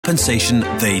compensation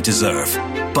they deserve.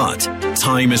 But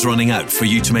time is running out for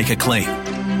you to make a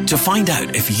claim. To find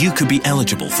out if you could be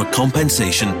eligible for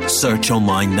compensation, search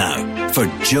online now for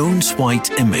Jones White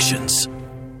Emissions.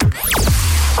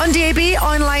 On DAB,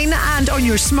 online and on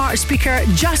your smart speaker,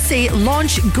 just say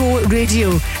Launch Go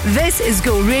Radio. This is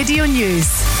Go Radio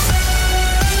News.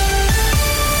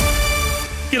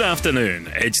 Good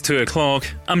afternoon, it's 2 o'clock.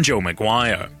 I'm Joe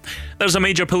McGuire. There's a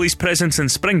major police presence in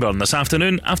Springburn this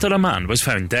afternoon after a man was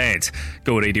found dead.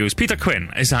 Go Radio's Peter Quinn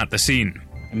is at the scene.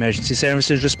 Emergency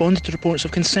services responded to reports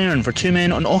of concern for two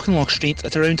men on Auchinlock Street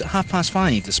at around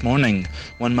 5:30 this morning.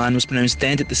 One man was pronounced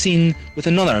dead at the scene, with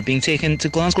another being taken to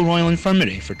Glasgow Royal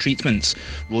Infirmary for treatment.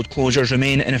 Road closures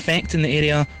remain in effect in the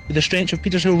area, with a stretch of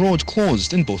Petershill Road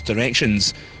closed in both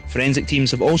directions. Forensic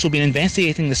teams have also been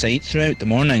investigating the site throughout the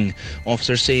morning.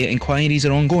 Officers say inquiries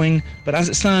are ongoing, but as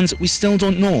it stands, we still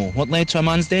don't know what led to a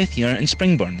man's death here in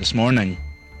Springburn this morning.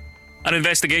 An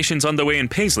investigation's underway in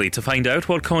Paisley to find out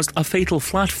what caused a fatal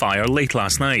flat fire late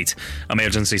last night.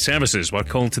 Emergency services were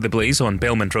called to the blaze on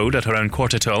Belmont Road at around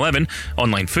 11:15.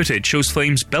 Online footage shows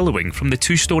flames billowing from the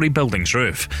two-storey building's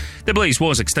roof. The blaze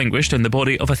was extinguished and the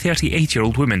body of a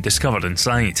 38-year-old woman discovered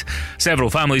inside. Several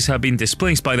families have been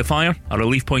displaced by the fire. A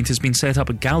relief point has been set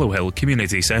up at Gallow Hill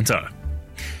Community Centre.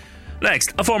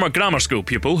 Next, a former grammar school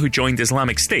pupil who joined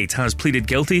Islamic State has pleaded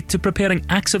guilty to preparing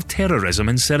acts of terrorism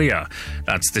in Syria.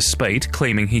 That's despite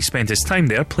claiming he spent his time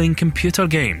there playing computer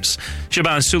games.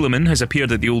 Shabazz Suleiman has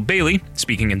appeared at the Old Bailey.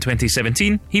 Speaking in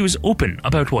 2017, he was open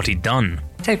about what he'd done.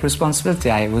 I take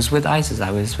responsibility. I was with ISIS. I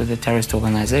was with a terrorist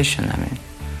organisation.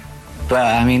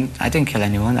 I didn't kill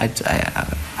anyone. I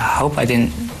hope I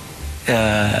didn't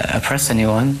oppress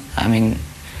anyone. I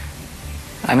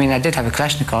did have a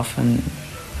Kalashnikov and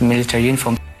military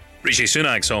uniform. Rishi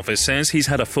Sunak's office says he's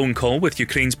had a phone call with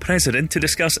Ukraine's president to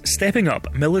discuss stepping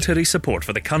up military support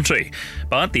for the country.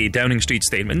 But the Downing Street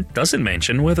statement doesn't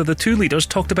mention whether the two leaders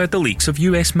talked about the leaks of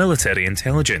US military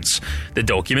intelligence. The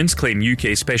documents claim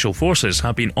UK special forces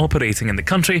have been operating in the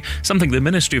country, something the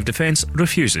Ministry of Defence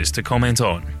refuses to comment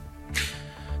on.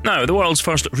 Now, the world's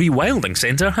first rewilding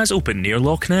centre has opened near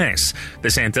Loch Ness. The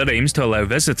centre aims to allow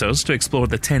visitors to explore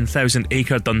the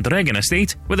 10,000-acre Dundregan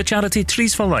estate, where the charity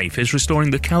Trees for Life is restoring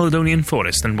the Caledonian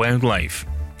forest and wildlife.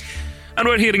 And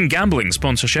we're hearing gambling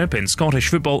sponsorship in Scottish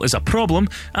football is a problem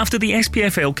after the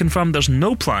SPFL confirmed there's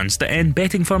no plans to end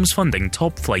betting firms funding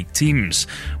top-flight teams.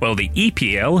 While the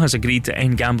EPL has agreed to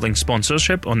end gambling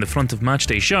sponsorship on the front of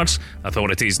matchday shirts,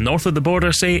 authorities north of the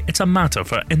border say it's a matter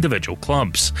for individual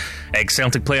clubs.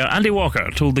 Ex-Celtic player Andy Walker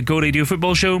told the Go Radio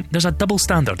Football Show there's a double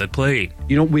standard at play.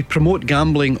 You know, we promote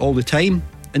gambling all the time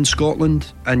in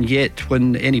Scotland, and yet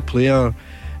when any player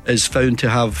is found to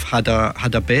have had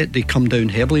a bet, they come down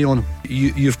heavily on him.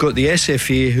 You've got the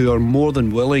SFA who are more than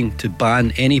willing to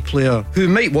ban any player who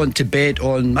might want to bet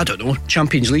on, I don't know,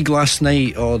 Champions League last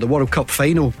night or the World Cup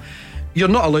final. You're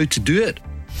not allowed to do it.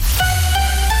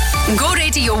 Go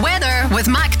Radio weather with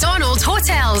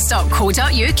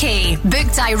McDonaldHotels.co.uk.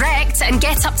 Book direct and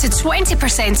get up to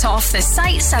 20% off the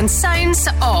sights and sounds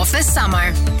of the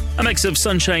summer. A mix of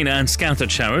sunshine and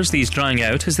scattered showers, these drying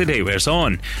out as the day wears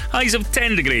on. Highs of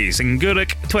 10 degrees in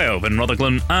Gourock, 12 in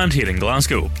Rutherglen and here in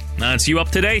Glasgow. That's you up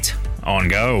to date on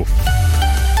Go.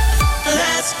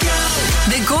 Let's go!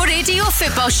 The Go Radio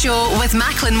Football Show with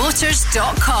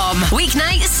MacklinMotors.com.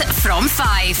 Weeknights from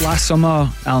 5. Last summer,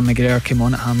 Alan McGregor came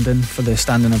on at Hampden for the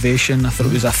standing ovation. I thought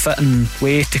it was a fitting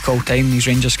way to call time in his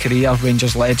Rangers career,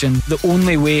 Rangers legend. The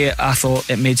only way I thought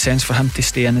it made sense for him to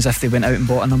stay in is if they went out and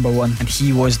bought a number one, and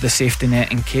he was the safety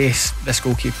net in case this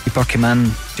goalkeeper came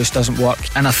in, just doesn't work.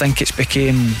 And I think it's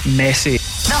became messy.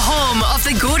 The home of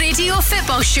the Go Radio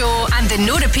Football Show and the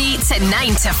no repeats at 9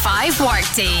 to 5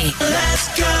 workday. Let's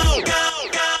go, go,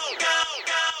 go, go,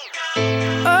 go.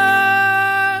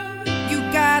 Oh, you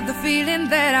got the feeling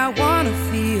that I wanna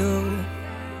feel.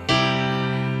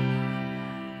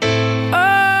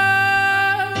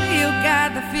 Oh, you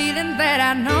got the feeling that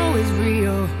I know is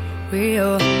real,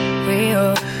 real,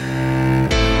 real.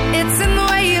 It's in the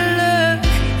way you look,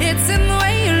 it's in the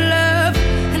way you love,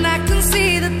 and I can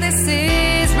see that this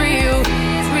is real,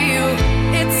 it's real.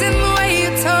 It's in the way you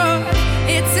talk,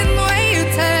 it's in the way you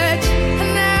touch,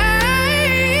 and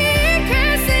I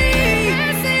can see,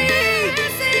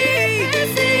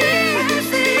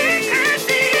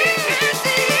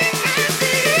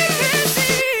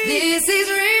 this is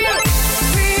real,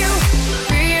 real,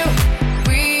 real,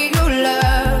 real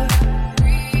love.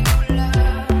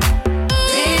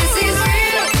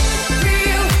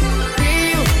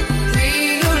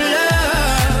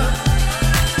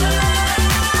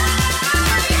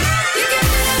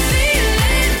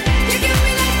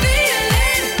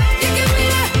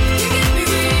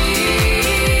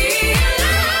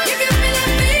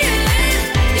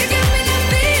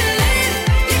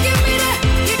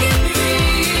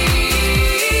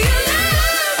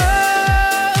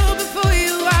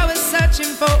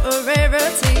 a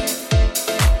rarity.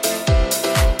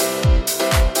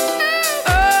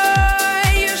 Oh,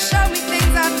 you show me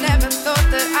things I never thought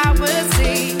that I would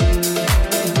see.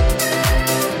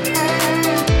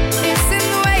 It's in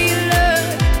the way you look,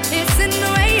 it's in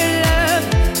the way you love,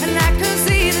 and I can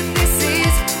see that this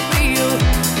is real,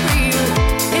 real.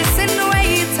 It's in the way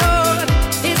you talk,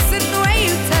 it's in the way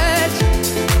you touch,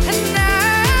 and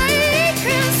I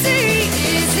can see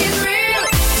this is real,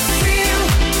 real,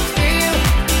 real,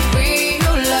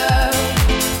 real love.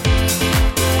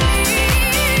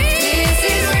 This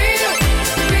is real,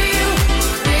 real,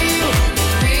 real,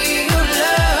 real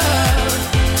love.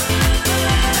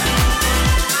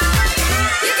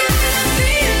 You give me that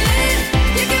feeling,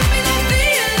 you give me that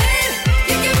feeling,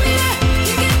 you give me that,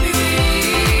 you give me real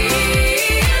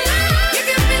love. You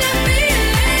give me that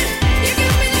feeling, you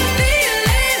give me that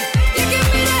feeling, you give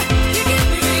me that, you give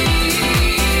me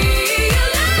real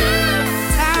love.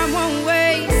 Time won't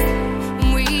waste, and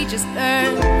we just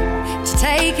learn to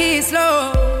take it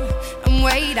slow and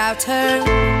wait our turn.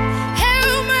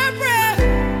 Held my breath,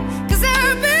 'cause I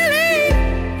believe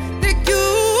that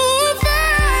you'll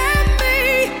find me.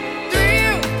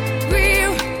 Real,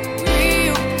 real,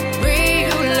 real,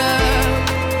 real love.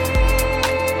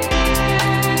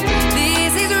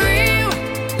 This is real,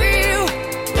 real,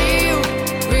 real,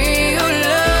 real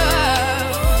love.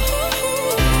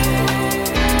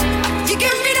 You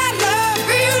give me that love,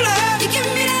 real love. You give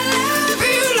me that love,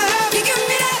 real love. You give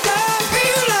me that love,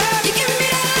 real love. You give me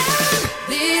that love.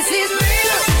 This is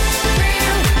real,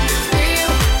 real,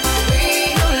 real,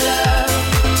 real love.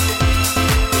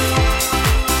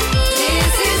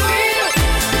 This is real,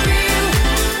 real,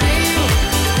 real,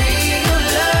 real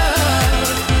love.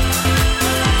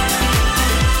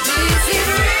 This is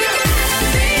real,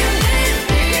 real, real.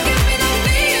 You give me that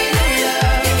feeling,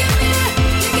 love. You give me that,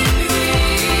 you give me real.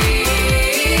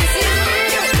 This is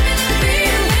real,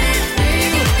 real,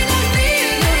 real,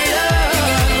 real love.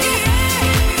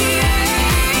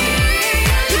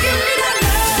 You give me that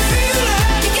love, real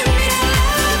love. You give me that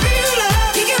love, real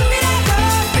love. You give me that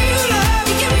love, real love.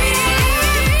 You give me that.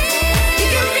 You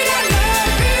give me that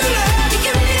love, real love. You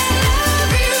give me that love,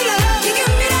 real love. You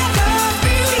give me that love,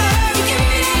 real love. You give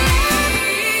me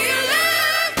real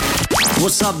love.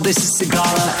 What's up? This is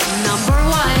Sigara. Number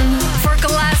 1 for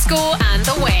Glasgow and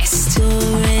the West.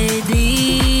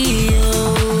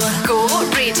 Go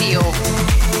Radio.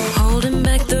 Holding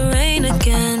back the rain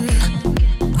again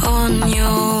on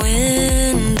your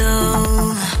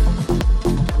window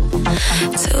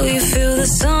till you feel the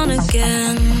sun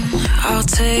again. I'll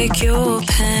take your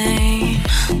pain.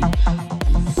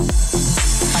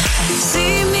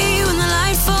 See me when the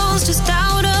light falls just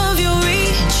out of your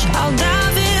reach. I'll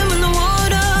dive in when the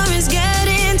water is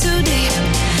getting too deep.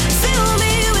 Feel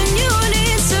me when you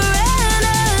need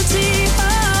serenity.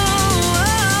 Oh,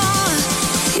 oh.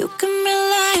 You can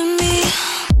rely on me.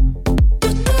 You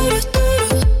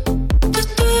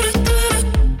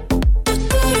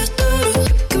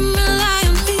can rely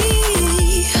on me.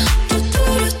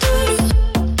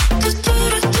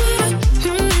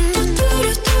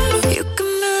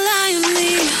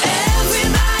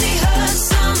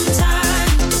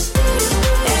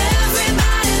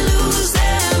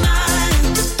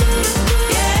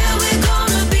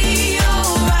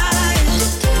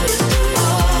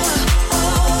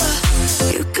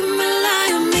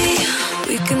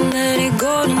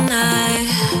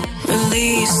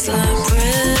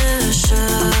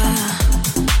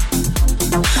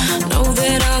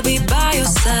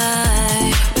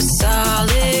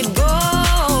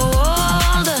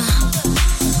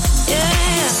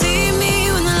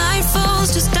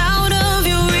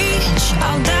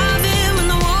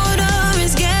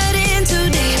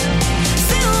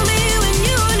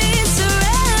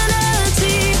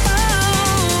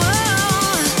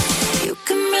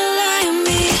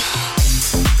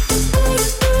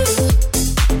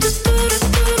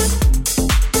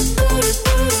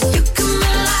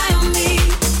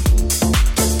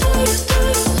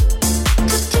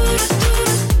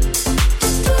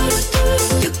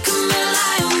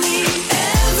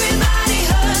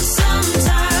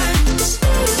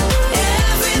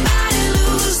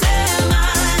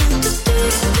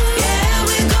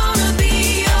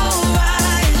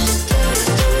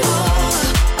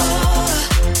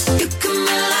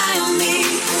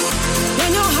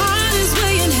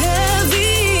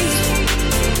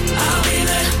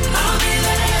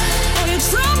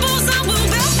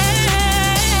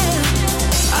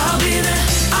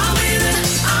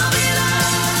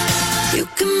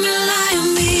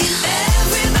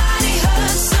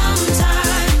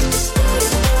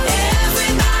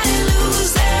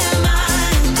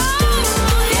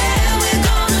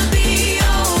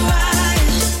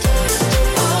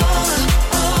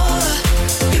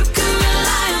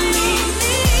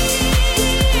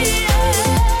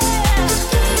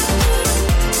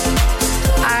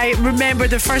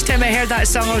 the first time I heard that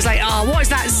song, I was like, oh, what's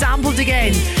that sampled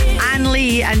again? Anne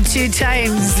Lee and 2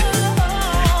 Times.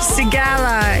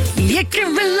 Sigala, you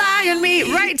can rely on me.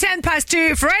 Right,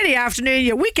 2:10, Friday afternoon.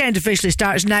 Your weekend officially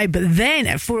starts now, but then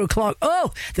at 4 o'clock,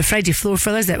 oh, the Friday floor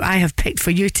fillers that I have picked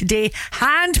for you today,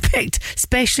 hand-picked,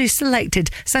 specially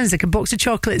selected. Sounds like a box of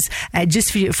chocolates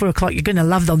just for you at 4 o'clock. You're going to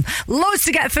love them. Loads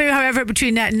to get through, however,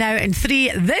 between now and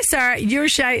 3. This are your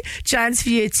shout chance for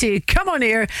you to come on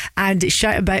air and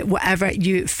shout about whatever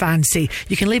you fancy.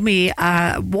 You can leave me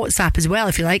a WhatsApp as well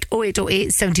if you like,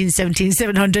 0808 17 17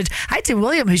 700. Hi to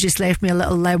William, who's just left me a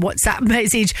little WhatsApp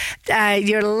message.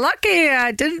 You're lucky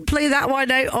I didn't play that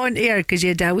one out on air because you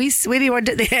had a wee sweetie word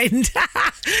at the end.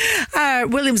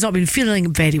 William's not been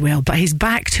feeling very well, but he's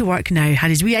back to work now. Had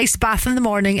his wee ice bath in the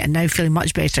morning and now feeling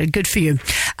much better. Good for you.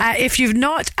 If you've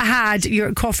not had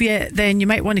your coffee yet, then you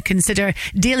might want to consider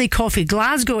Daily Coffee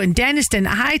Glasgow and Denniston.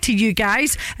 Hi to you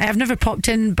guys. I've never popped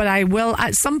in, but I will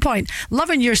at some point.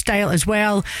 Loving your style as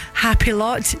well. Happy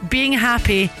lot. Being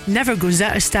happy never goes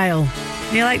out of style.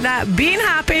 You like that? Being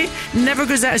happy never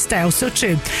goes out of style. So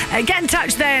true. Get in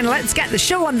touch then. Let's get the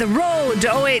show on the road.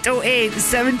 0808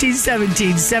 17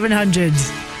 17 700.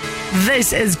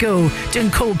 This is Go, doing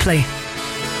Coldplay.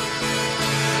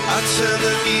 I turn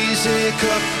the music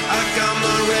up, I got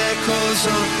my records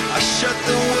on. I shut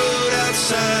the world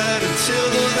outside until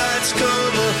the lights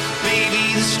come on.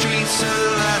 Maybe the streets are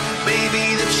alive,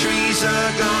 maybe the trees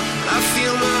are gone. I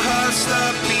feel my heart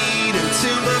start beating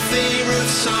to my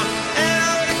favorite song. And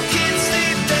all the kids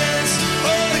they dance,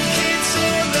 all the kids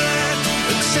all night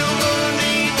until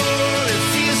morning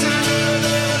feels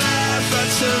another life. I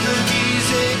turn the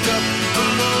music up,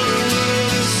 I'm on the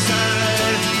other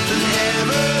side, and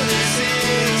heaven is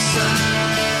inside.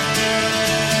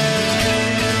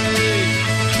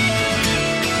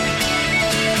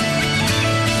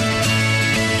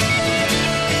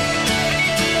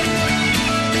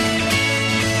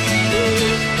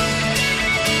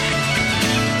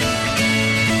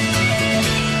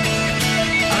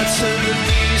 Turn the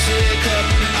music up,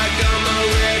 I got my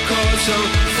records on.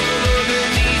 From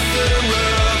underneath the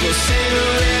rug, we'll sing a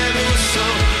rebel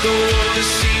song. Don't wanna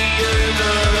see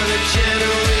another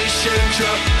generation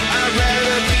drop. I'd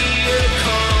rather be a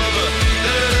comma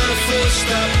than a full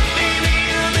stop. Maybe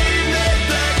I'm in the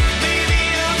black, maybe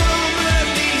I'm on my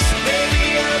knees, maybe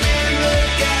I'm in the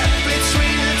gap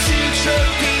between the two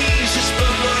trapezes.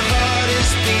 But my heart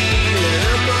is beating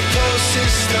and my pulse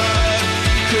is starting.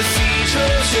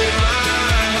 Cathedrals in my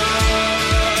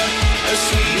heart, a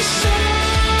sweet song.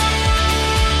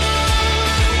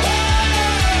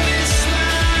 What it's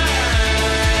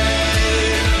like,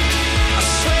 I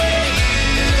swear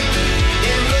you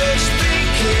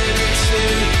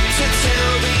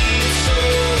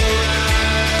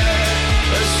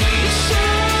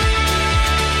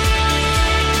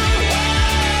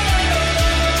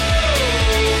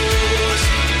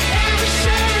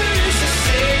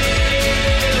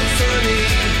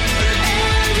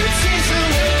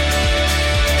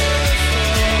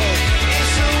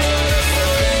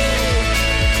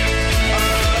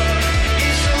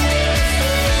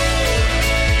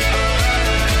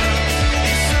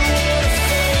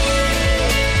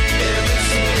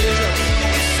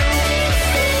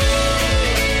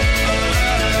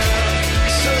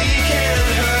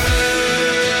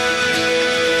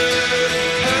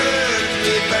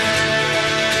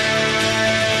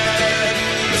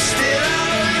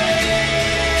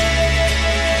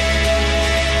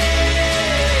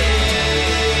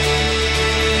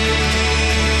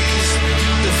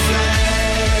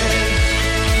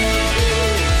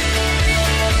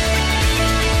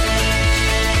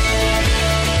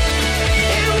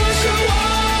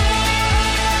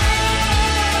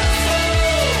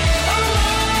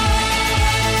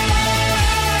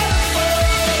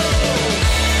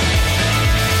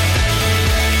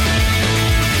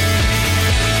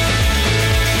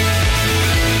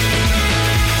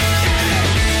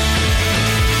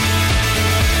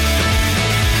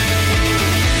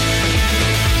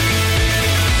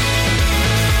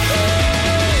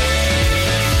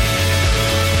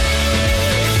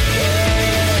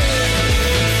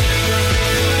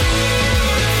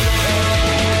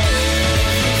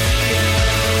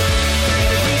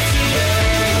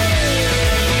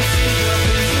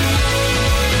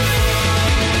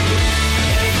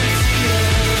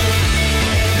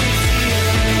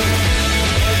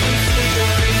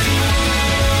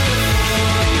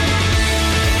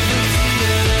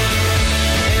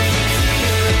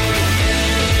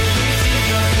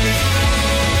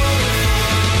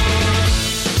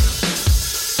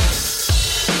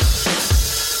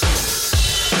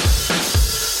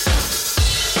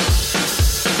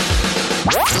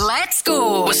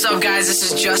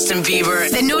is Justin Bieber.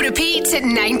 The no repeat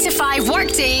 9 to 5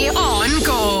 workday on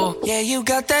Go. Yeah, you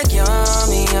got that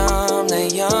yummy, yum,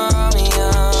 that yummy,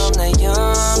 yum, that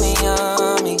yummy,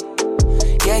 yummy.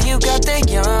 Yeah, you got that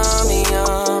yummy,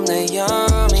 yum, that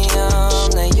yummy,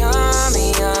 yum, that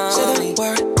yummy, yummy. Say the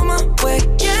word on my way.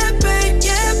 Yeah, babe,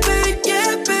 yeah, babe,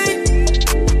 yeah, babe.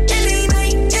 Any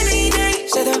night, any day.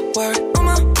 Say the word on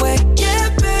my way. Yeah,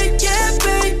 babe, yeah,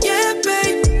 babe, yeah,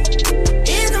 babe.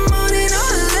 In the morning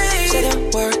or late. Say the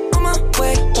word on my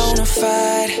way.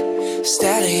 Bonafide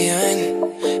stallion.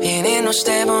 Ain't no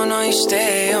stable, no, you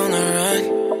stay on the run.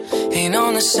 Ain't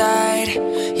on the side,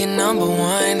 you're number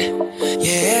one.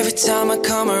 Yeah, every time I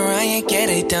come around, you get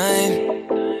it done.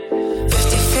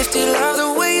 50-50, love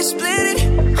the way you split it.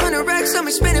 100 racks on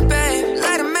me, spin it, babe.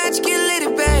 Light a match, get lit,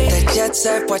 it, babe. That jet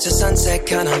set, watch the sunset,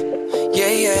 kinda.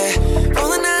 Yeah, yeah.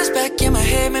 Rolling eyes back in my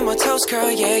head, make my toes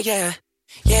curl, yeah, yeah.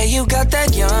 Yeah, you got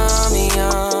that yummy,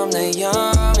 yum, that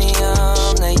yummy,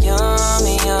 yum, that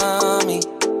yummy, yummy.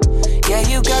 Yeah,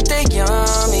 you got that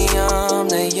yummy, yum,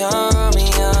 that yummy,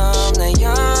 yum, that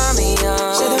yummy,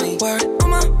 yum. Say the word on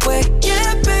my way.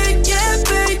 Yeah, babe, yeah,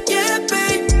 babe, yeah,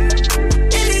 babe.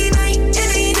 Any night,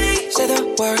 any day. Say the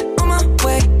word on my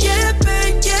way. Yeah,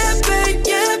 babe, yeah, babe,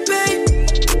 yeah, babe.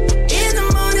 In the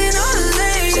morning or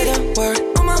late. Say the word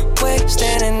on my way.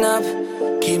 Standing up,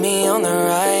 keep me on the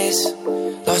rise.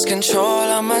 Lost control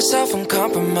of myself, I'm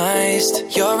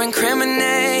compromised. You're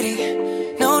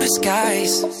incriminating, no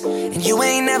disguise. And you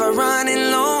ain't never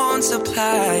running low on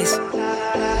supplies.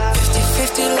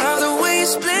 50-50, love the way you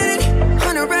split it.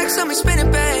 100 racks on me, spin it,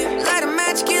 babe. Light a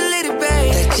match, get lit, it,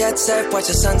 babe. That jet set, watch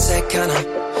the sunset, kinda.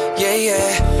 Yeah,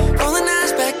 yeah. Rolling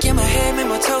eyes back in my head, make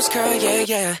my toes curl, yeah,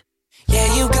 yeah. Yeah,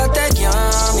 you got that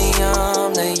yummy,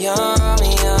 yum, that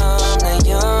yummy, yum, that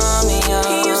yummy,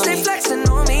 yum. You stay flexing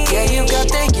on me. Yeah, you got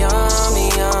that yummy,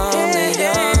 yum, that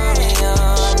yummy,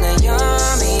 yum, that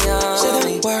yummy, yum. Say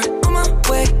the word on my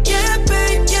way. Yeah,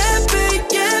 babe, yeah, babe,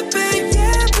 yeah, babe,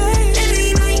 yeah, babe. Any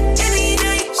night, any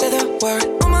day. Say the word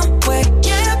on my way.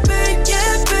 Yeah, babe,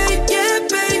 yeah, babe, yeah,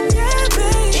 babe, yeah,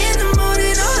 babe. In the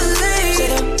morning or late. Say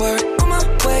the word on my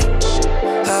way.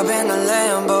 Hop in the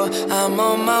Lambo, I'm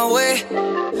on my way.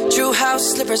 True house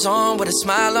slippers on with a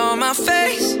smile on my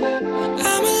face.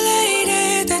 I'm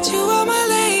elated that you are my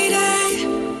lady.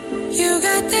 You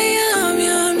got the yum,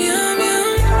 yum, yum, yum.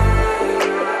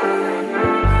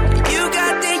 You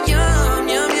got the yum,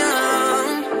 yum, yum.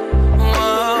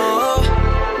 Whoa.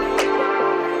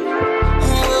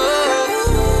 Whoa.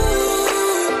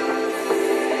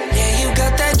 Yeah, you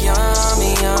got that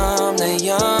yummy, yum, that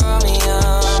yummy,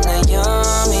 yum, that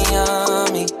yummy,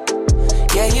 yummy.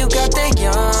 Yeah, you got that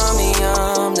yummy,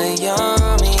 yum, that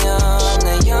yummy, yum,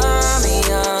 that yummy,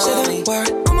 yum. Say the word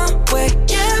on my way.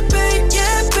 Yeah, babe,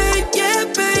 yeah, babe, yeah,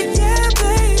 babe, yeah,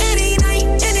 babe. Any night,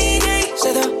 any day.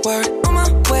 Say the word on my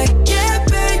way. Yeah,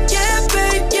 babe, yeah,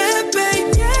 babe, yeah, babe,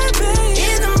 yeah, babe.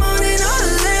 In the morning or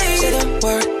late. Say the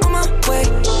word on my way.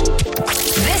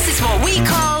 This is what we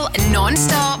call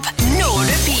non-stop, no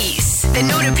repeats. The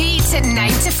no repeat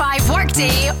 9 to 5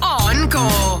 workday on Go.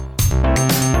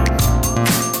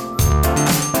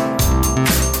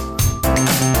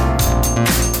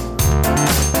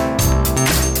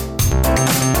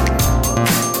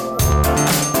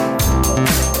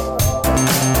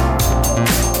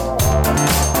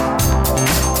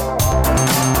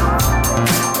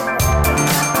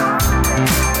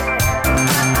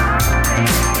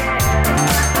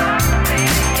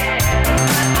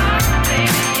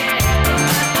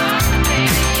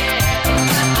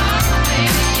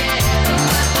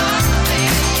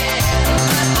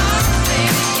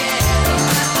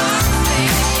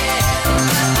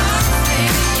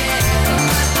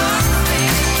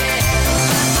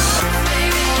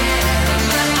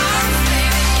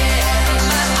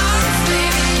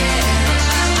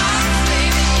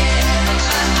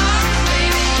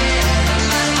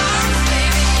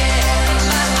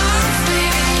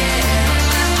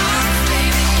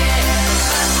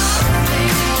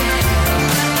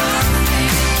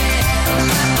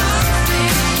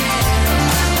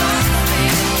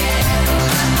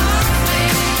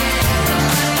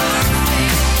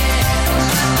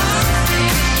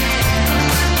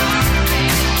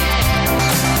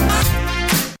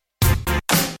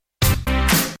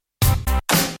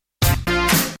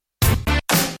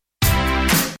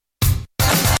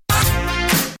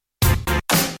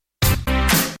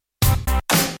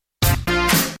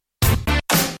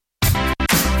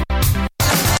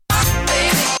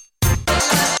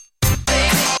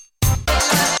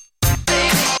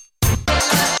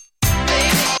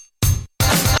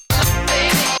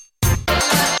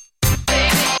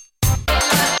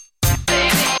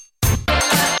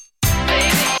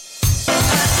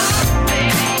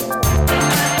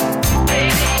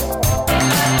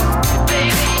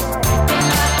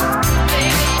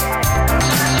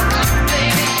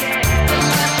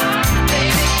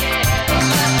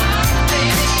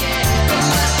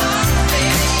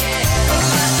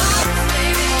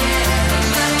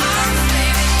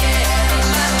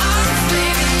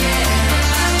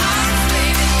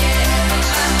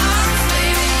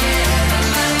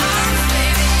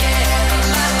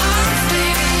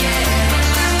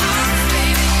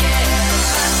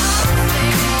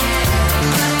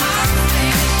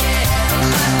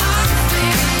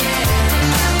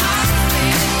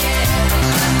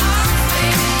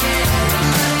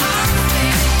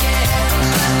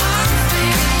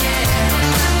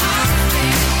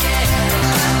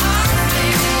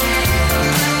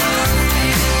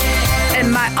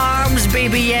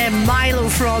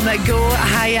 from Go.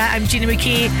 Hiya, I'm Gina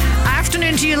McKie.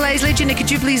 Afternoon to you, Leslie. Gina,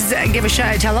 could you please give a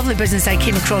shout out to a lovely business I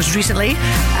came across recently?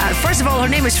 First of all, her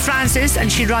name is Frances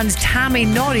and she runs Tammy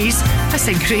Norrie's. That's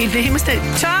a great name, isn't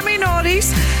it? Tammy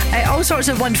Norrie's. All sorts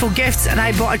of wonderful gifts, and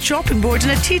I bought a chopping board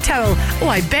and a tea towel. Oh,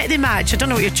 I bet they match. I don't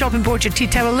know what your chopping board, your tea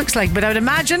towel looks like, but I would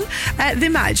imagine they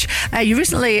match. You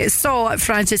recently saw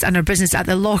Frances and her business at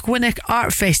the Lochwinnock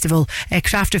Art Festival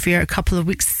craft fair a couple of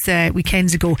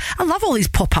weekends ago. I love all these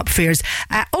pop-up fairs.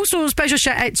 Also, special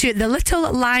shout out to the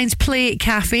Little Lions Play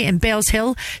Cafe in Bells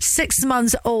Hill. 6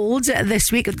 months old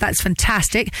this week. That's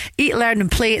fantastic. Eat, learn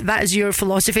and play. That is your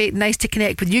philosophy. Nice to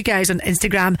connect with you guys on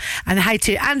Instagram. And hi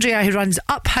to Andrea, who runs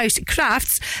Up House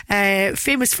Crafts,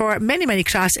 famous for many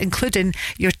crafts, including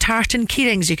your tartan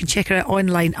keyrings. You can check her out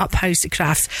online, Up House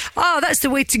Crafts. Oh, that's the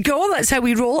way to go. That's how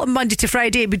we roll on Monday to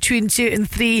Friday between 2 and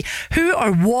 3. Who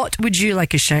or what would you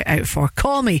like a shout out for?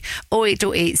 Call me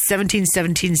 0808 17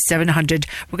 17 700.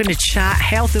 We're going to chat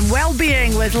health and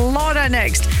well-being with Laura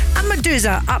next, and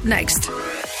Medusa up next.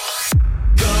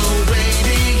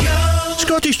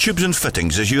 Scottish Tubes and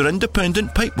Fittings is your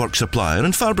independent pipework supplier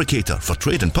and fabricator for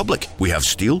trade and public. We have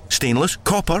steel, stainless,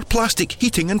 copper, plastic,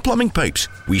 heating and plumbing pipes.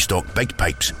 We stock big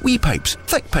pipes, wee pipes,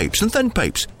 thick pipes and thin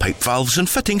pipes, pipe valves and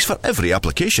fittings for every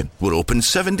application. We're open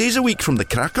 7 days a week from the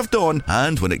crack of dawn,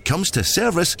 and when it comes to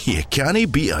service, you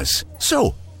can't beat us.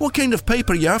 So, what kind of pipe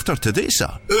are you after today,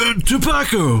 sir?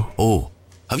 Tobacco. Oh,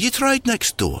 have you tried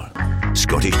next door?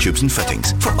 Scottish Tubes and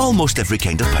Fittings. For almost every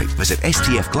kind of pipe, visit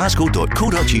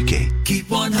stfglasgow.co.uk. Keep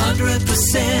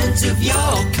 100% of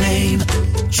your claim.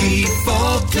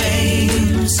 G4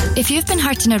 Claims. If you've been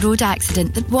hurt in a road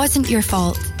accident that wasn't your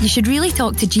fault, you should really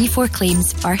talk to G4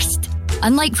 Claims first.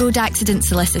 Unlike road accident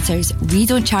solicitors, we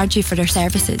don't charge you for our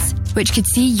services, which could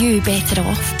see you better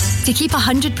off. To keep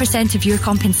 100% of your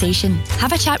compensation,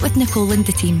 have a chat with Nicole and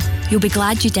the team. You'll be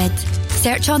glad you did.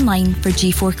 Search online for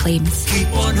G4 Claims. Keep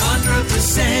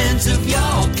 100% of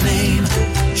your claim.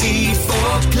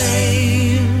 G4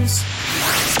 Claims.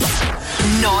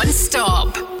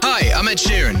 Non-stop. Hi, I'm Ed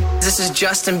Sheeran. This is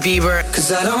Justin Bieber.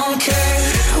 Cause I don't care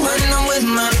when I'm with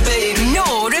my baby.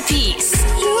 No repeats.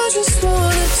 You just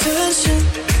want attention.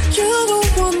 You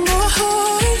don't want my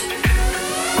heart.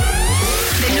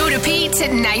 The no repeat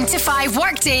 9 to 5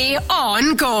 workday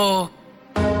on Go.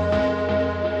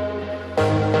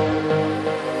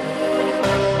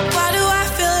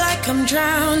 I'm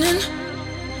drowning,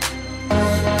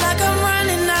 like I'm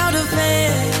running out of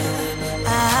air.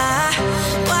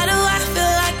 Why do I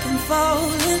feel like I'm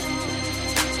falling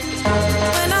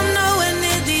when I'm nowhere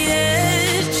near the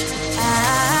edge?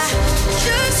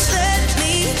 Just let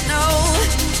me know.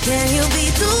 Can you be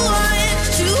the one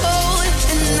to hold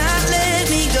and not let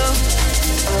me go?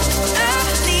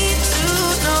 I need to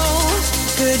know.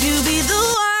 Could you be the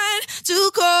one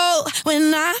to call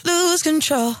when I lose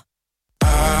control?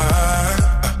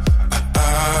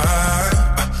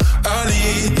 I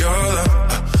need your love.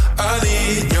 I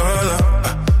need your love.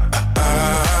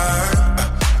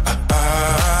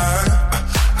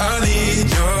 I need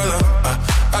your love. I need your love.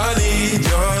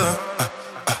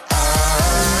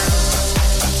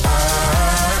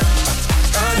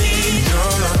 I need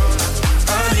your love. I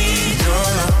need your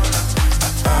love.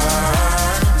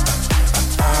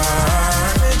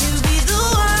 Could you be the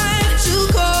one to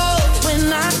call when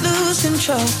I lose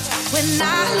control? When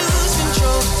I lose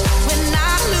control, when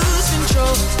I lose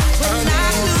control, when I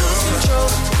lose control,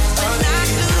 when I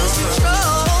lose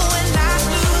control, when I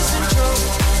lose control,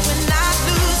 when I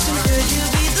lose control. Could you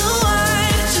be the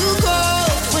one to call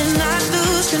when I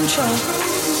lose control?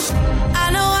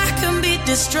 I know I can be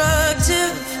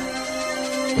destructive,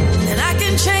 and I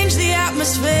can change the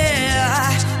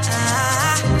atmosphere.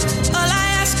 All I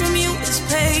ask from you is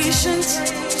patience.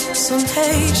 Some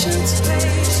patience,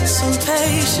 some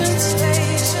patience.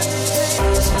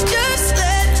 Just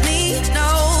let me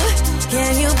know.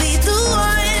 Can you be the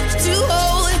one to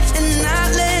hold and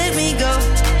not let me go?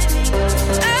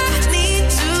 I need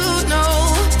to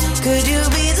know. Could you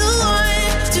be the one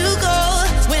to go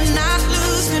when I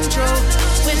lose control?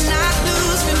 When I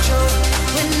lose control?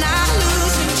 When I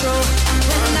lose control?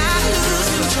 When I lose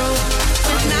control?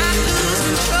 When I lose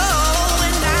control?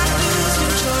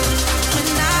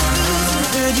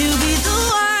 Could you be the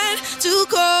one to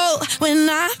call when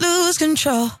I lose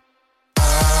control?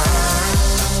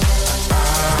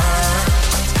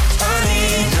 I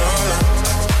need your love.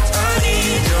 I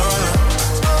need your love.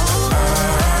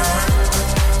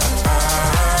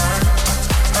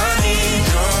 I need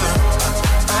your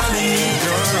love. I need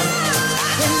your love.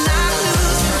 When I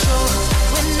lose control,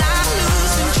 when I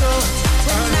lose control,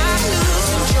 when I lose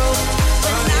control,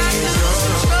 when I lose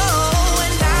control,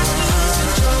 when I lose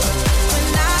control, when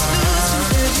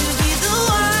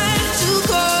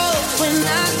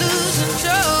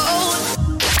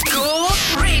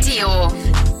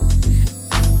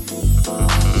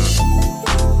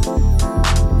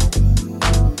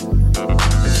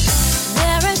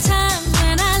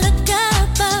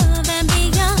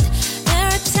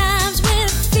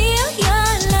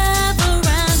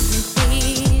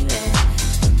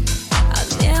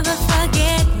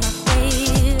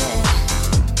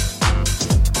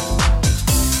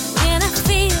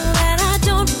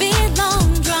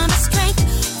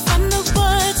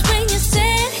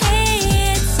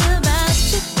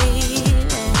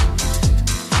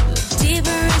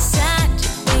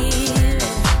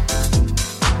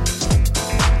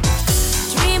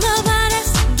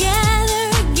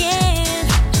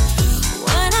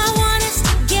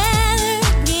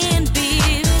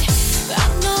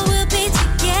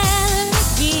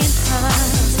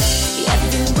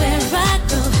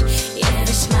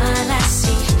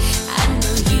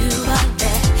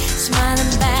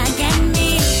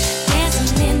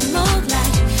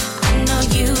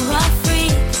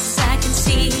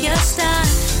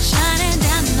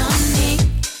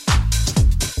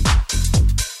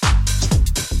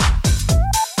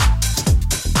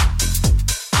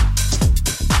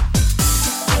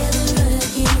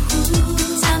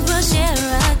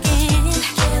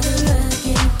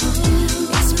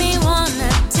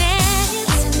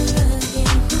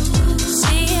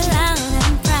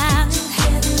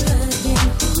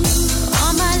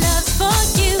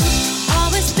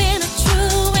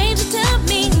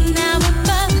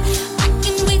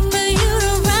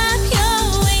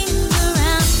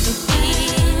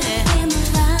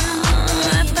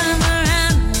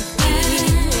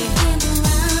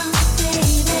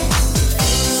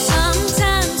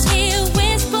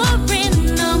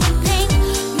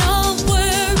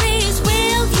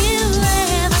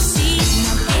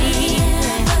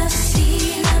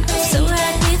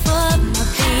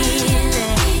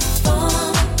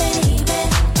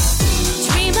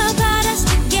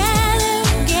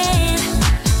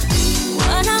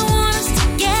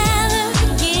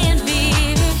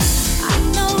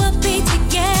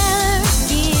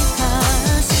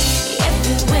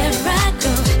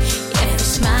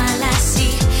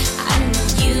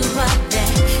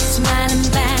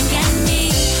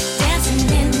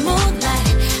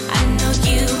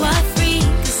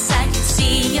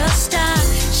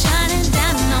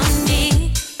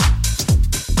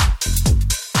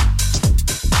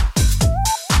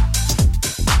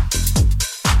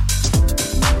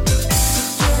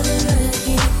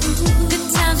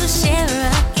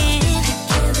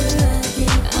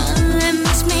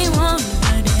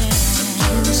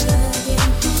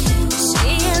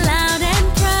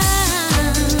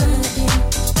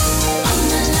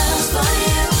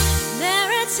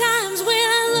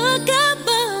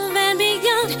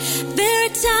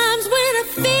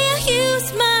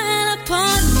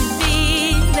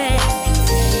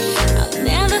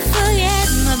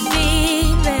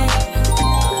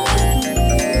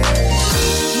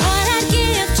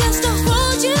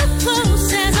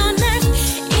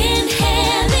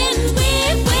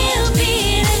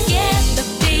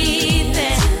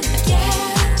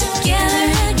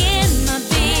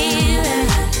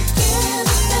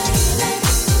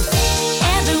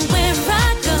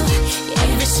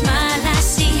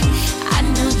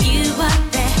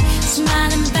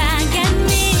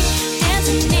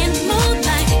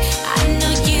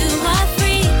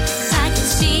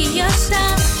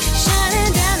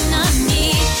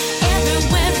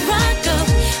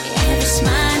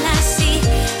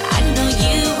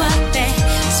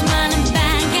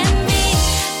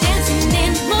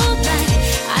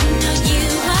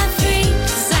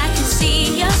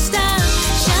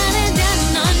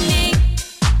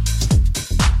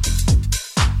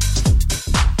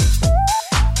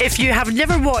If you have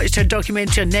never watched her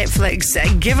documentary on Netflix,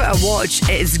 give it a watch.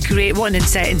 It is a great one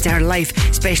insight into her life,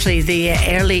 especially the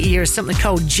early years, something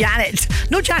called Janet.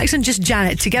 No Jackson, just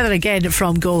Janet. Together again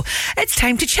from Go. It's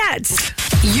time to chat.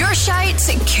 Your shout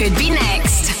could be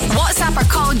next. WhatsApp or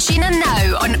call Gina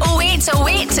now on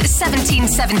 0808 17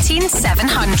 17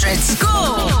 700.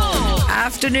 Go!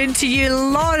 Afternoon to you,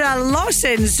 Laura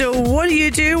Lawson. So what do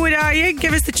you do? Where are you?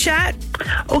 Give us the chat.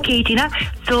 Okay, Gina.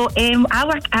 So I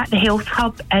work at the Health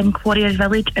Hub in Warriors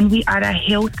Village, and we are a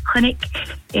health clinic.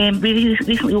 We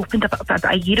recently opened up about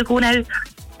a year ago now,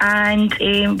 and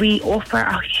we offer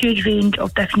a huge range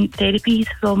of different therapies,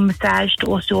 from massage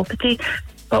to osteopathy.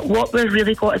 But what we've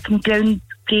really got is some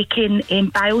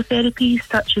groundbreaking biotherapies,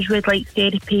 such as red light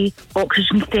therapy,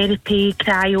 oxygen therapy,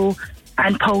 cryo,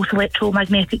 and pulse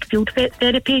electromagnetic field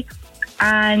therapy.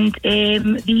 And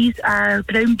these are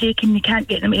groundbreaking. You can't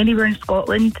get them anywhere in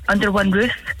Scotland under one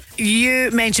roof. You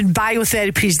mentioned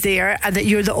biotherapies there, and that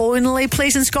you're the only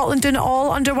place in Scotland doing it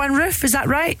all under one roof. Is that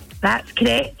right? That's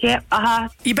correct, yep.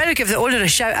 You better give the owner a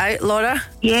shout out, Laura.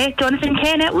 Yeah, Jonathan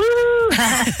Kennett, woo!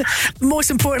 Most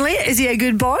importantly, is he a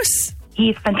good boss?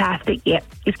 He's fantastic, yep.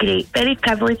 He's great, very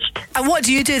privileged. And what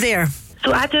do you do there?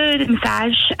 So I do the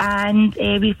massage and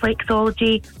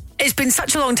reflexology. It's been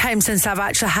such a long time since I've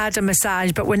actually had a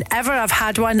massage, but whenever I've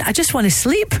had one, I just want to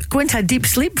sleep, go into a deep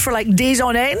sleep for like days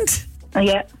on end.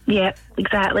 Yeah,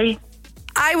 exactly.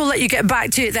 I will let you get back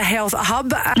to the Health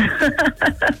Hub.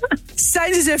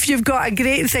 Sounds as if you've got a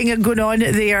great thing going on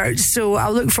there, so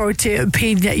I'll look forward to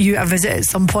paying you a visit at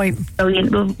some point.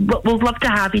 Brilliant. We'll love to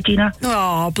have you, Gina.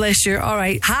 Oh, bless you. All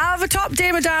right. Have a top day,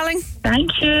 my darling.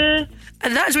 Thank you.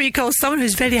 And that's what you call someone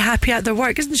who's very happy at their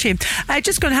work, isn't she?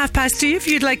 Just going 2:30. If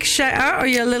you'd like a shout out or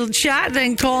your little chat,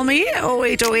 then call me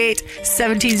 0808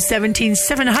 17 17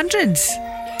 700.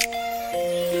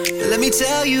 Let me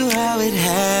tell you how it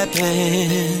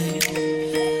happened.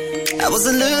 I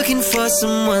wasn't looking for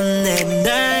someone that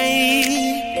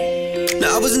night.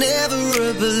 No, I was never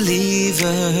a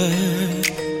believer,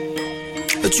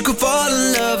 but you could fall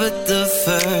in love at the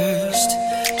first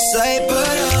sight.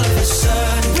 But all of a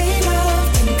sudden we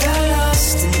loved and got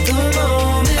lost in the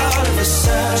moment. All of a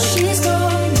sudden she's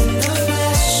gone in the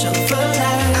flash of a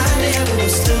light. I never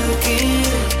was looking.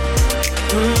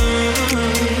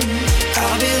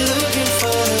 I'll be looking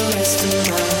for the rest of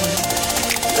my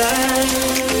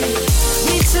life.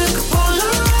 We took a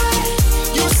Polaroid,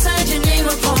 you signed your name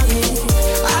upon it.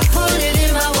 I put it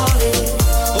in my wallet,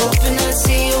 hoping I'd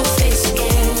see your face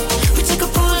again. We took a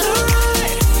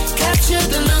Polaroid, captured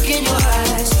the look in your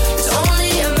eyes. It's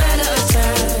only a matter of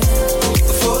time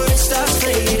before it starts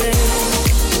fading.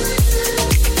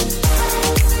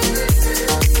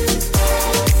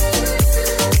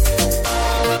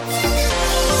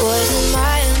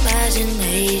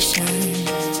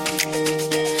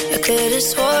 I could've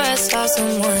swore I saw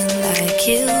someone like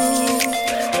you.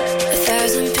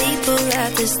 1,000 people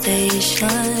at the station,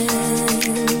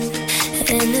 and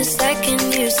in a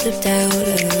second you slipped out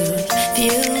of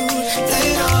view.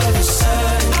 Then all of a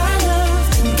sudden I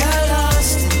loved and got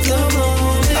lost in the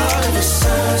moment. All of a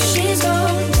sudden she's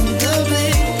gone in the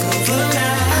blink of an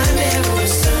eye. I never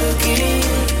was looking.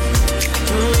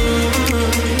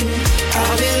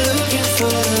 I'll be looking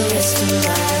for the rest of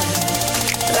my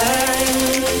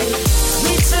life.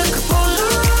 We took a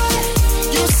Polaroid,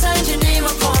 you signed your name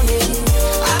upon it.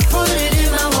 I put it in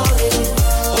my wallet,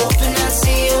 hoping I'd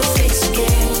see your face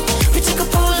again. We took a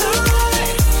Polaroid,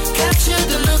 captured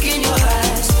the look in your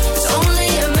eyes. It's only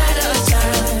a matter of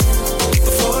time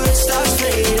before it starts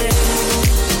fading.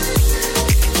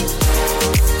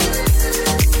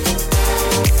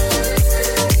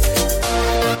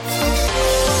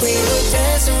 We were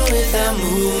dancing without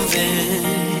moving.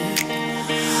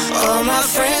 All my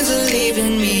friends are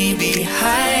leaving me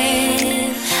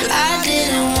behind. I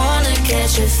didn't wanna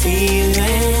catch a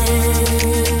feeling,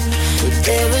 but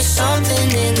there was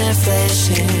something in that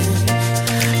flashing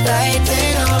light.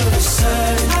 Then all of a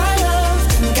sudden I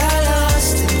loved and got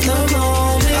lost in the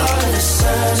moment. All of a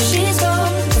sudden she's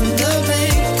gone in the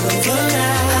blink of an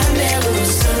eye. I never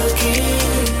was looking.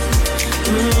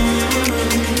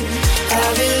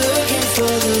 I'll be looking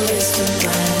for the rest of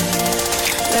my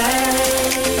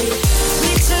life.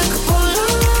 We took a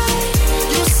Polaroid,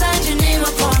 you signed your name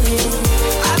upon it.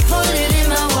 I put it in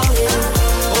my wallet,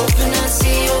 hoping I'd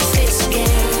see your face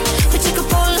again. We took a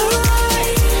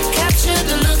Polaroid, captured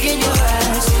the look in your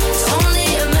eyes. It's only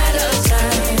a matter of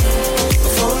time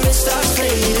before it starts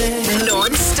fading.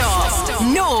 Non-stop,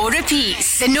 no repeats.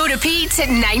 The no repeats at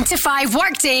 9 to 5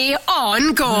 workday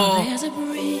on Go. Well, there's a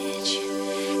bridge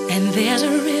and there's a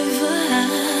river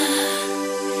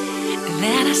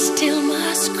that I still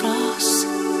must cross.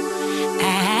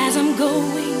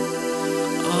 going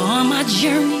on my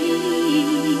journey.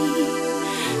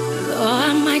 Though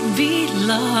I might be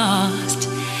lost,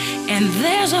 and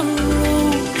there's a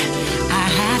road I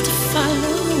have to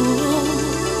follow,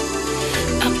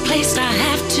 a place I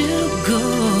have to go.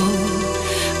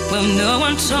 Well, no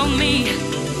one told me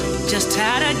just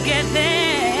how to get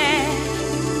there,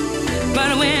 but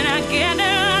when I get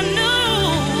there I know,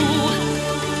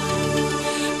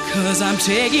 'cause I'm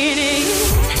taking it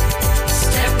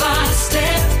step by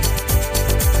step,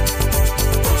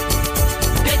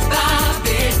 bit by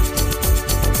bit,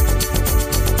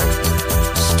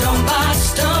 stone by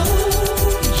stone,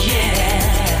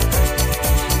 yeah,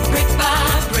 brick by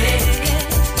brick,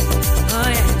 oh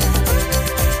yeah,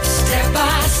 step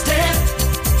by step,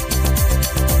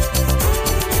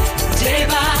 day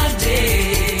by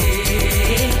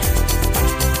day,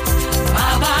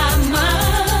 mile by mile.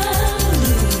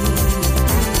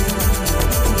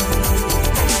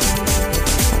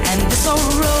 And this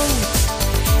old road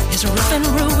is rough and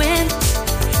ruined,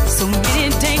 so many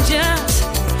dangers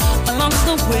along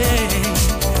the way,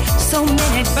 so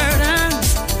many burdens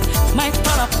might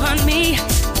fall upon me,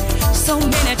 so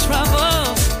many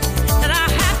troubles that I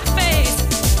have to face.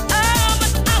 Oh,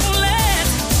 but I won't let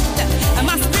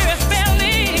my spirit fail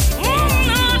me. I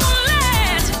won't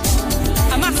let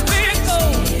my spirit go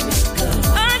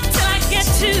until I get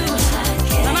to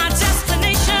my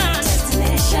destination.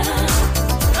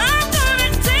 I'm gonna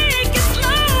take it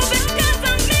slow because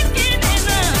I'm making it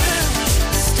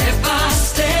step by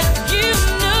step. You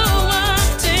know I'm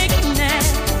taking that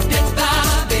bit by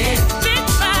bit, bit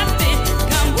by bit.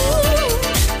 Come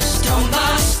stone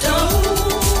by stone,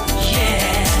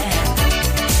 yeah,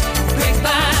 brick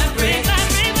by brick,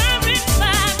 brick by brick,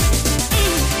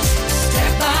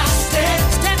 step by step,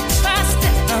 step by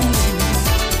step. I'm moving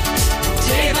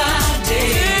day by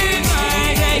day,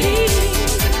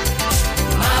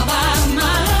 mile by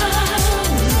mile.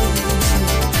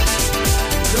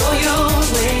 Go your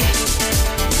way,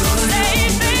 go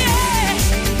your way.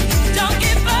 Don't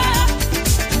give up.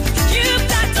 You've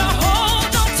got to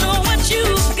hold on to what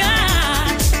you've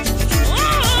got.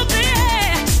 Oh, baby,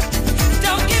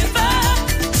 don't give up.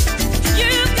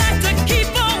 You've got to keep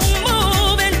on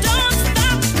moving. Don't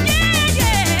stop. Yeah,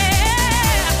 yeah.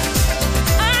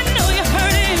 I know you're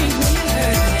hurting,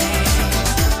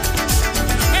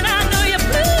 and I know you're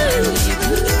blue.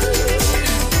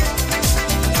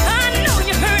 I know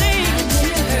you're hurting,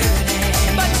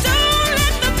 but don't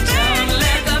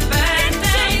let the bad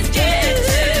things get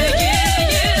to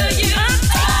you. I'm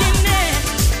taking it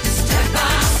step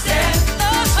by step,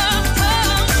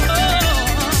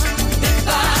 bit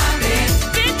by bit,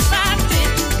 bit by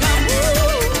bit. Come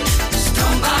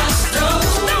stone by stone,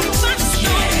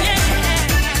 yeah,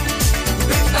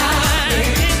 brick by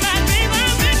brick,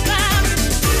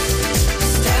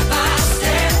 step by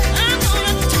step. I'm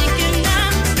gonna take it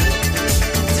now,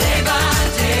 day by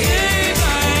day,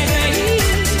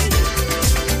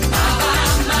 mile by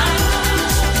mile.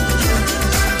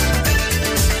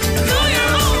 Go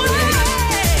your own way,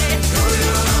 go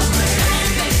your own way.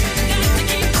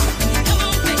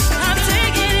 I'm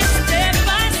taking it step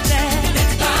by step,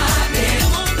 bit by bit,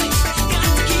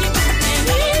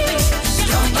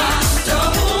 stone by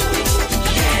stone,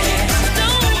 yeah,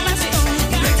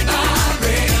 brick by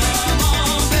brick,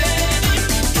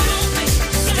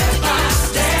 step by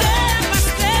step,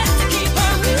 keep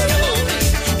on moving,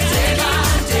 day by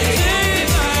day,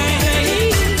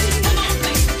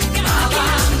 mile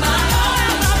by mile.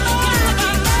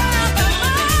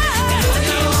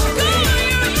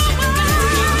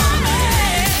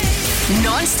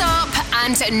 Non-stop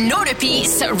and no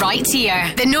repeats right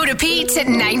here. The no repeat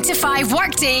 9 to 5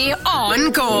 workday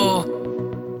on Go.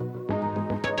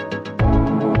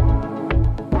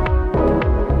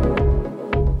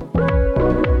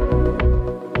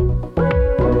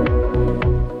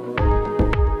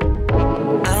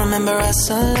 I remember us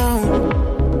alone,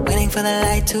 waiting for the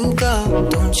light to go.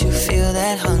 Don't you feel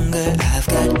that hunger? I've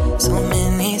got so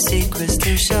many secrets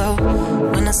to show.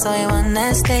 When I saw you on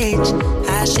that stage,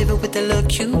 I shivered with the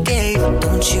look you gave.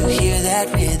 Don't you hear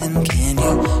that rhythm? Can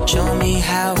you show me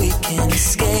how we can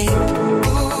escape?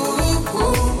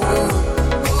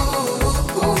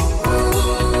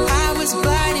 I was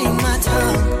biting my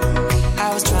tongue, I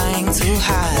was trying to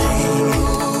hide.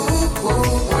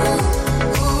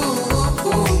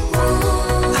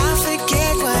 I'll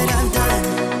forget what I've done,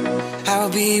 I'll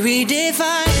be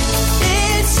redefined.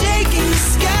 It's shaking the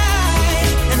sky,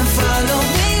 and I'm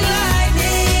following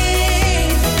lightning.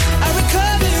 I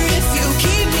recover if you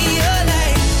keep me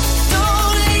alive.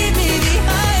 Don't leave me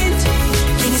behind.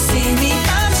 Can you see me?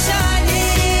 I'm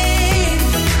shining,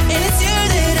 and it's you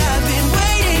that I've been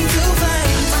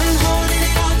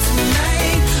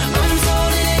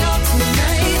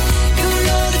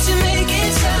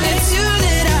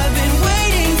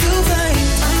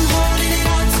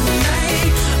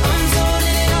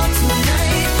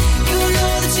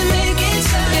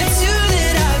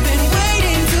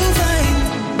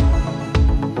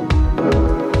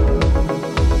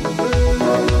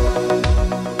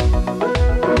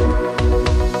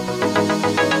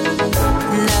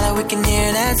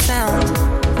that sound.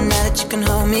 Now that you can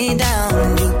hold me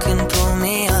down, you can pull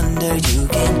me under, you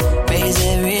can raise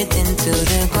everything to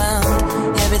the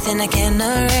ground. Everything I can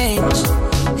arrange,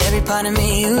 every part of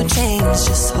me you change.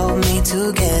 Just hold me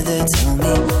together, tell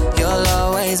me you'll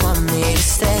always want me to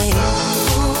stay.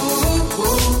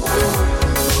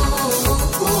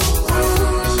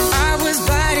 I was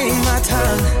biting my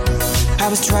tongue, I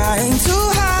was trying to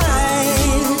hide.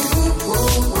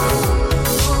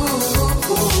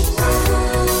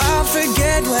 I'll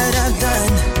forget what I've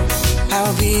done,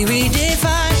 I'll be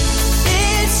redefined.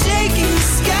 It's shaking the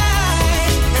sky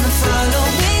and I'm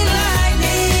following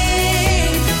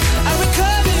lightning. I'll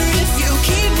recover if you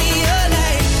keep me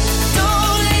alive.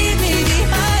 Don't leave me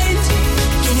behind.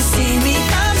 Can you see me?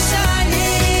 I'm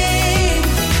shining,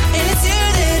 and it's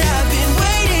here that I've been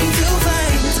waiting to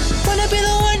find. Wanna be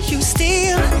the one you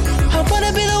steal, I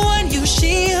wanna be the one you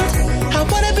shield. I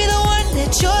wanna be the one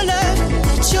that your love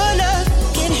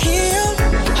can heal.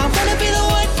 I wanna be the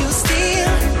one you steal, I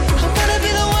wanna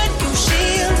be the one you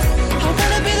shield. I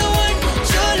wanna be the one that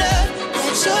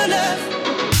your love.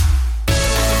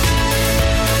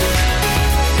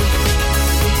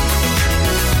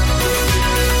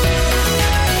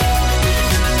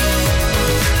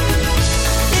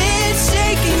 It's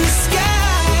shaking the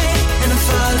sky and I'm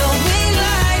following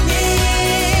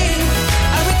lightning.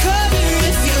 I'll recover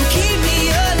if you keep me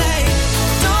alive.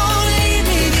 Don't leave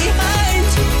me behind.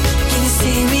 Can you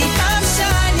see me? I'm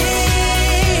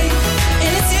shining,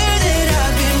 and it's here that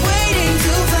I've been waiting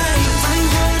to find. I'm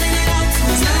holding it all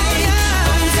tonight.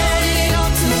 I'm holding it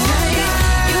all tonight.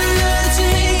 You know that you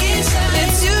make it shine.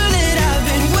 It's you that I've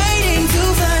been waiting to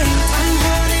find. I'm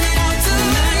holding it all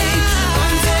tonight.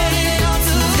 I'm holding it all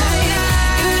tonight.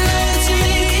 You know that you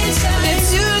make it shine. It's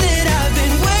you that I've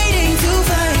been waiting to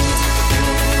find.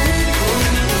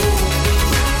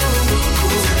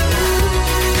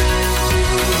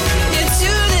 It's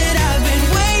you that I've been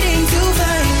waiting to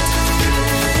find.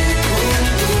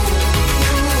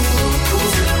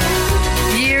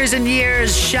 Years and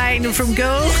years shining from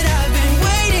Go.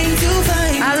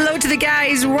 Hello to the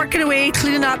guys working away,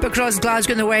 cleaning up across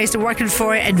Glasgow and the West, and working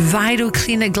for Enviro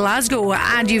Clean at Glasgow.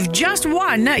 And you've just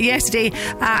won yesterday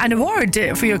an award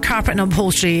for your carpet and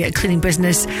upholstery cleaning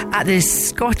business at the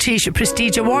Scottish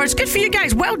Prestige Awards. Good for you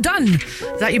guys. Well done.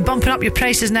 That you're bumping up your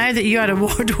prices now that you are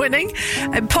award winning.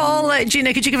 Paul,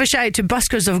 Gina, could you give a shout out to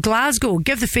Buskers of Glasgow?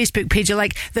 Give the Facebook page a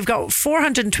like. They've got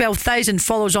 412,000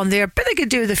 followers on there, but they could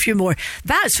do with a few more.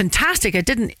 That's fantastic. I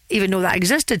didn't even know that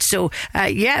existed. So,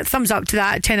 yeah, thumbs up to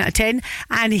that. 10 out of 10.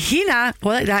 And Hina,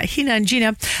 well, like that, Hina and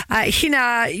Gina.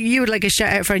 Hina, you would like a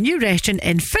shout out for a new restaurant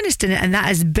in Finniston, and that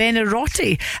is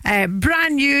Benarotti.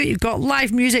 Brand new. You've got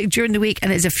live music during the week,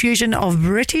 and it's a fusion of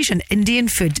British and Indian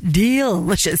food.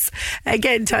 Delicious.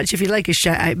 Get in touch if you'd like a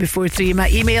shout out before 3. My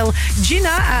email,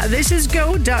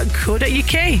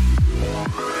 gina@thisisgo.co.uk.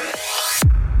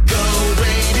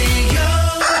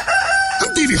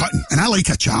 I'm Davey Hutton, and I like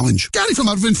a challenge. Gary from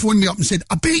Irvine phoned me up and said,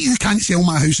 I bet you can't sell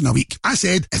my house in a week. I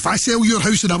said, if I sell your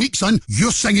house in a week, son,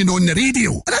 you're singing on the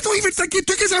radio. And I don't even think it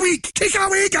took us a week. Take it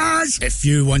away, guys. If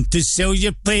you want to sell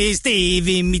your place,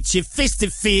 Davey meets you face to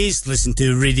face. Listen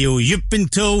to radio, you've been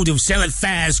told he'll sell it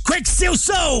fast. Quick sale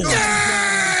sold!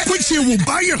 Yeah! Quick Sale will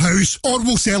buy your house or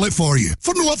we'll sell it for you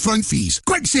for no upfront fees.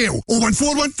 Quick Sale,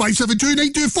 0141 572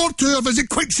 9242, or visit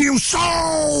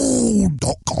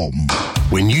quicksalesold.com.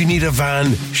 When you need a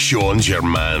van, Sean's your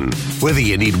man. Whether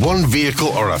you need one vehicle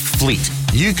or a fleet,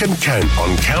 you can count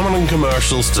on Cameron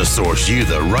Commercials to source you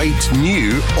the right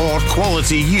new or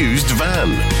quality used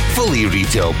van. Fully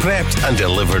retail prepped and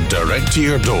delivered direct to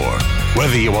your door.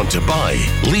 Whether you want to buy,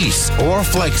 lease or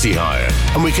flexi-hire.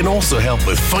 And we can also help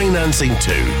with financing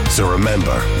too. So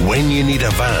remember, when you need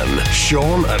a van,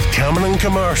 Sean at Cameron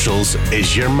Commercials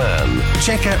is your man.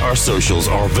 Check out our socials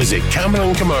or visit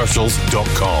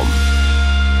CameronCommercials.com.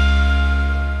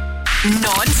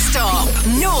 Non-stop,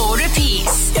 no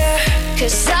repeats.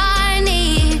 Cause I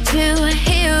need you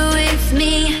here with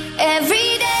me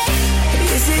every day.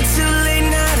 Is it too late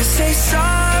now to say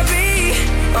sorry?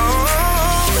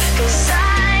 Oh, cause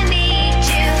I need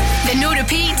you. The no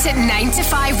repeats at 9 to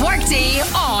 5 workday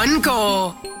on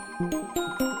Go.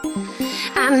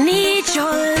 I need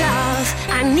your love,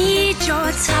 I need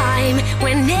your time.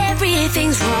 When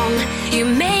everything's wrong, you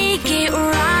make it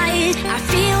right. I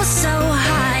feel so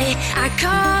high, I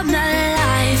come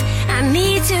alive. I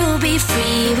need to be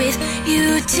free with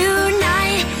you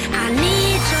tonight. I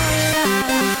need your love.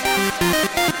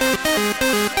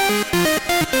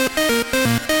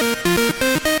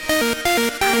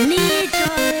 I need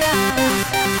your love.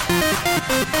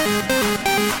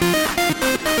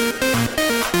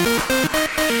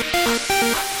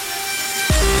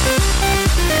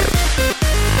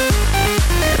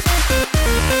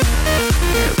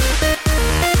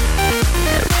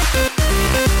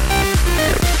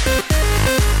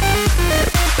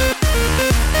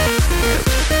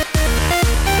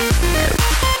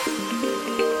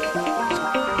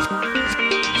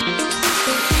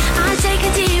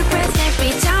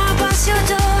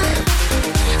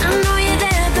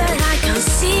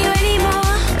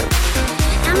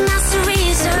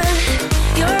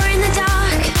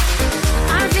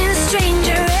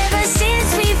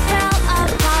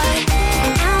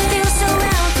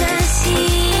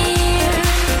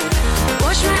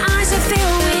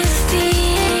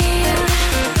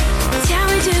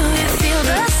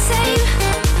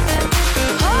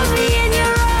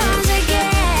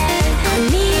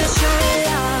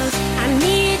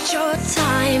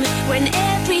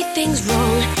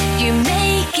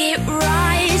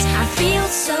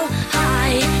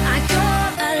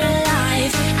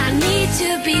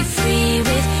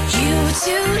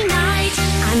 tonight.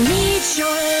 I need your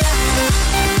love.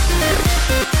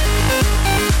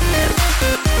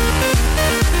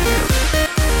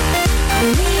 I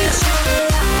need your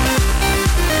love.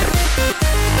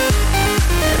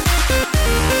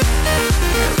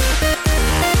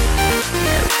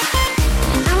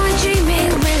 Am I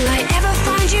dreaming? Will I ever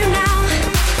find you now?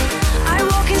 I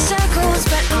walk in circles,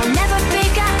 but I'll never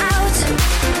figure out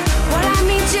what I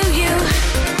mean to you.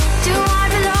 Do I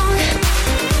belong?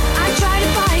 I try to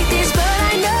fight this, but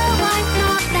I know I'm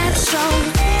not that strong.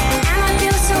 And I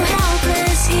feel so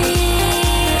helpless here.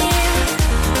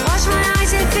 Watch my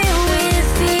eyes and fill with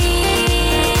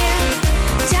fear.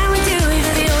 Tell me, do you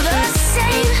feel the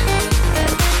same?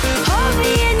 Hold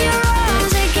me in your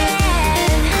arms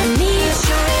again. I need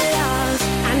your love,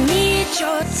 I need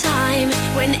your time.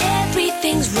 When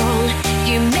everything's wrong,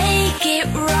 you make it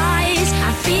right.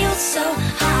 I feel so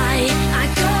high, I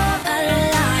go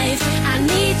alive. I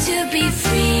need to be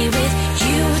free with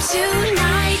you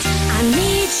tonight. I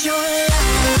need your love.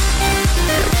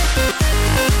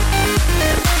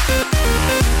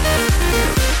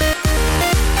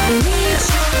 I need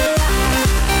your love.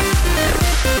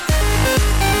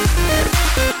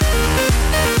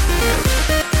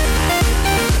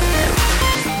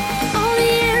 All the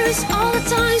years, all the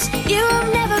times, you have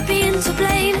never been to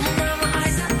blame.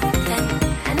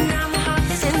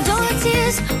 And all the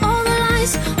tears, all the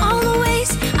lies, all the ways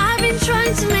I've been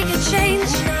trying to make a change.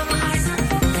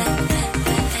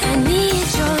 I need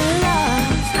your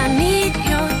love, I need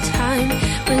your time.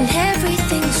 When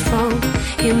everything's wrong,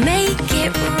 you make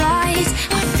it right.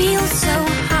 I feel so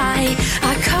high,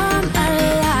 I come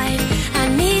alive. I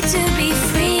need to be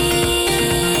free.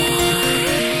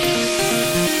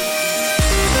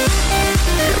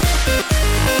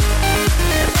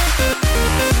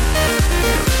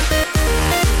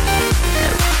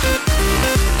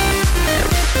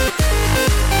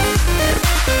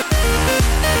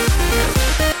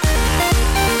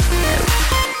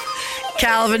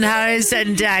 Calvin Harris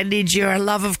and I Need Your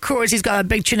Love. Of course, he's got a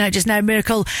big tune out just now,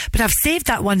 Miracle, but I've saved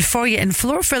that one for you in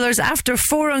Floor Fillers after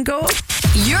 4 on Go.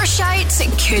 Your shout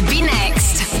could be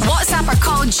next. WhatsApp or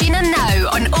call Gina now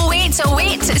on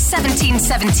 0808 17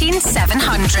 17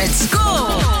 700. Go!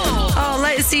 Oh,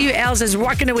 let's see who else is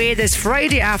working away this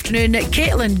Friday afternoon.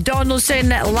 Caitlin Donaldson,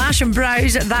 Lash and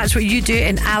Brows. That's what you do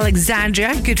in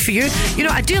Alexandria. Good for you. You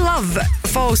know, I do love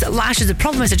false lashes. The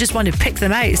problem is I just want to pick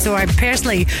them out, so I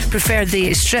personally prefer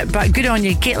the strip, but good on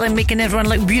you, Caitlin, making everyone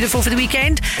look beautiful for the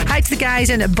weekend. Hi to the guys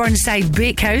in Burnside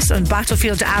Bakehouse on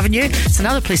Battlefield Avenue. It's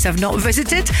another place I've not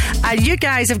visited. And you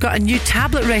guys have got a new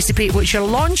tablet recipe which you're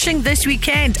launching this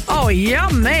weekend. Oh,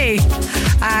 yummy.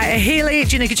 Hayley,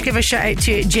 Gina, could you give a shout out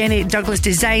to Jenny Douglas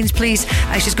Designs, please?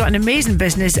 She's got an amazing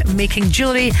business making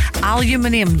jewellery,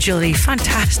 aluminium jewellery.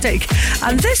 Fantastic.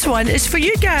 And this one is for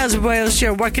you guys whilst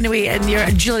you're working away in your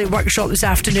jewellery workshop this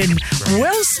afternoon.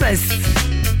 Will Smith.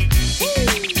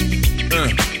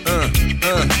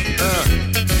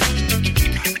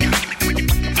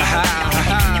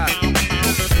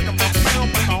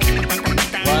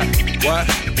 What?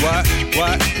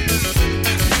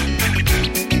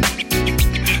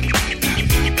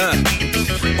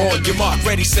 On your mark,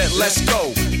 ready, set, let's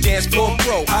go. Dance floor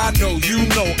pro, I know, you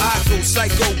know, I go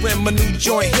psycho when my new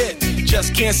joint hit.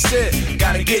 Just can't sit,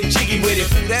 gotta get jiggy with it.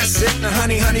 Ooh, that's it, now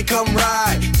honey, come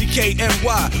ride.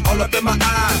 DKNY, all up in my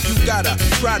eyes. You got a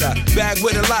Prada bag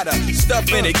with a lot of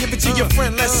stuff in it. Give it to your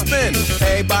friend, let's spin.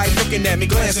 Everybody looking at me,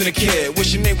 glancing a kid.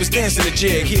 Wishing they was dancing a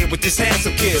jig here with this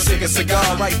handsome kid. Sick a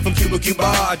cigar right from Cuba Cuba.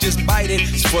 I just bite it,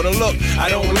 it's for the look, I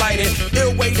don't light it.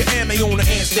 Ill way to ammo on the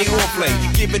hand, stay on play.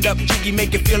 Give it up, jiggy,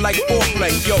 make it feel like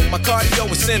foreplay. Yo, my cardio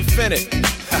is infinite.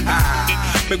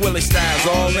 Big Willie style's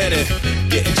all in it.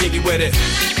 Getting jiggy with it.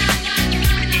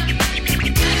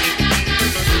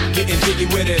 Getting jiggy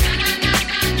with it.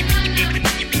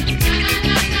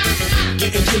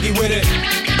 Getting jiggy with it.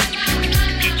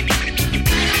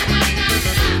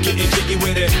 Getting jiggy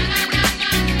with it.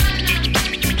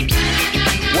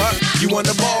 What? You on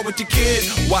the ball with your kid?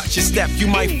 Watch your step, you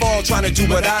might fall trying to do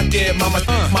what I did. Mama,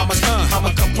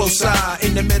 come close side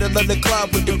in the middle of the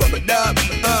club with the rubber dub.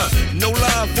 No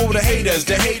love for the haters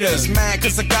mad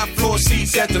cause I got floor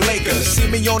seats at the Lakers. See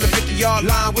me on the 50-yard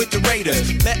line with the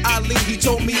Raiders. Met Ali, he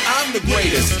told me I'm the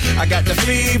greatest. I got the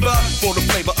fever for the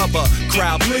flavor of a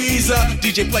crowd pleaser.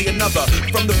 DJ play another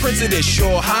from the Prince of this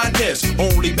Your Highness.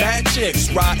 Only bad chicks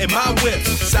riding my whip.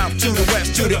 South to the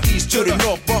west, to the east, to the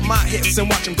north. Bump my hips and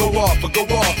watch them go off.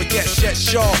 And yes,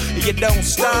 sure, and you don't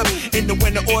stop in the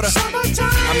winter order.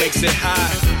 I makes it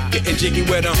high, getting jiggy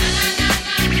with them.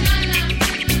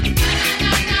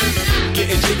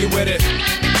 Getting jiggy with it.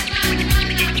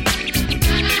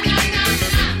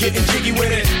 Getting jiggy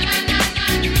with it.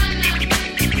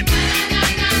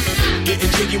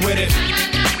 Getting jiggy with it.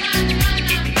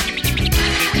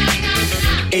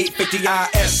 850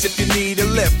 IS if you need a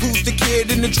lift. Who's the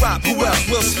kid in the drop? Who else?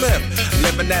 Will Smith.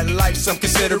 Living that life some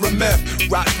consider a myth.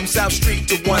 Rock from South Street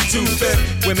to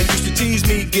 125th. Women used to tease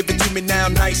me, give it to me now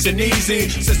nice and easy.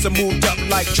 Since I moved up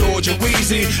like George and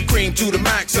Wheezy, cream to the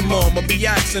maximum. I'll be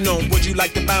asking them, would you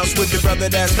like to bounce with your brother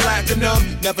that's platinum?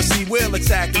 Never see Will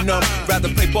attacking them. Rather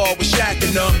play ball with Shaq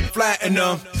and them, flatten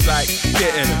them. Like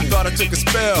getting, thought I took a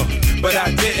spell, but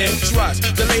I didn't.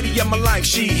 Trust the lady of my life,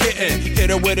 she hitting. Hit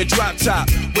her with a drop top.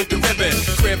 With the ribbon,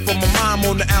 crib for my mom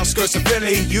on the outskirts of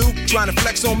Philly. You trying to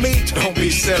flex on me? Don't be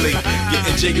silly.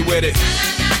 Getting jiggy with it.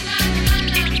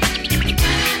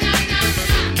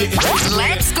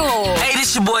 Let's go. Hey,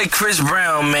 this your boy Chris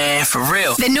Brown, man, for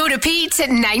real. The No Repeat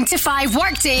 9 to 5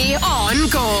 workday on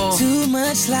Go. Too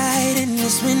much light in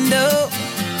this window.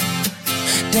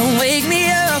 Don't wake me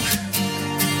up.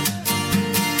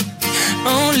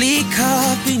 Only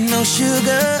coffee, no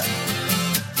sugar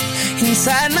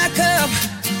inside my cup.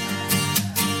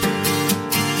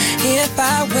 If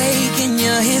I wake and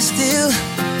you're here still,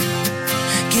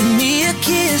 give me a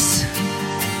kiss.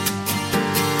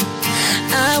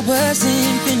 I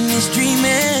wasn't finished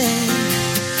dreaming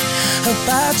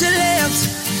about your lips.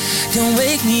 Don't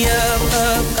wake me up,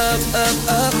 up, up, up,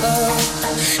 up, up.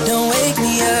 Don't wake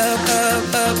me up,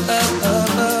 up, up, up,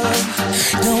 up, up.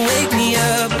 Don't wake me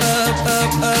up, up,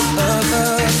 up, up, up,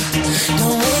 up.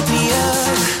 Don't wake me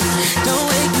up. Don't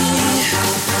wake me.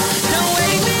 Don't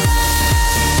wake me up.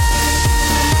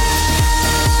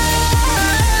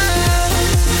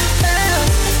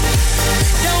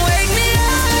 Don't wake me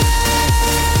up.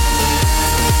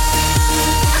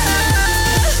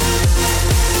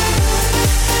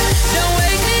 Don't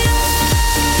wake me up.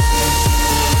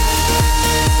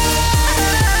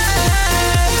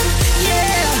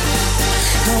 Yeah.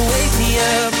 Don't wake me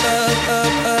up, up,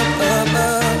 up, up, up,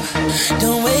 up.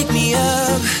 Don't wake me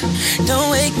up. Don't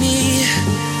wake me.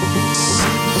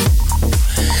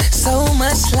 So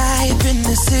much life in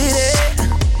the city,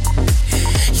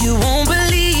 you won't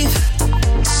believe.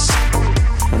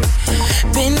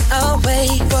 Been away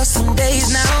for some days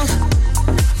now,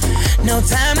 no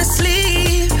time to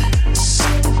sleep.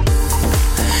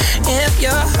 If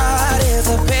your heart is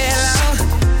a pillow,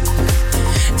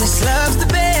 this love's the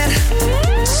bed.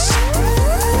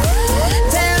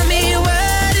 Tell me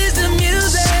what is the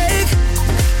music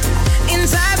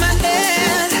inside my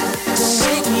head. Don't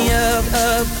wake me up,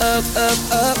 up, up, up,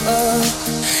 up, up.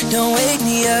 Don't wake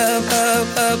me up, up,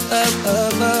 up, up,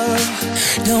 up, up.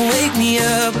 Don't wake me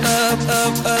up, up,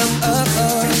 up, up, up,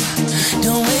 up.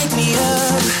 Don't wake me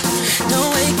up. Don't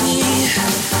wake me.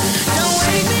 Don't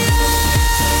wake me up.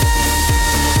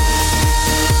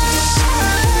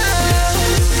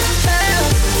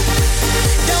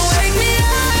 Don't wake me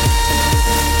up.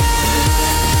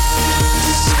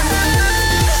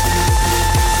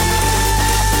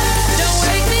 Don't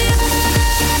wake me up.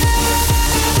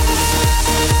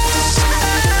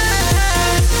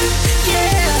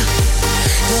 Yeah.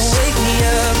 Don't wake me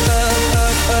up, up,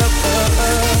 up, up, up,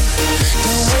 up.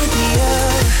 Don't wake me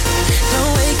up.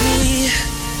 Don't wake me.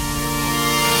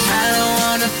 I don't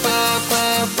wanna fall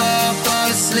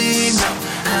asleep. No,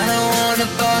 I don't wanna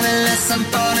fall unless I'm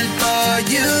falling for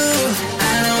you.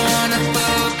 I don't wanna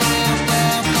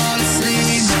fall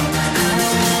asleep. No, I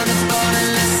don't wanna fall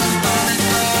unless I'm falling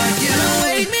for you. Don't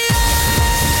wake me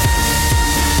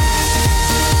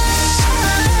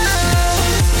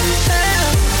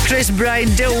Chris Brown,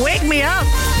 don't wake me up.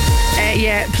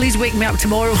 Yeah, please wake me up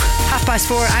tomorrow,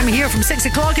 4:30. I'm here from 6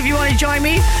 o'clock if you want to join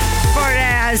me for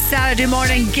a Saturday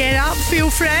morning get up, feel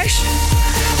fresh.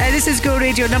 This is Go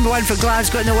Radio, number one for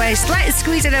Glasgow in the West. Let's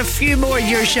squeeze in a few more of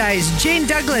your shouts. Jane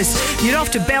Douglas, you're off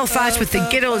to Belfast with the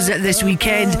Girls this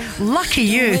weekend. Lucky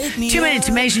you. Too many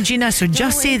to mention, Gina, so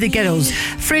just say the Girls.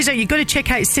 Fraser, you've got to check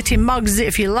out City Mugs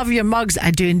if you love your mugs.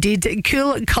 I do indeed.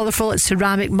 Cool, colourful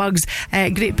ceramic mugs.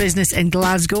 Great business in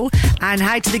Glasgow. And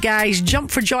hi to the guys.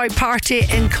 Jump for Joy Party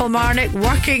in Kilmarnock,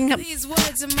 working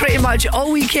pretty much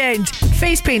all weekend.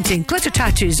 Face painting, glitter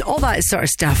tattoos, all that sort of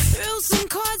stuff. Threw some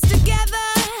chords together.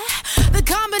 The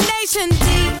combination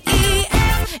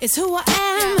D-E-F is who I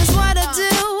am, is what I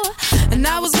do. And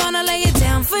I was gonna lay it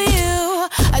down for you.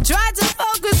 I tried to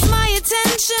focus my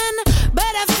attention,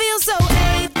 but I feel so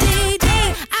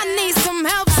ADD. I need some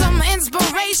help, some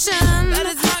inspiration, but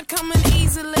it's not coming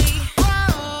easily.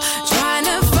 Trying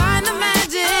to find the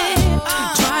magic,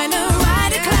 trying to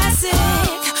write a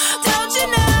classic. Don't you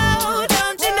know,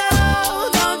 don't you know,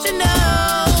 don't you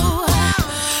know?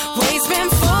 Waste bin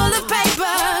full of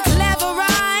paper, clever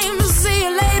rhymes, see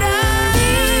you later.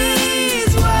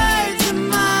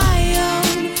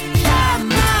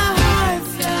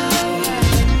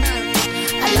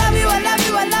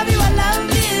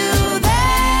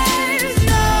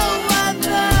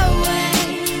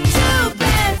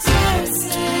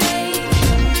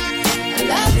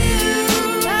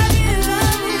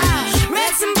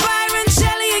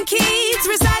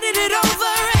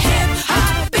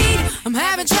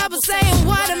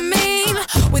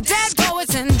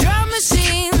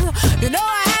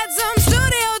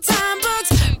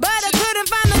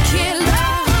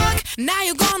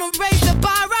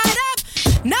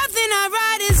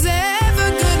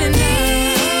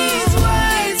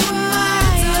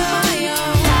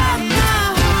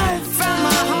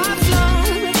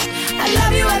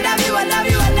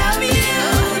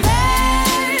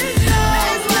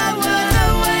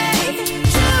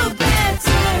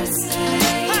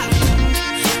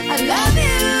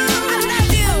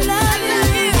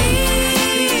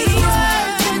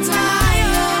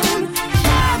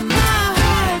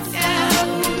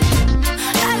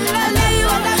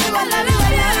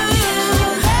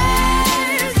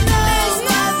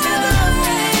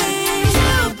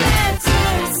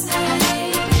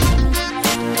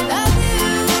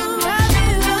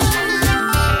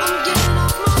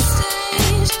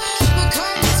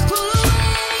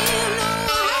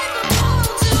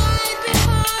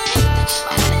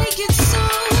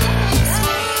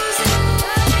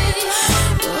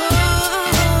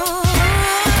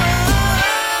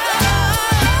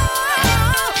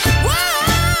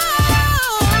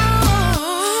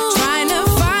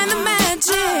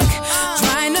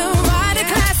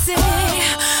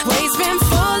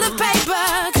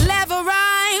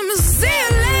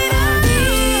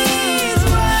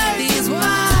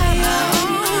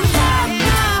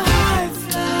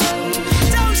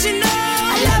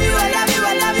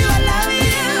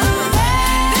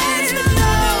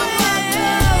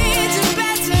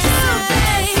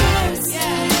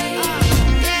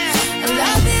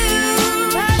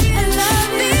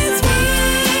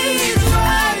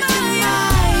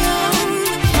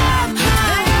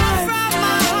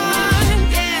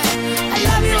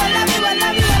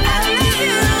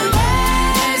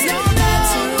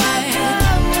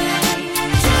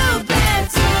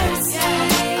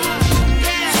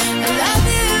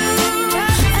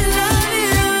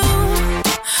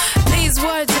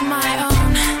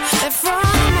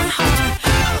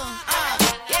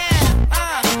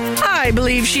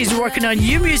 she's working on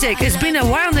new music. It's been a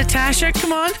while, Natasha.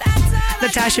 Come on.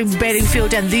 Natasha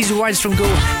Bedingfield and these words from Go.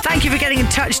 Thank you for getting in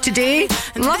touch today.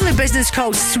 Lovely business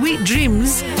called Sweet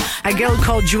Dreams. A girl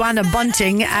called Joanna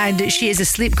Bunting, and she is a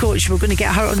sleep coach. We're going to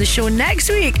get her on the show next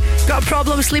week. Got a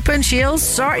problem sleeping? She'll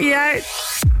sort you out.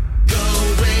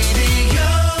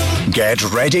 Get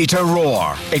ready to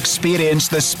roar. Experience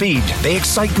the speed, the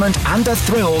excitement and the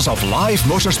thrills of live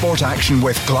motorsport action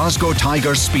with Glasgow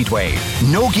Tigers Speedway.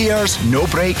 No gears, no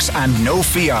brakes and no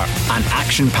fear. An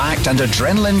action-packed and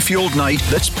adrenaline-fueled night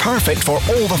that's perfect for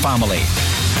all the family.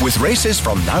 With races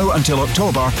from now until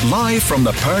October, live from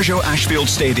the Peugeot Ashfield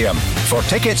Stadium. For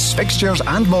tickets, fixtures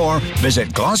and more, visit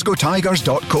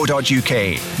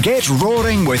glasgowtigers.co.uk. Get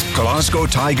roaring with Glasgow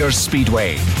Tigers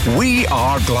Speedway. We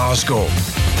are Glasgow.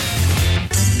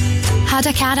 Had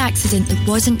a car accident that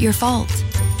wasn't your fault?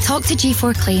 Talk to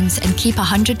G4 Claims and keep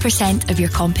 100% of your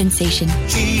compensation.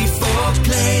 G4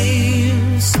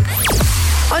 Claims.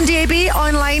 On DAB,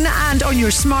 online and on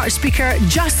your smart speaker,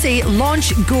 just say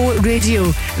Launch Go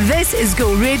Radio. This is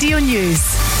Go Radio News.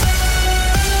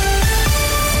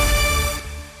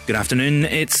 Good afternoon,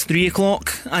 it's 3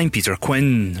 o'clock. I'm Peter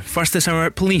Quinn. First this hour,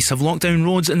 police have locked down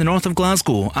roads in the north of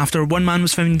Glasgow after one man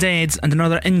was found dead and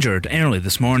another injured early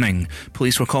this morning.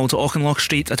 Police were called to Auchinlock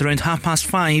Street at around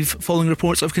 5:30 following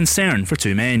reports of concern for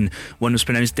two men. One was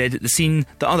pronounced dead at the scene,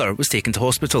 the other was taken to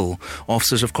hospital.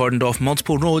 Officers have cordoned off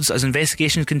multiple roads as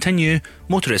investigations continue.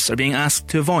 Motorists are being asked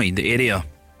to avoid the area.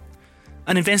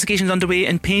 An investigation is underway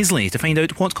in Paisley to find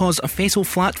out what caused a fatal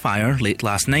flat fire late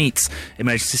last night.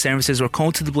 Emergency services were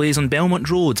called to the blaze on Belmont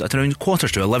Road at around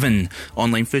 11:15.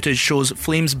 Online footage shows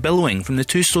flames billowing from the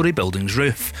two-storey building's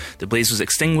roof. The blaze was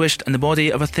extinguished and the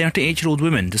body of a 38-year-old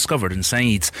woman discovered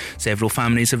inside. Several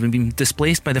families have been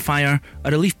displaced by the fire.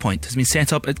 A relief point has been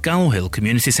set up at Gallow Hill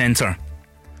Community Centre.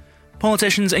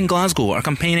 Politicians in Glasgow are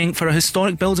campaigning for a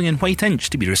historic building in White Inch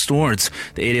to be restored.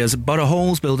 The area's Borough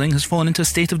Halls building has fallen into a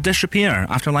state of disrepair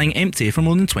after lying empty for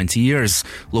more than 20 years.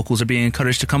 Locals are being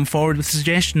encouraged to come forward with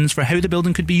suggestions for how the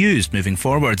building could be used moving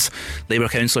forwards. Labour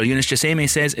councillor Eunice Giseme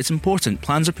says it's important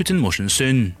plans are put in motion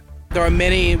soon. There are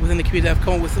many within the community that have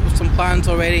come up with some plans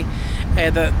already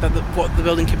that what the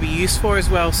building could be used for as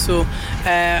well. So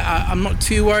I'm not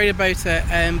too worried about it,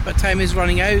 but time is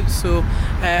running out. So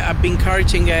I've been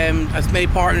encouraging as many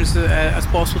partners as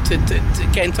possible to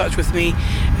get in touch with me.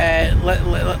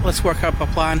 Let's work up a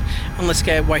plan and let's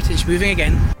get Whiteinch moving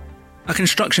again. A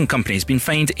construction company has been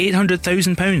fined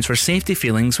 £800,000 for safety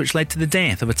failings which led to the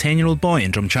death of a 10-year-old boy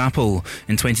in Drumchapel.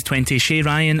 In 2020, Shay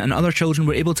Ryan and other children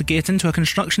were able to get into a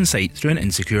construction site through an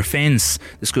insecure fence.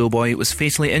 The schoolboy was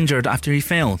fatally injured after he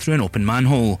fell through an open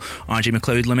manhole. RJ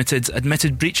McLeod Limited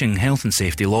admitted breaching health and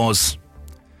safety laws.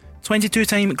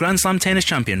 22-time Grand Slam tennis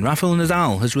champion Rafael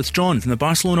Nadal has withdrawn from the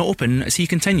Barcelona Open as he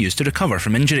continues to recover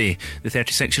from injury. The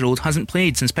 36-year-old hasn't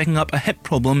played since picking up a hip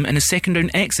problem in his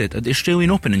second-round exit at the Australian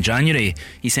Open in January.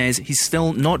 He says he's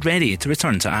still not ready to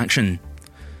return to action.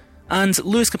 And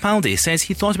Lewis Capaldi says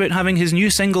he thought about having his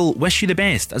new single Wish You the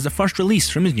Best as the first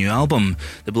release from his new album.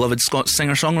 The beloved Scots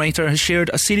singer-songwriter has shared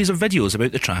a series of videos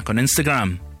about the track on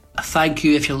Instagram. Thank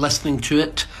you if you're listening to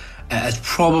it. It's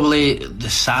probably the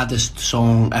saddest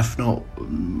song, if not,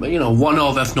 one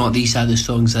of, if not the saddest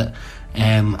songs that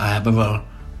I have ever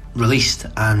released,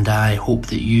 and I hope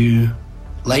that you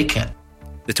like it.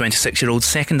 The 26-year-old's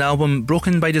second album,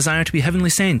 Broken by Desire to be Heavenly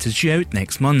Sent, is due out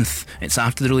next month. It's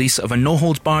after the release of a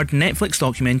no-holds-barred Netflix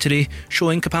documentary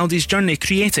showing Capaldi's journey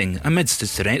creating amidst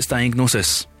his Tourette's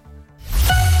diagnosis.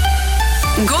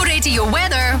 Go Radio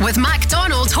weather with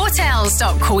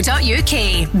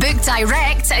McDonaldHotels.co.uk. Book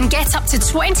direct and get up to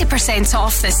 20%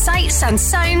 off the sights and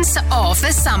sounds of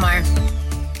the summer.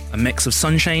 A mix of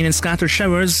sunshine and scattered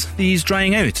showers, these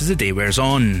drying out as the day wears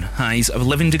on. Highs of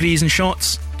 11 degrees in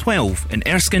Shotts, 12 in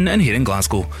Erskine and here in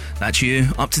Glasgow. That's you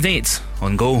up to date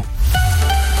on Go.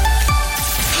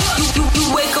 You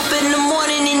wake up in the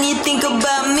morning and you think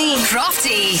about me.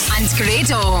 Crofty and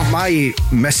Grado. My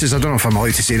missus, I don't know if I'm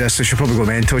allowed to say this, so she'll probably go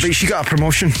mental, but she got a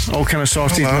promotion all kind of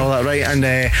sorted and all that, right? And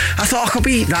I thought I could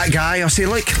be that guy. I'll say,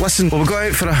 look, listen, will we go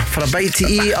out for a bite to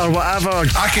eat or whatever?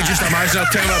 I can just imagine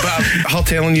her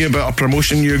telling you about a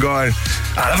promotion you got.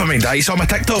 Never mind that, you saw my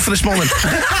TikTok for this morning.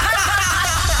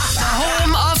 The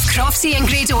home of Crofty and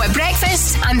Grado at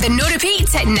breakfast and the no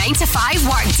repeat at 9 to 5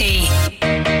 workday.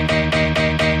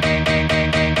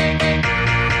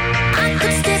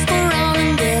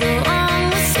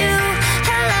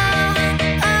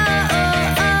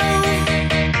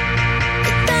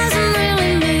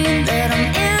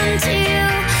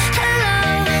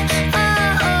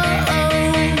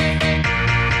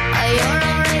 You're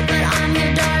alright, but I'm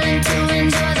your darling to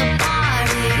enjoy the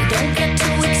party. Don't get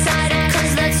too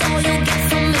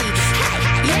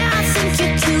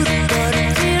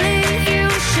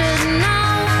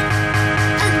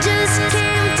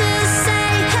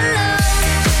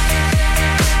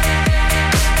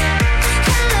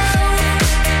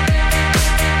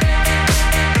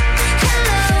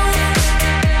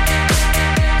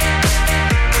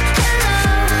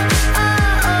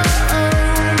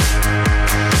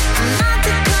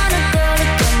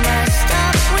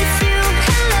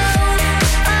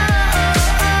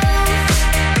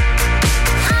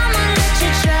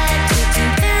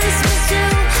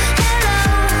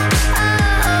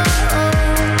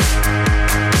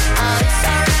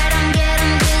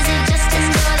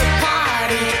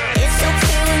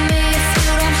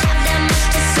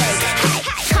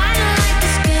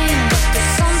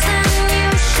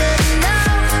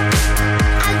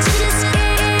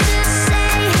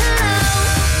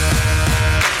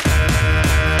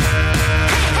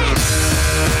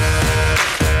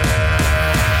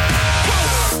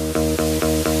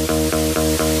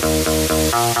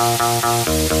I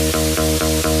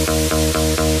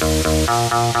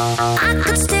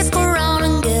could stick around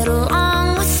and get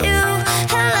along with you.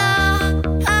 Hello,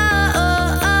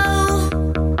 oh,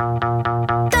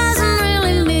 doesn't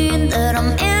really mean that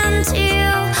I'm into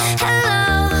you.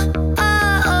 Hello,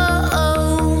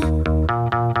 oh,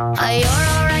 you're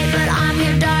alright, but I'm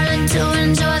here, darling, to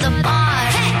enjoy the bar.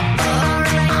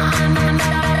 I'm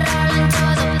darling, to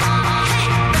the bar.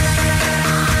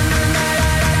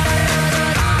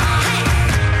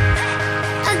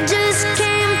 I just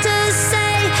came to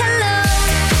say hello.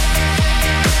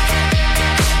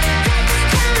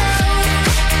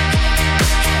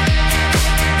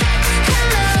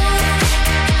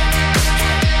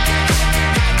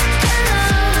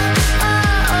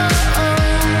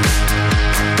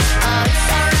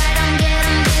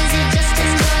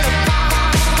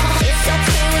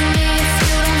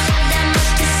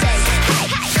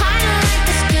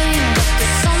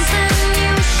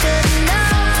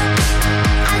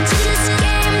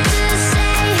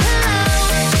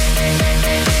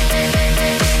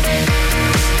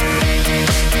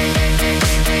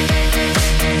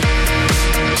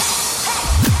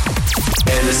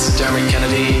 Dermot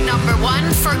Kennedy. Number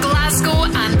 1 for Glasgow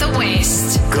and the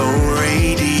West. Go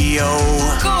radio.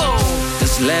 Go.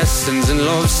 There's lessons in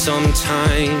love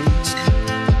sometimes.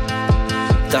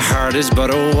 The heart is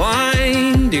but a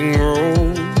winding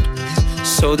road.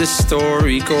 So this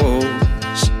story goes.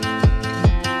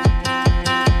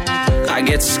 I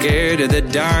get scared of the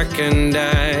dark and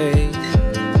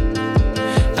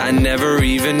I never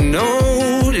even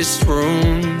noticed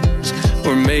rooms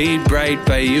were made bright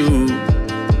by you.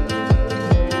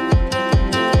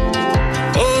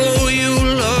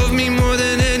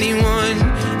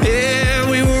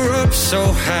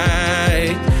 So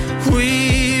high,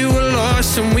 we were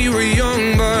lost and we were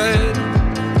young, but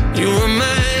you were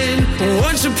mine.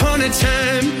 Once upon a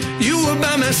time, you were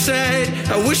by my side.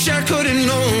 I wish I could have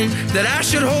known that I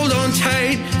should hold on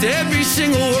tight to every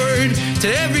single word, to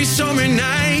every summer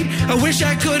night. I wish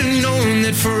I could have known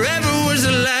that forever was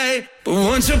a lie. But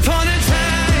once upon a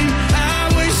time,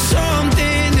 I was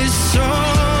something to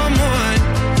someone.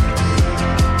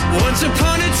 Once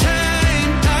upon a time,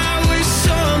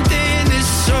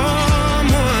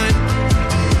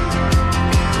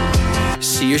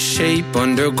 see your shape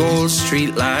under gold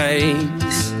street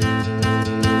lights,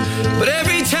 but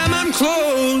every time I'm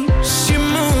close you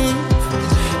move,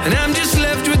 and I'm just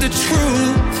left with the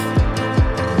truth.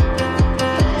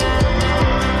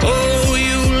 Oh,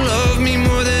 you love me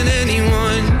more than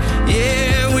anyone.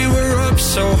 Yeah, we were up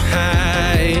so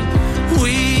high,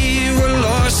 we were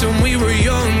lost when we were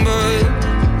young, but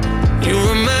you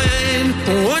were mine.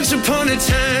 Once upon a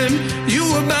time, you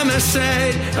were by my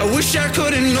side. I wish I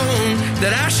could have known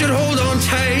that I should hold on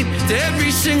tight to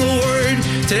every single word,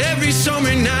 to every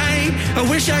summer night. I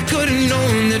wish I could have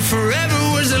known that forever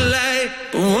was a lie.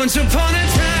 But once upon a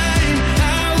time,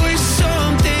 I was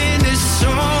something to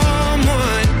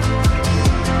someone.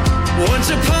 Once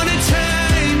upon a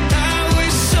time, I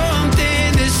was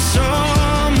something to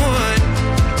someone.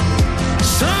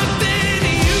 Something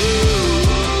to you.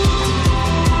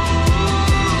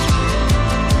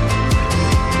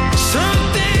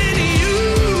 Something to you.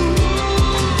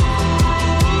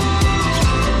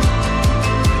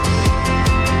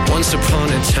 Once upon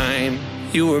a time,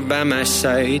 you were by my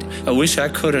side. I wish I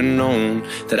could have known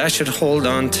that I should hold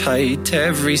on tight to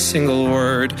every single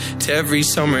word, to every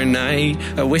summer night.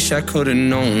 I wish I could have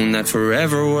known that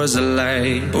forever was a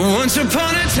lie. But once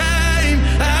upon a time,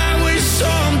 I was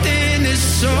something to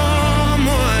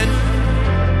someone.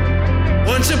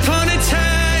 Once upon a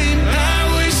time, I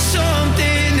was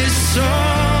something to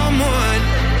someone.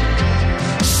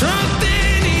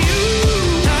 Something to you.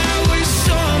 I was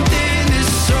something to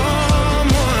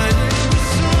someone.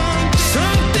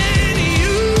 Something to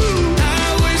you. I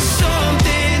was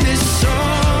something to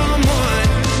someone.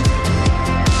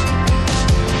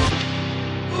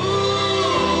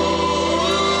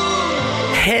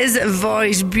 His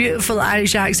voice, beautiful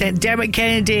Irish accent, Dermot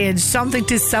Kennedy, and Something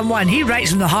to Someone. He writes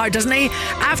from the heart, doesn't he?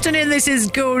 Afternoon, this is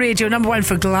Go Radio, number 1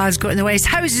 for Glasgow in the West.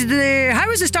 How was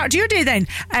the start to your day then?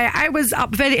 I was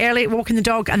up very early walking the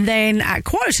dog, and then at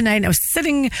 8:45 I was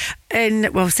sitting in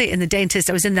the dentist.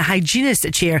 I was in the hygienist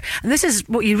chair, and this is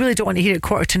what you really don't want to hear at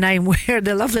 8:45, where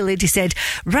the lovely lady said,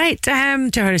 right, to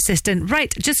her assistant,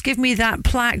 right, just give me that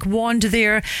plaque wand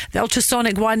there, the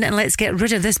ultrasonic one, and let's get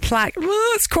rid of this plaque.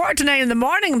 It's 8:45 in the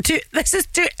morning. This is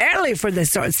too early for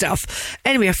this sort of stuff.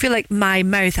 Anyway, I feel like my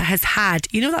mouth has had,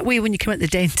 you know that way when you come at the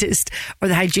dentist or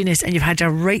the hygienist and you've had a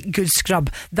right good scrub?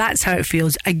 That's how it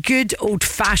feels. A good old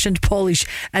fashioned polish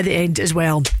at the end as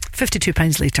well.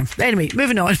 £52 later. Anyway,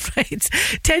 moving on. Right,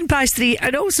 3:10,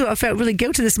 and also I felt really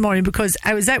guilty this morning because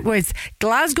I was out with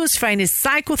Glasgow's finest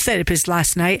psychotherapist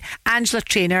last night, Angela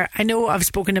Traynor. I know I've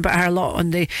spoken about her a lot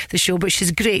on the show, but she's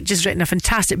great. Just written a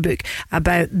fantastic book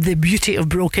about the beauty of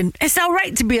broken. It's all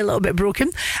right to be a little bit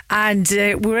broken. And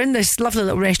we were in this lovely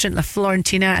little restaurant, La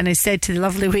Florentina, and I said to the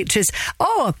lovely waitress,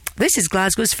 "Oh, this is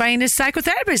Glasgow's finest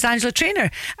psychotherapist, Angela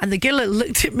Traynor." And the girl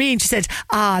looked at me and she said,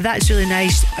 "Ah, that's really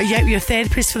nice. Are you out with your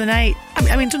therapist for the night?"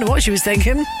 I mean, don't know what she was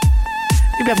thinking.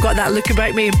 Maybe I've got that look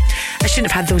about me. I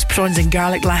shouldn't have had those prawns and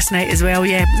garlic last night as well.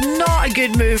 Yeah, not a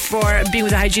good move for being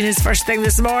with a hygienist first thing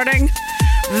this morning.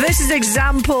 This is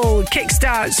Example.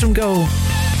 Kickstarts from Go.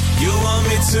 You want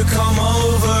me to come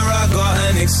over, I got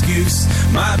an excuse.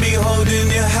 Might be holding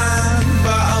your hand,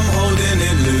 but I'm holding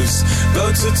it loose.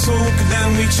 Go to talk,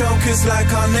 then we choke, it's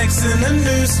like our neck's in the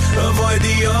noose. Avoid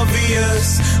the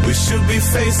obvious, we should be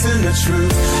facing the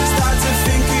truth. Start to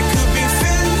think it could be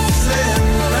fizzling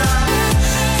now.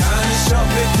 Kinda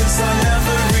shocked because I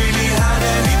never really had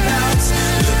any doubts.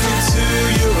 Look into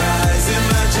your eyes,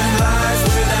 imagine life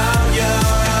without you.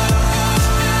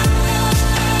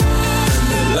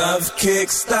 Love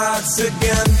kick starts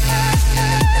again.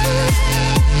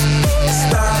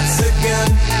 Starts again.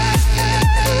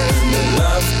 And the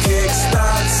love kick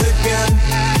starts again.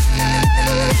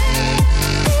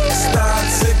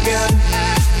 Starts again.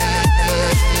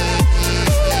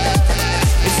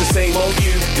 It's the same old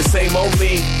you, the same old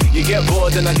me. You get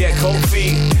bored and I get cold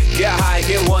feet. Get high,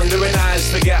 get wandering eyes.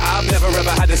 Forget I've never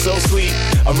ever had it so sweet.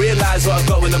 I realise what I've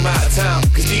got when I'm out of town.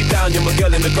 Cause deep down you're my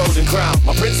girl in the golden crown.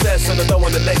 My princess and I don't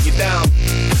wanna let you down.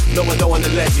 No, I don't wanna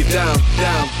let you down.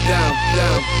 Down, down,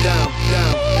 down, down,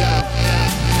 down, down, down.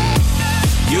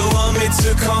 You want me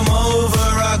to come over,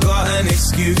 I got an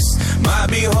excuse. Might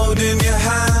be holding your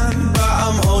hand, but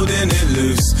I'm holding it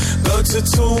loose. Go to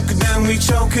talk, then we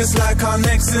choke, it's like our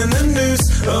neck's in the noose.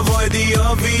 Avoid the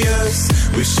obvious,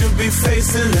 we should be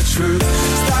facing the truth.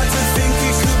 Start to think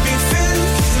it could be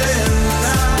fizzling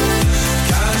now.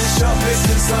 Kinda shocked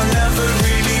because I never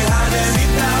really had any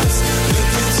doubts.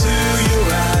 Look into your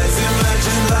eyes,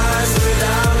 imagine life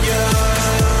without you.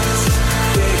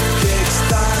 Kick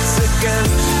starts again.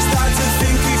 Start to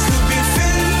think it could be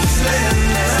fizzling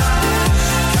now.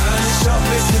 Kinda shocked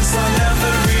because I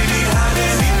never really had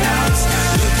any doubts.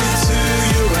 Look into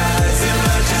your eyes,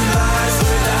 imagine life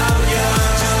without you.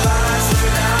 Life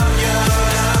without you,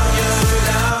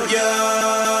 without you.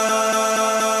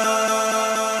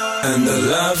 And the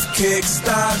love kick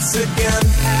starts again.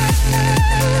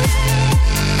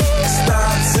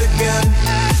 Starts again.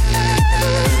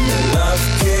 And the love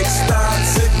kick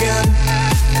starts again.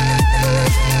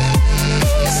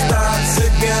 Starts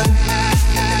again.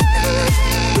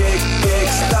 Kick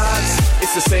starts.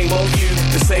 It's the same old you,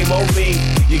 the same old me.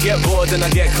 You get bored and I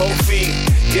get cold feet.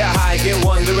 Get high, get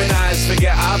wandering eyes.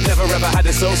 Forget I've never ever had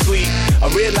it so sweet. I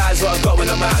realise what I've got when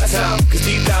I'm out of town. Cause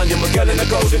deep down you're my girl in a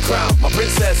golden crown. My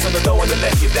princess and I don't wanna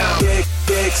let you down.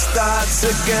 Kick starts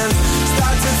again.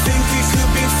 Start to think it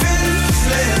could be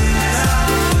fizzling now.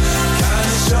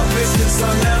 Kinda shocked because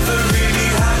I never really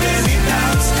had any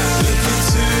doubts. Look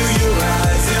into your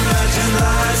eyes, imagine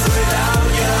life without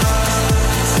you.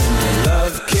 And the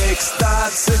love kick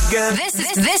starts again.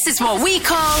 This is what we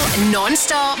call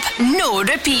non-stop, no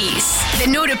repeats. The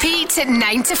no repeat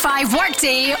 9 to 5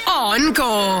 workday on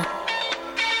Go.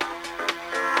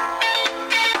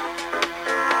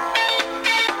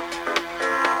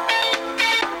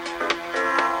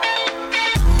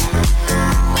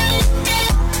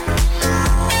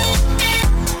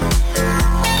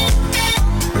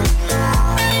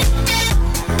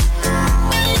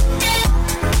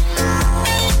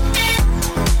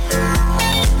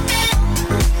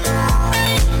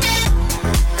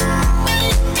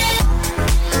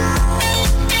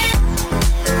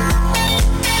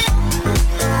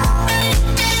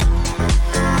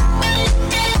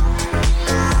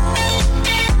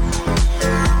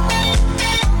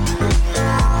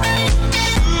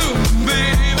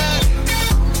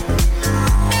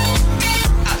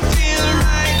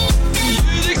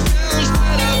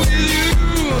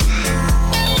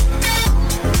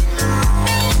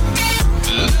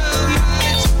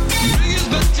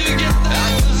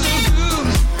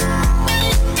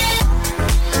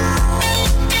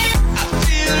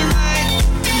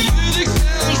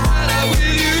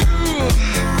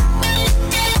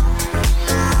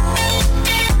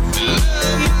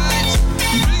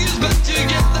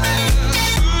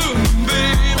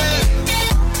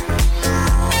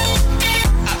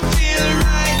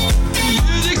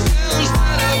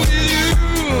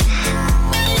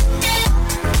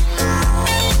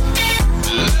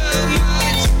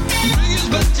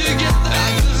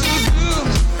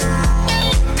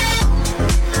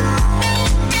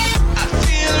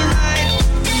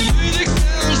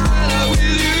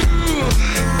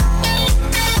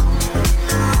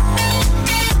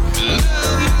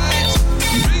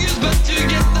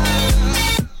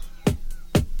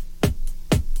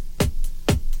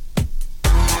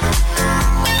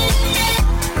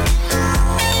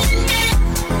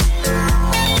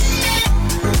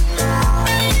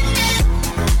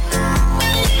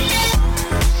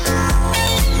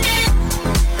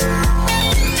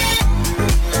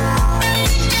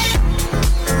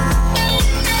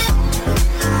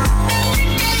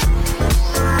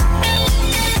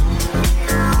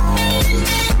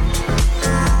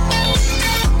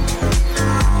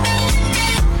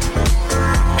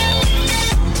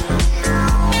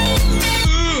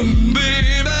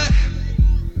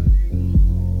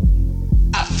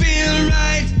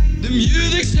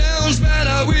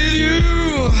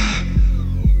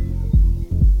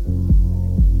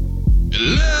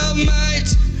 Love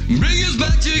might bring us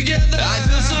back together. I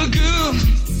feel so good.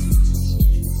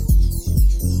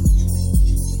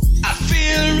 I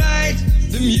feel right.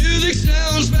 The music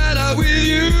sounds better with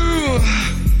you.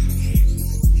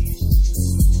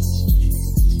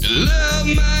 Love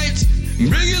might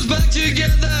bring us back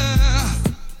together.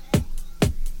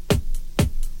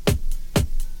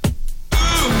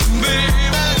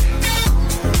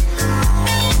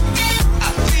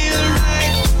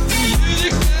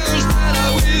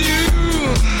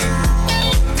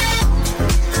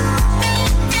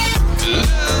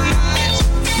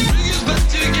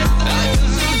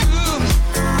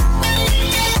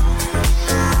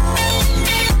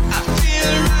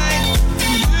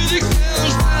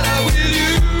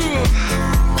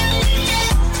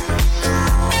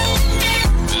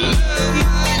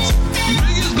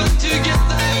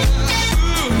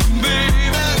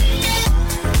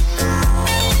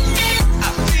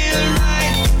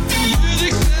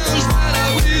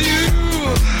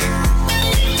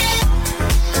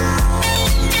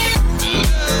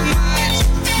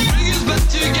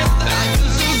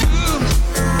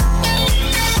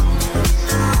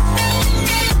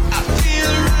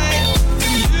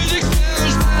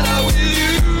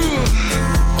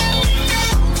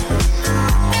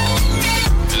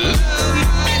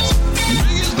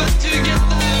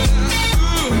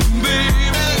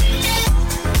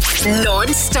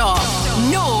 Non-stop,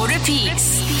 no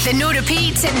repeats. The no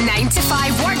repeats at 9 to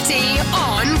 5 workday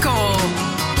on Go.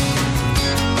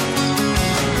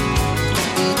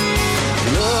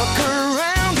 Look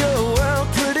around your world,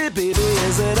 pretty baby.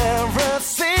 Is it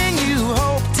everything you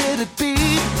hoped it'd be?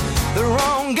 The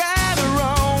wrong guy, the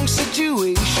wrong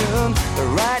situation, the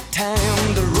right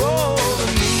time to roll to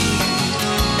me.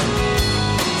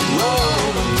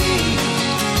 Roll to me.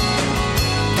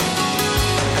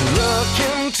 And look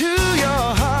into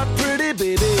your heart, pretty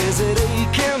baby. Is it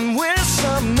aching with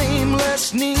some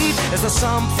nameless need? Is there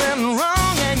something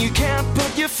wrong and you can't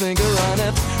put your finger on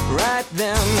it? Right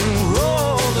then,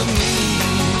 roll to me.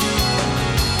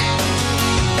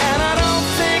 And I don't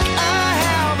think I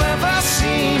have ever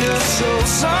seen a soul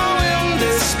so in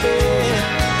despair.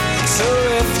 So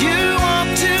if you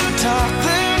want to talk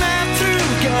the night through,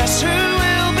 guess who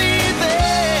will be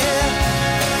there?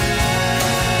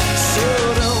 So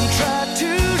don't try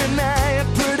to deny it,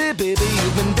 pretty baby.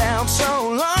 You've been down so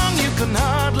long you can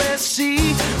hardly see.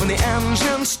 When the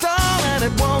engine stalls and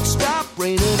it won't stop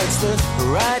raining, it's the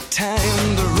right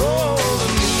time to roll to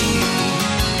me.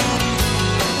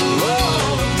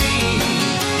 Roll to me.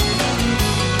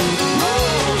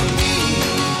 Roll to me.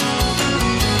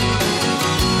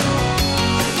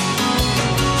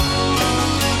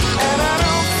 And I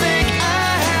don't think I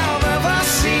have ever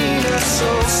seen a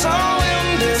soul so in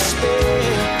despair.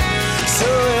 So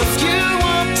if you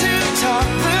want to talk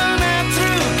the night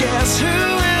through, guess who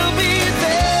will be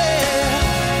there?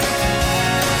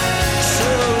 So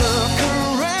look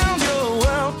around your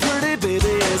world, pretty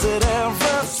baby. Is it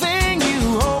everything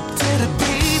you hoped it'd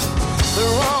be? The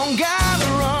wrong guy,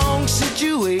 the wrong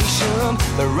situation,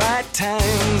 the right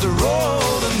time to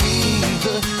roll to me.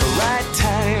 The right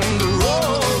time to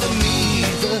roll to me.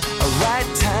 The right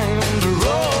time to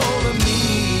roll to me.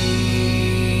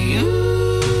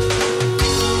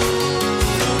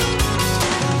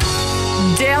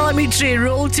 Delamitri,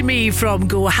 Roll to Me from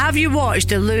Go. Have you watched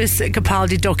the Lewis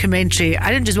Capaldi documentary?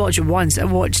 I didn't just watch it once, I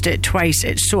watched it twice.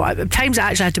 It's so, at times I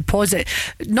actually had to pause it,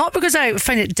 not because I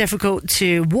find it difficult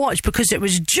to watch, because it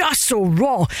was just so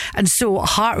raw and so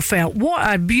heartfelt. What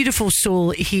a beautiful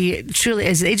soul he truly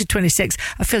is. At the age of 26,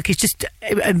 I feel like he's just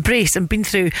embraced and been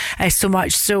through so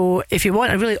much. So if you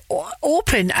want a really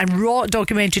open and raw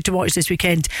documentary to watch this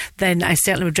weekend, then I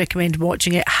certainly would recommend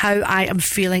watching it. How I Am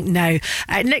Feeling Now.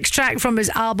 Next track from his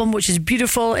album, which is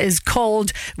beautiful, is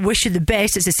called Wish You the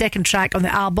Best. It's the second track on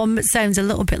the album. It sounds a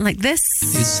little bit like this.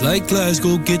 It's like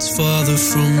Glasgow gets farther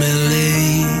from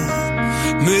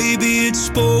LA. Maybe it's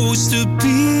supposed to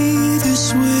be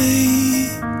this way.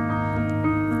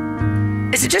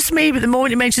 Is it just me, but the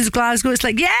moment he mentions Glasgow, it's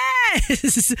like,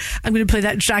 yes! I'm going to play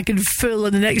that track in full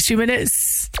in the next few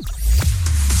minutes.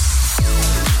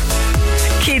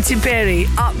 Katy Perry,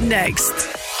 up next.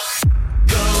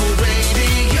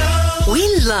 We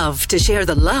love to share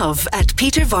the love at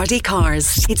Peter Vardy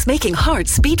Cars. It's making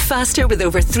hearts beat faster with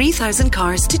over 3,000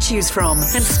 cars to choose from.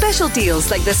 And special deals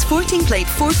like this 14-plate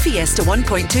Ford Fiesta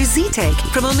 1.2 Z-Tech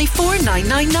from only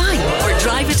 $4,999. Or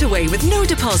drive it away with no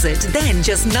deposit, then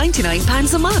just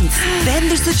 £99 a month. Then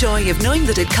there's the joy of knowing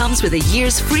that it comes with a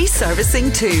year's free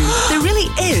servicing too. There really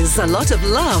is a lot of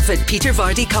love at Peter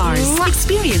Vardy Cars.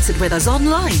 Experience it with us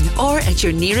online or at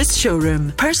your nearest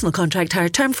showroom. Personal contract hire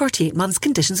term 48 months.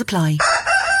 Conditions apply.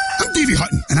 I'm Davey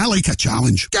Hutton, and I like a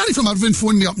challenge. Gary from Irvine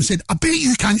phoned me up and said, I bet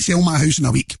you can't sell my house in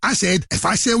a week. I said, if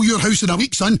I sell your house in a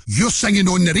week, son, you're singing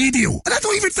on the radio. And I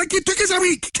don't even think it took us a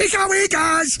week. Take it away,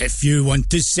 guys. If you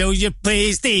want to sell your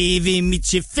place, Davey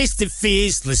meets you face to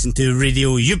face. Listen to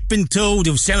radio, you've been told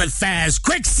he'll sell it fast.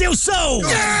 Quick sale sold!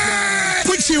 Yeah!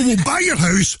 Quick Sale will buy your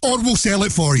house or we'll sell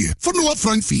it for you. For no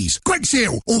upfront fees. Quick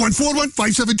Sale,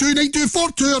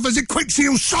 01415729242 or visit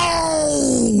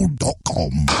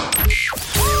quicksalesold.com.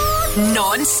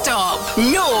 Non-stop,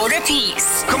 no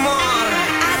repeats. Come on.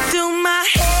 I do my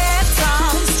hair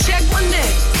toss. Check one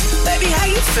day. Baby, how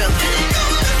you feeling? I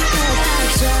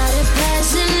try to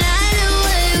pass the night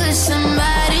away with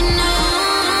somebody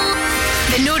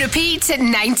new. The no repeat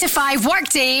 9 to 5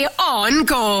 workday on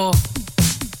Go.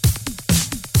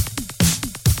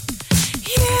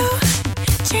 You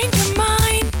change your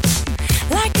mind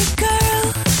like a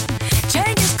girl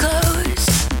changes clothes.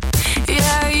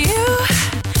 Yeah, you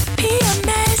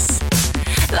PMS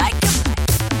like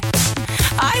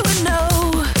I would know.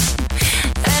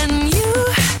 And you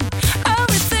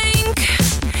overthink,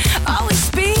 always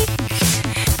speak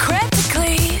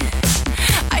critically.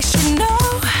 I should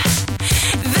know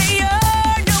that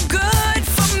you're no good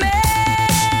for me.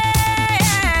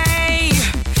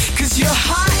 'Cause you're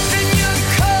hot, then you're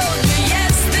cold, you're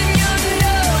yes, then you're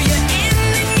no, you're in,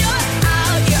 then you're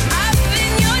out, you're up,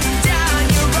 then you're down,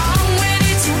 you're wrong when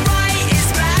it's right, it's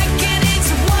black and it's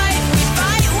white. We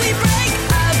fight, we break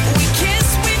up, we kiss,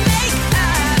 we make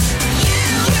up. You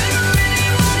don't really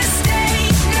wanna stay,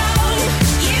 no.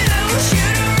 You don't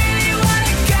really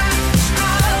wanna go.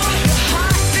 You're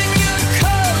hot, then you're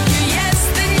cold, you're yes,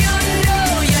 then you're no,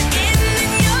 you're in,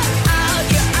 then you're out,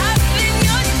 you're up, then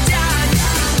you're down.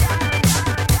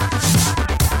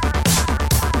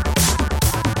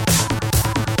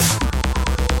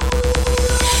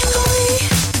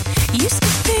 We used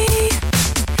to be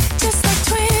just like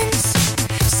twins,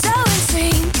 so in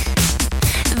sync,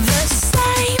 the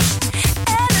same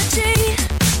energy.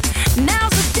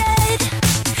 Now's a dead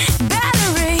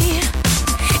battery.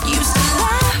 Used to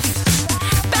laugh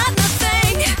about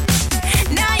nothing.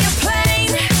 Now you're plain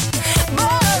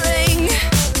boring.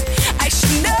 I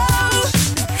should know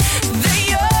that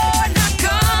you're not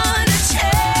gonna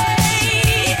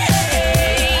change.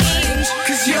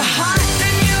 'Cause you're hot,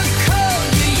 then you're cold,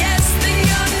 you're yes, then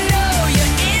you're no,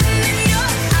 you're in, then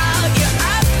you're out, you're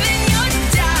up, then you're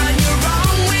down, you're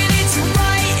wrong when it's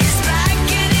right, it's black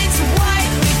and it's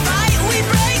white. We fight, we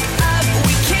break up,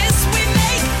 we kiss, we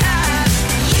make up.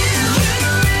 You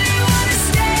don't really wanna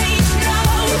stay, no.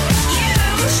 You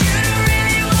shouldn't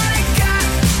really wanna go.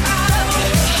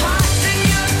 You're hot, then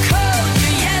you're cold,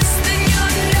 you're yes, then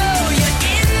you're no, you're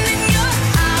in, then you're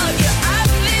out, you're up,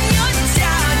 then you're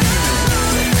down.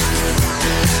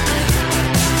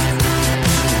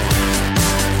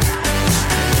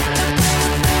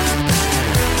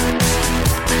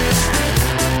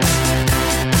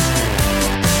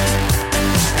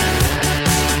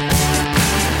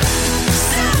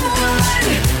 Someone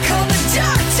call the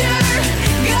doctor.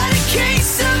 Got a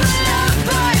case of love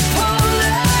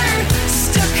bipolar.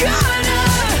 Stuck on a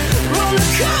roller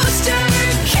coaster.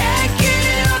 Can't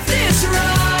get off this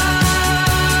ride.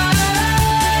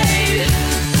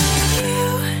 You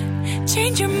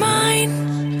change your mind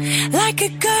like a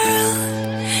girl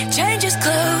changes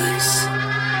clothes.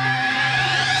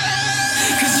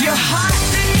 'Cause you're hot,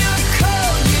 then you're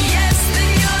cold, you're yes,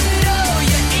 then you're no,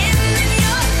 you're in, then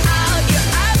you're out, you're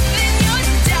up, then you're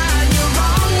down, you're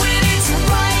wrong when it's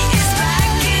right, it's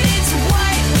black and it's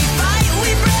white. We fight,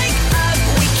 we break up,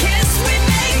 we kiss, we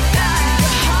make up.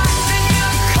 You're hot, then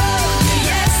you're cold, you're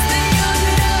yes, then you're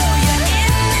no, you're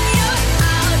in, then you're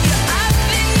out, you're up,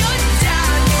 then you're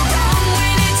down, you're wrong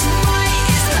when it's right,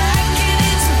 it's black and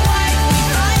it's white. We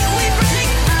fight, we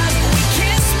break up, we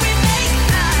kiss, we make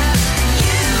up.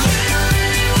 You don't really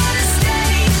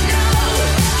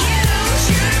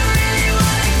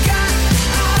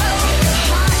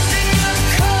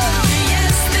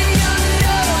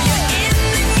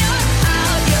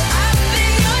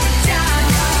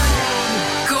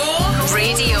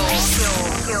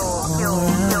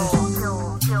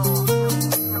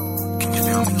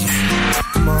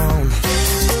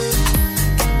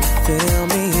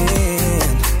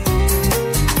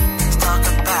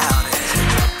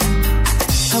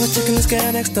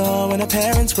girl next door. When her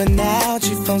parents went out,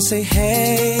 she phoned, say,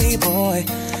 hey boy,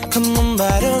 come on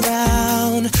right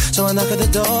around. So I knock at the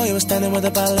door, you were standing with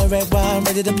a bottle of red wine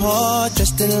ready to pour,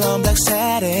 dressed in long black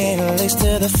satin, lace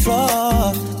to the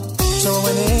floor. So I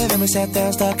went in and we sat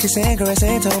down, started kissing,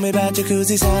 caressing, told me about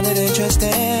jacuzzi, sounded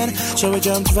interesting. So we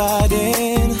jumped right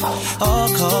in, all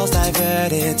calls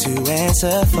diverted to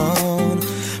answer phone.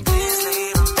 Please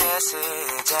leave a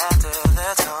message after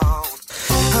the tone.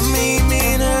 I mean, me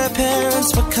and her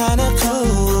parents were kinda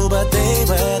cool, but they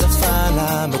were the fine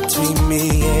line between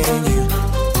me and you.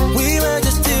 We were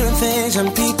just doing things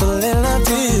and people in love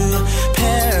do.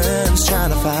 Parents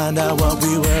trying to find out what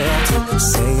we were up to.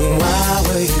 Saying, why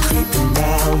were you creeping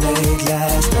round late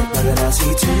last night? Why did I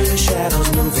see two shadows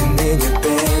moving in your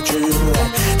bedroom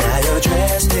light? Now you're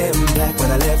dressed in black.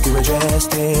 When I left you were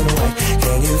dressed in white.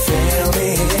 Can you feel me?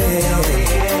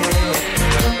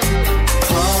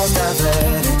 Calls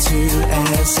diverted to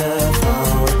answer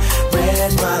phone.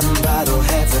 Red wine bottle,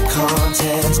 have the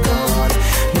contents gone.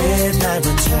 Midnight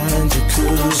return,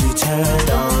 jacuzzi turned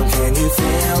on. Can you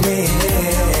feel me?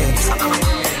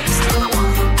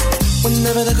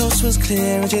 Whenever the coast was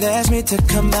clear and she'd ask me to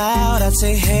come out, I'd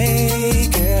say, hey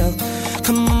girl,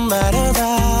 come right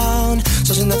around.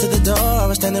 So she knocked at the door, I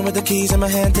was standing with the keys in my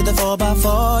hand to the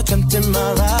 4x4. Jumped in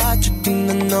my ride, chicken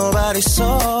and nobody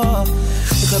saw.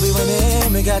 The club we went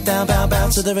in, we got down,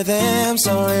 bound to the rhythm.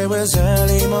 So it was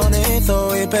early morning,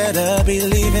 thought we better be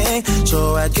leaving.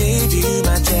 So I gave you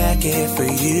my jacket for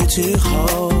you to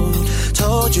hold.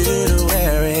 Told you to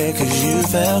wear it cause you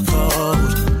felt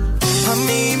cold. I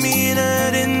mean, me and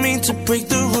her didn't mean to break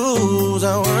the rules.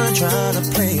 I weren't trying to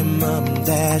play mom and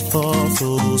dad for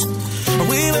fools.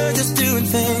 We were just doing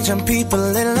things young people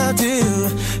in love do.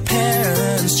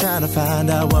 Parents trying to find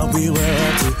out what we were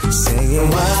up to. Saying,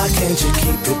 why can't you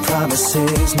keep your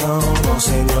promises? No more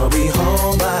saying you'll be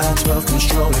home by 12,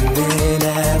 controlling in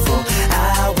at 4.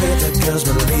 Out with the girls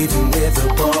but leaving with the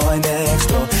boy next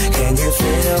door. Can you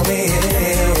feel me?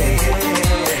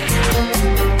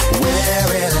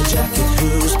 Wearing a jacket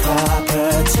whose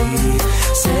property.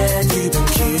 Said you've been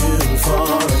queuing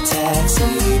for a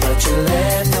taxi, but you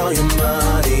left all your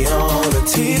money on the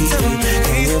TV.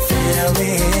 Can you feel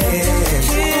me?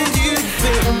 Can you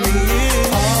feel me?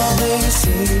 All they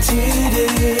seem to do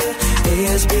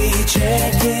is be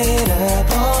checking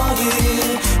up on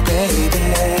you, baby.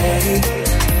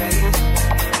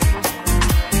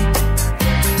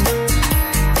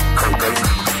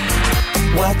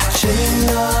 Watching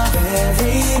of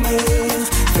every move,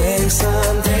 think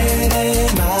someday they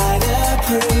might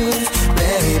approve,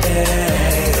 baby.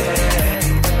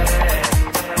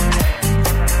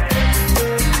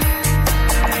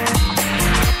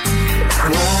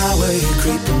 Why were you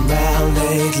creeping round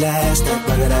late last night?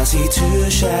 Why did I see two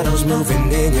shadows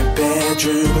moving in your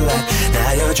bedroom light?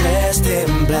 Now you're dressed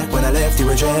in black. When I left you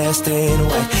were dressed in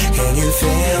white. Can you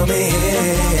feel me?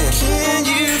 Can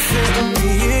you feel me?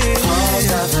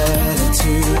 Diverted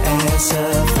to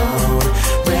answer phone.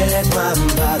 Red wine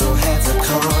bottle, have the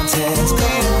contents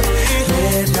gone.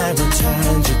 Midnight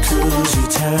return, jacuzzi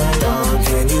turned on.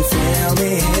 Can you feel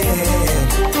me?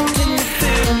 Can you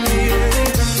feel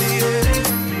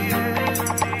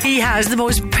me? He has the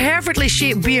most perfectly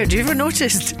shaped beard. Have you ever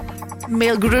noticed?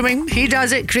 Male grooming, he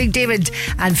does it. Craig David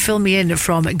and Fill Me In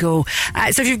from Go.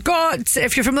 So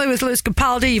if you're familiar with Lewis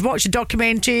Capaldi, you've watched the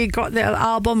documentary, got the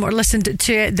album or listened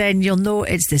to it, then you'll know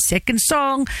it's the second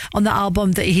song on the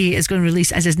album that he is going to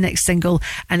release as his next single,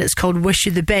 and it's called Wish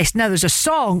You the Best. Now there's a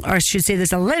song, or I should say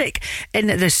there's a lyric in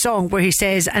this song where he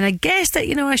says, and I guess that,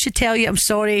 I should tell you I'm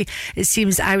sorry, it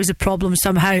seems I was a problem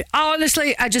somehow.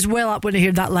 Honestly, I just well up when I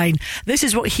hear that line. This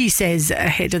is what he says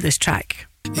ahead of this track.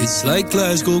 It's like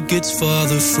Glasgow gets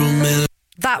farther from LA.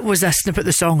 That was a snippet of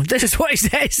the song. This is what he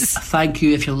says. Thank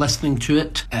you if you're listening to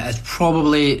it. It's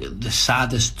probably the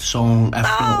saddest song, if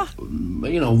not,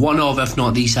 one of, if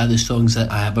not the saddest songs that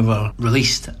I have ever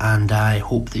released, and I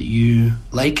hope that you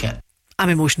like it. I'm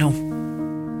emotional.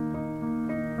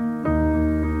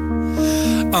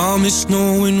 I miss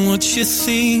knowing what you're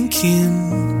thinking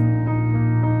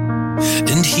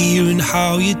and hearing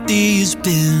how your day has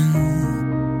been.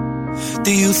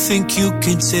 Do you think you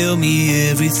can tell me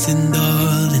everything,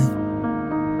 darling,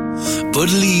 but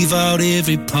leave out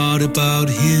every part about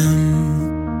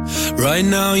him? Right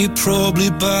now you're probably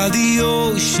by the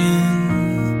ocean,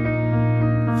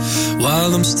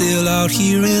 while I'm still out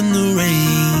here in the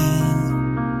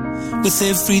rain. With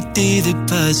every day that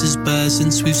passes by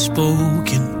since we've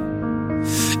spoken,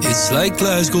 it's like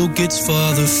Glasgow gets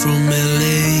farther from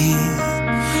LA.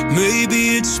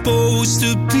 Maybe it's supposed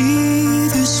to be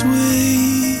this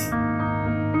way,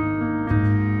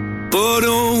 but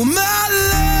oh my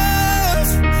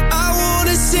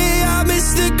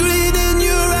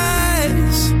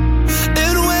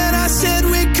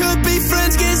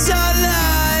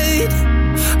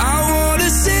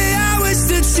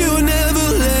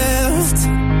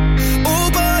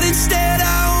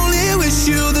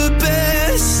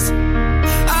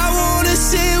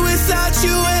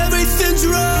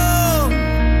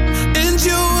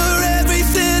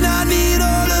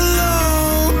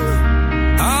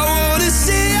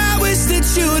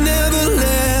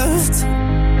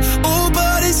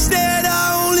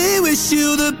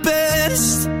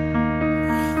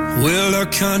Well, I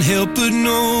can't help but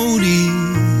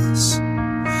notice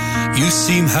you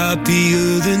seem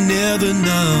happier than ever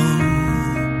now.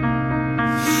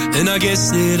 And I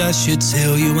guess that I should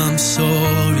tell you I'm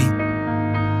sorry.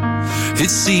 It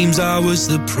seems I was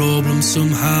the problem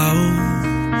somehow.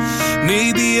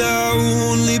 Maybe I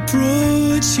only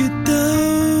brought you down.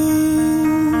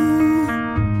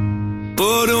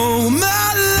 But oh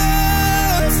my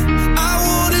love, I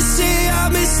wanna say I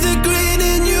miss the grin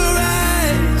in your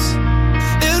eyes.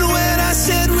 And when I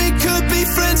said we could be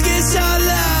friends, guess I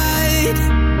lied.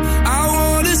 I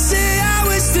wanna say I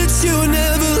wish that you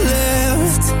never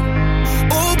left.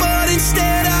 Oh, but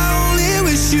instead I only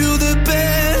wish you the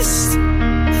best.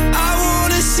 I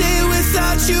wanna say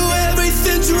without you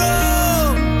everything's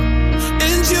wrong,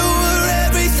 and you were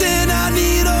everything I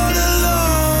need all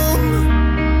along.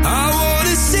 I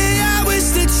wanna say I wish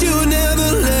that you never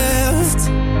left.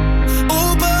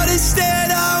 Oh, but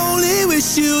instead I only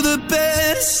wish you the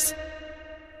best.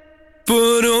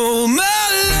 But oh my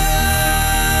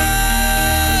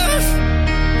love,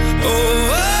 oh,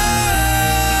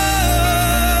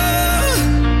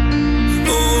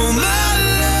 oh my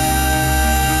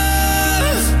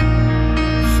love,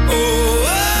 oh.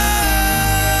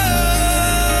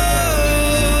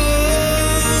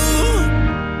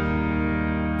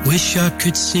 Wish I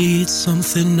could say it's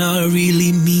something I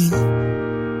really mean,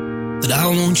 that I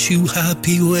want you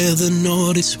happy whether or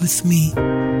not it's with me.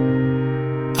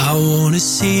 I wanna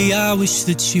say I wish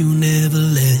that you never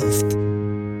left.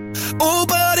 Oh,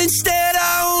 but instead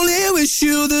I only wish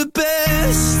you the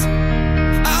best. I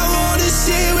wanna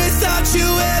say without you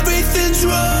everything's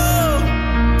wrong,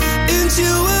 and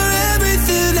you were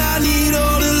everything I need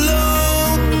all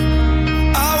along.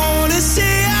 I wanna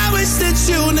say I wish that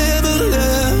you never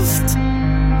left.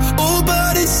 Oh,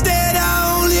 but instead I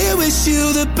only wish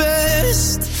you the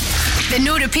best. The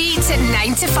No Repeat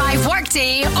 9 to 5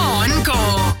 workday on Go.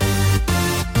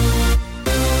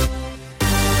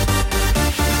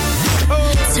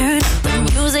 Turn up the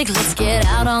music, let's get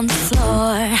out on the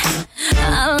floor.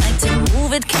 I like to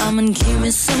move it, come and give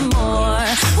me some more.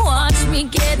 Watch me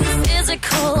getting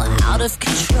physical, out of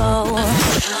control.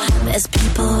 There's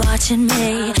people watching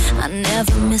me, I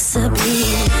never miss a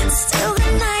beat. Still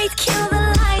the night, kill the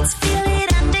lights, feel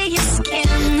it under your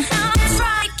skin. Now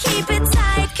try, keep it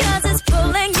tight, cause it's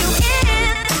pulling you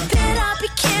in. Wrap it up,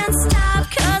 you can't stop,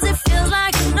 cause it feels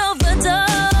like an overdose.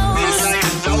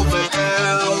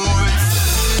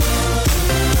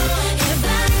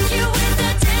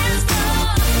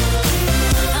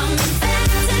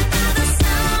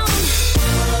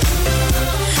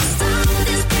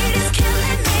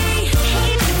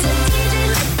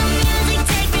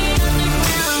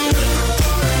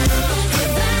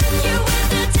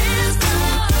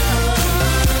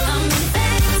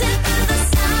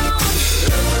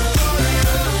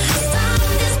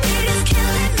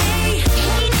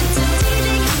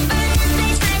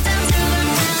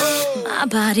 My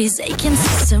body's aching,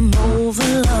 system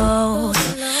overload.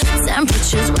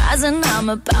 Temperature's rising, I'm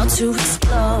about to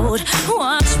explode.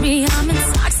 Watch me, I'm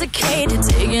intoxicated,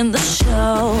 digging the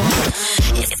show.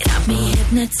 It's got me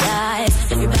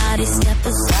hypnotized, everybody step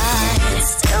aside.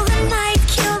 Still the night,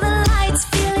 kill the lights,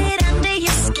 feel it under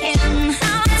your skin.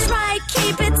 Now try,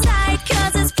 keep it tight,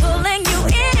 cause it's pulling you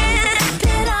in. Wrap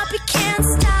it up, you can't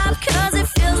stop, cause it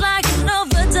feels like an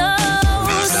overdose.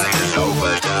 Feels like an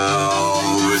overdose.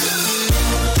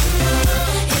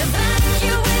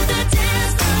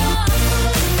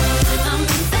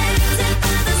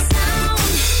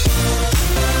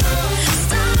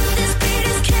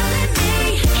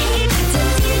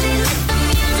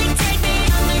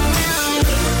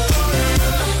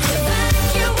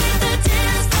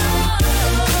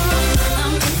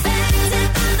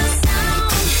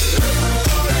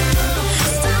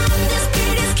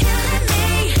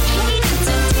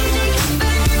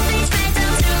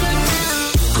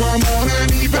 Come on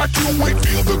and evacuate,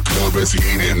 feel the club is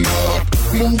heating up.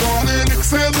 Move on and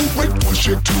accelerate, push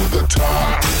it to the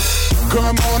top.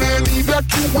 Come on and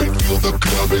evacuate, feel the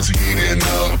club is heating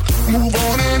up. Move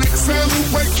on and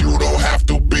accelerate, you don't have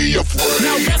to be afraid.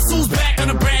 Now guess who's back on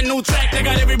a brand new track? They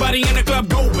got everybody in the club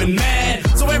going mad.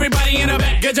 So everybody in the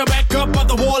back, get your back up off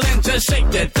the wall and just shake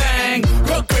that thing.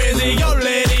 Go crazy, yo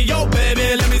lady, yo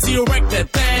baby, let me see you wreck that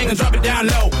thing and drop it down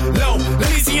low, low. Let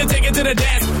me see you take it to the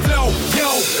dance floor, yo.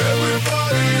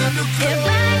 Everybody in the club.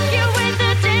 Evacuate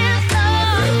the dance floor.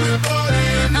 Everybody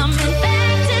in the I'm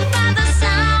infected by the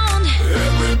sound.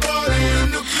 Everybody in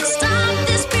the club. Stop,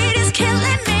 this beat is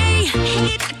killing me.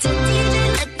 Hey, Dr. DJ,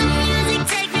 let the music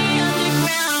take me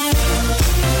underground.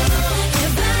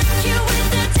 Evacuate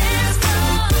the dance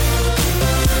floor.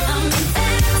 I'm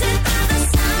infected by the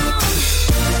sound.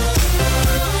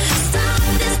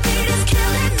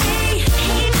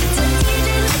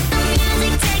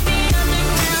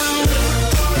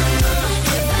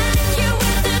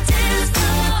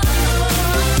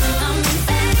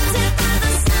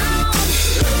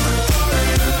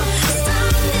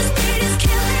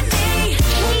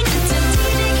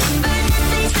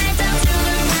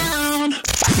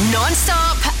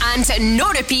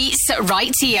 no repeats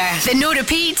right here. The no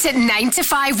repeat 9 to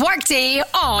 5 workday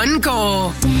on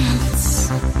Go.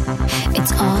 Dance.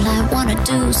 It's all I wanna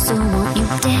do, so won't you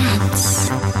dance?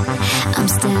 I'm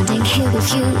standing here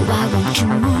with you, why won't you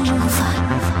move?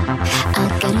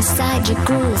 I'll get inside your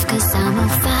groove, 'cause I'm on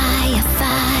fire,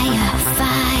 fire,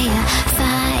 fire,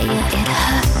 fire. It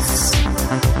hurts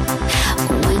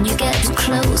when you get too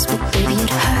close, but baby it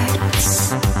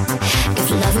hurts. If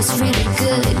love is really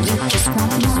good, you just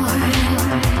want more.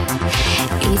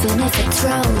 Even if it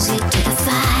throws you to the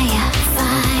fire,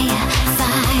 fire,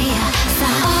 fire,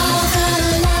 fire. All the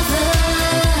lovers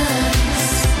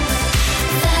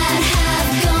that have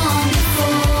gone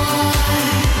before,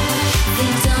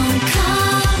 they don't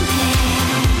compare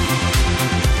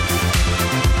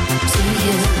to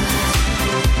you.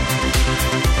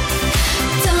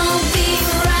 Don't be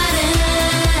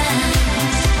frightened,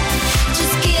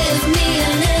 just give me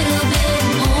a little bit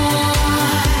more.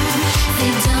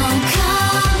 They don't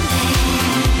compare.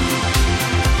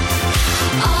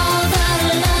 All the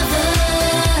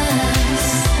lovers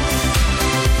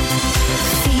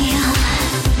feel.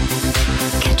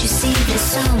 Can't you see there's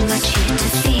so much here to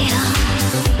feel?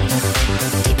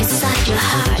 Deep inside your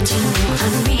heart, you know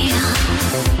I'm real.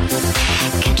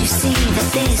 Can't you see that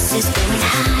this is going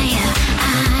higher,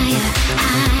 higher,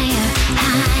 higher,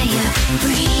 higher?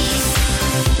 Breathe.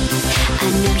 I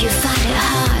know you find it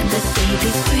hard, but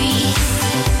baby, breathe.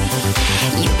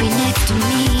 You'll be next to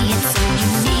me, it's all you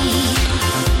need.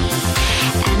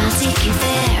 And I'll take you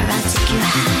there, I'll take you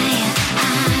higher,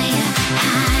 higher,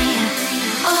 higher.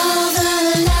 All the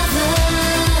lovers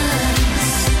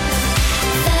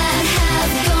that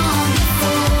have gone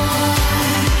before,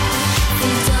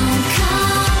 they don't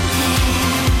compare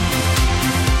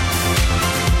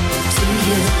to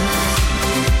you.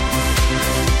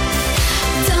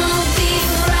 Don't be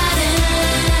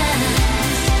frightened,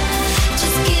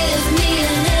 just give me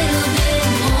a little bit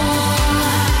more.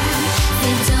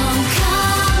 They don't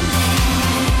compare.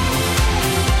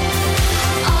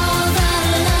 All the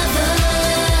lovers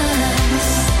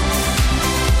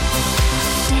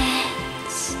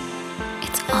dance.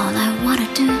 It's all I wanna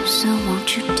do, so won't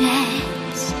you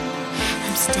dance?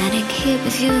 I'm standing here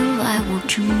with you, why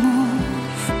won't you move?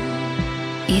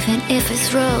 Even if it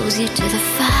throws you to the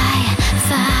fire,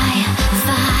 fire,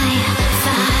 fire,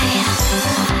 fire,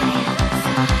 fire.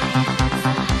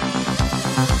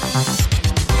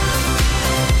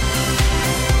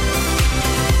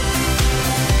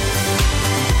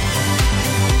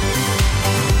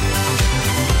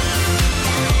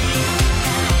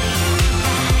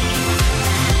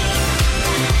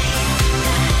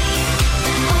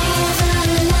 All the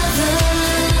lovers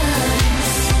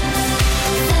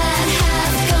that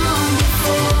have gone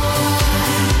before,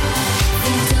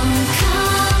 they don't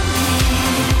compare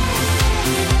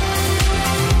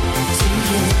to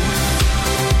you.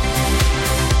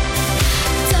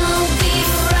 Don't be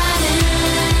frightened,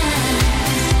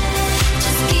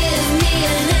 just give me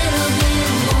a little bit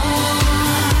more.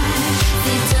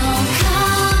 They don't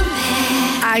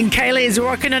compare. And Kylie is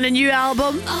working on a new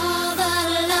album.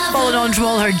 Following on from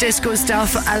all her disco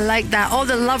stuff. I like that. All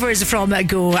the lovers from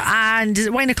Go. And is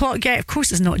it 1 o'clock yet? Of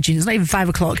course it's not, Gene. It's not even 5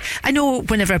 o'clock. I know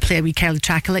whenever I play a wee Kylie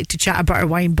track, I like to chat about her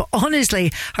wine, but honestly,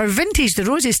 her vintage, the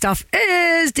rosy stuff,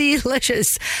 is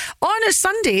delicious. On a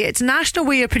Sunday, it's National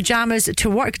Wear Your Pyjamas to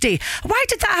Work Day. Why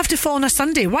did that have to fall on a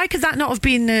Sunday? Why could that not have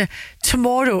been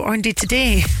tomorrow or indeed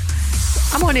today?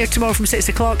 I'm on here tomorrow from 6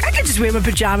 o'clock. I could just wear my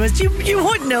pyjamas. You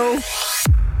won't know.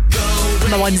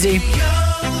 My onesie.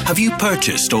 Have you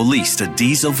purchased or leased a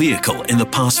diesel vehicle in the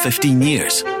past 15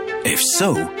 years? If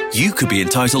so, you could be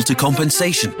entitled to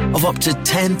compensation of up to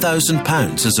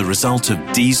 £10,000 as a result of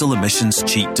diesel emissions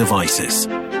cheat devices.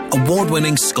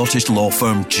 Award-winning Scottish law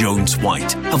firm Jones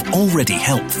White have already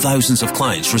helped thousands of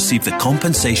clients receive the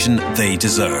compensation they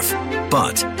deserve.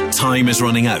 But time is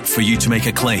running out for you to make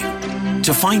a claim.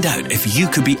 To find out if you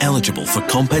could be eligible for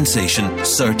compensation,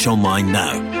 search online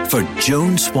now for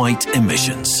Jones White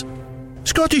Emissions.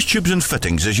 Scottish Tubes and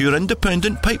Fittings is your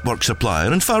independent pipework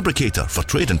supplier and fabricator for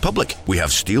trade and public. We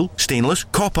have steel, stainless,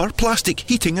 copper, plastic,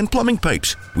 heating and plumbing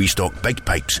pipes. We stock big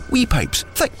pipes, wee pipes,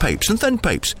 thick pipes and thin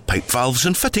pipes, pipe valves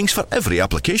and fittings for every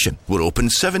application. We're open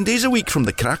 7 days a week from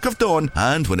the crack of dawn,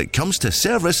 and when it comes to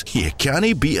service, you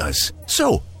can't beat us.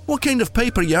 So, what kind of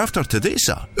pipe are you after today,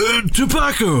 sir?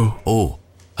 Tobacco. Oh,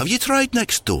 have you tried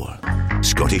next door?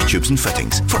 Scottish Tubes and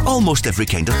Fittings. For almost every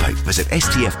kind of pipe, visit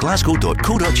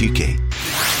stfglasgow.co.uk.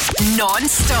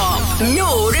 Non-stop,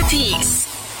 no repeats.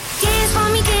 Dance for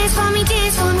me, dance for me,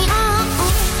 dance for me.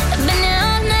 I've been there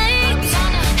all night,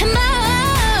 and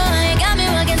boy, got me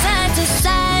working side to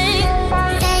side.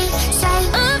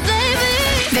 Oh, baby,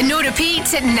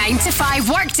 9 to 5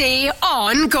 workday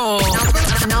on Go.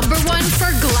 Number 1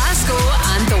 for Glasgow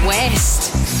and the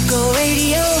West. Go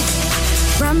radio,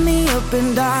 wrap me up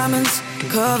in diamonds,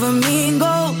 cover me in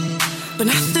gold, but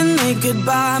nothing they could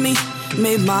buy me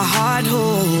made my heart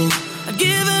whole. I'd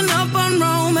given up on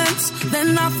romance,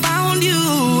 then I found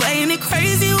you. Ain't it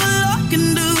crazy what love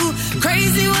can do?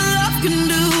 Crazy what love can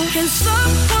do. Can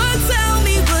someone tell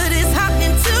me what is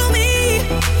happening to me?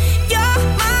 You're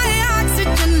my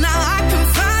oxygen, now I can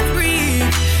find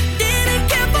breathe. Didn't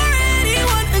care for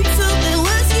anyone until it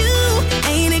was you.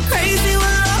 Ain't it crazy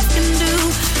what love can do?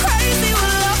 Crazy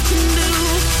what love can do.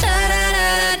 Da da da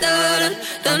da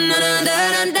da da da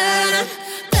da da da.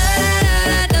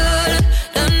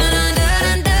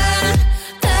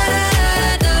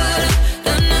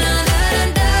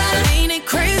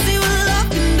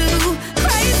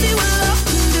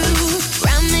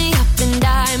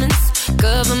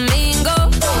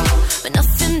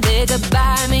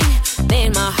 By me,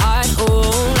 made my heart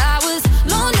whole. I was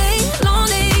lonely,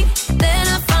 lonely, then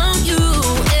I found you.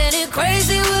 And it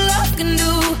crazy what love can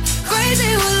do,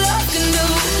 crazy what love can do.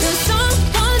 Can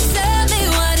someone tell me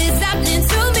what is happening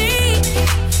to me?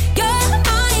 You're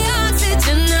my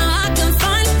oxygen, now I can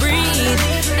finally breathe.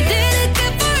 I didn't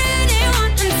care for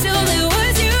anyone until it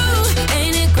was you.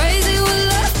 Ain't it crazy what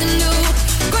love can do,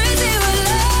 crazy what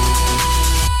love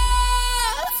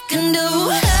can do.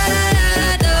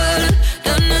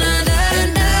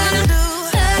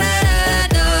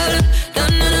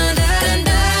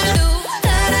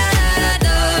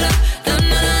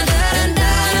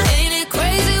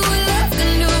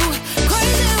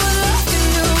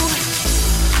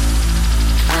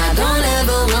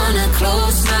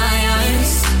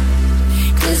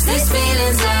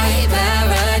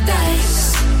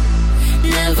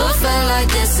 Felt like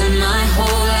this in my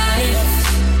whole life.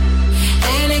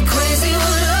 Ain't it crazy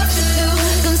what love can do?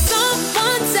 Can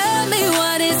someone tell me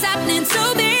what is happening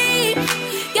to me?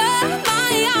 You're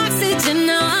my oxygen,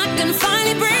 now I can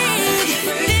finally breathe.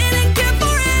 Didn't care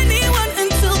for anyone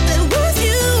until there was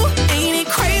you. Ain't it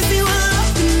crazy what love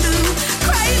can do?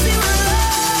 Crazy what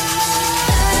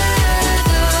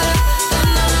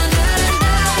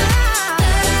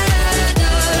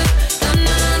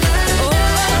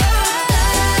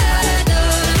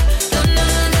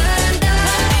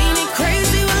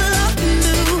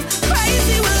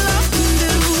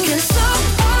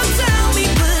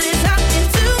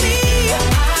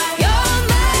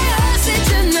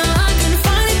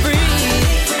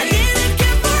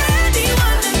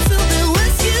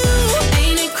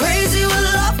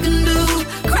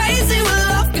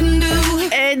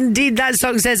That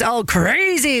song says, "Oh,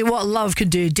 crazy what love could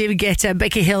do." David Guetta,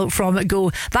 Becky Hill from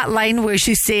Go. That line where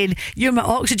she's saying, "You're my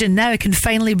oxygen, now I can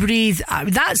finally breathe."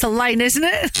 That's a line, isn't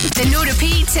it? The No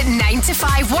Repeat 9 to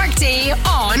 5 workday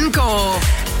on Go.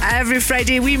 Every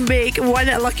Friday we make one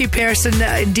lucky person,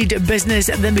 indeed business,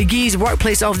 the McGee's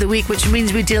Workplace of the Week, which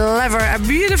means we deliver a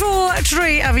beautiful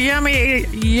tray of yummy,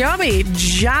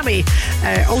 jammy,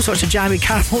 all sorts of jammy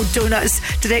caramel donuts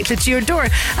directly to your door.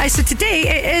 So today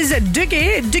it is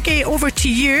Dougie. Dougie, over to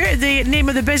you. The name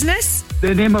of the business?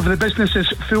 The name of the business is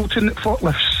Fulton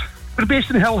Forklifts. We're based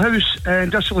in Hill House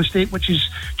Industrial Estate, which is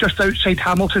just outside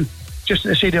Hamilton, just at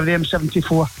the side of the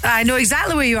M74. I know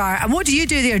exactly where you are. And what do you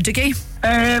do there, Dougie?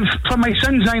 For my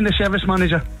sons, I'm the service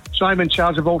manager, so I'm in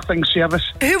charge of all things service.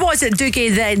 Who was it,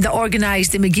 Dougie, then, that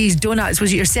organised the McGee's Donuts?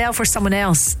 Was it yourself or someone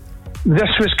else?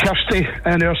 This was Kirsty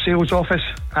in our sales office.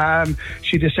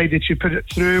 She decided to put it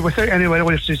through without anyone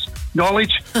else's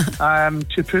knowledge,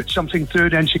 to put something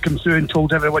through. Then she came through and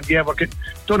told everyone, yeah, we're getting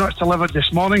donuts delivered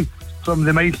this morning from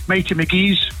the mighty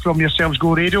McGee's from yourselves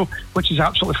Go Radio, which is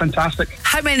absolutely fantastic.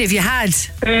 How many have you had?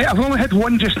 I've only had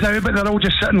one just now, but they're all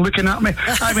just sitting looking at me.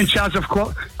 I'm in charge of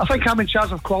I think I'm in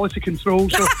charge of quality control,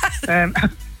 so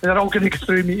they're all going to go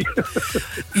through me.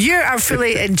 You are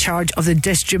fully in charge of the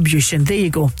distribution. There you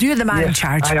go. You're the man in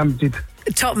charge. I am indeed.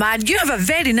 Top man. You have a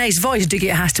very nice voice, Dougie,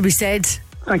 it has to be said.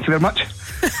 Thank you very much.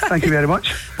 Thank you very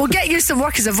much. We'll get you some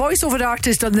work as a voiceover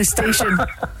artist on this station.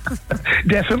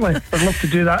 Definitely. I'd love to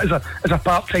do that as a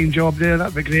part-time job there.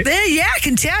 That'd be great. There, yeah, I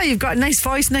can tell you've got a nice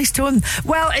voice, nice tone.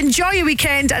 Well, enjoy your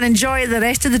weekend and enjoy the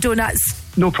rest of the donuts.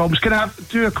 No problems. Can I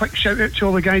do a quick shout out to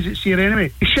all the guys that's here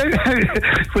anyway? A shout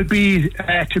out would be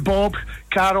to Bob,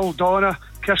 Carol, Donna,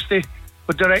 Kirsty,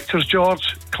 with directors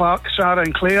George, Clark, Sarah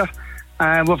and Claire.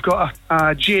 We've got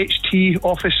a GHT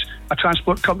office, a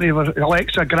transport company with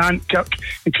Alexa, Grant, Kirk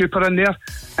and Cooper in there.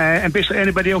 And basically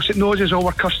anybody else that knows us, all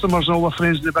our customers and all our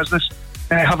friends in the business.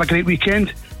 Have a great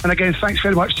weekend. And again, thanks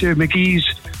very much to McGee's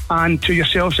and to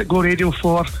yourselves at Go Radio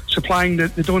for supplying the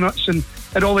donuts and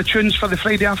and all the tunes for the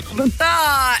Friday afternoon.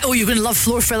 Oh, you're going to love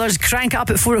Floor Fillers. Crank up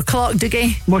at 4 o'clock,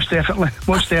 Dougie. Most definitely.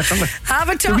 Have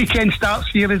a talk. The weekend starts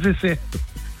here, as they say.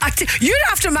 You're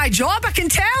after my job, I can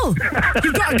tell.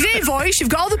 You've got a great voice, you've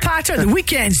got all the pattern. The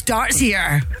weekend starts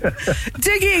here.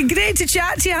 Dougie, great to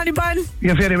chat to you, honey bun.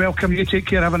 You're very welcome. You take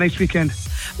care. Have a nice weekend.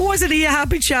 Wasn't he a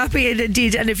happy chappy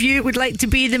indeed? And if you would like to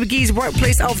be the McGee's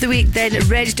Workplace of the Week, then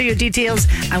register your details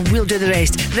and we'll do the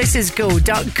rest. This is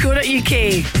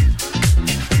go.co.uk.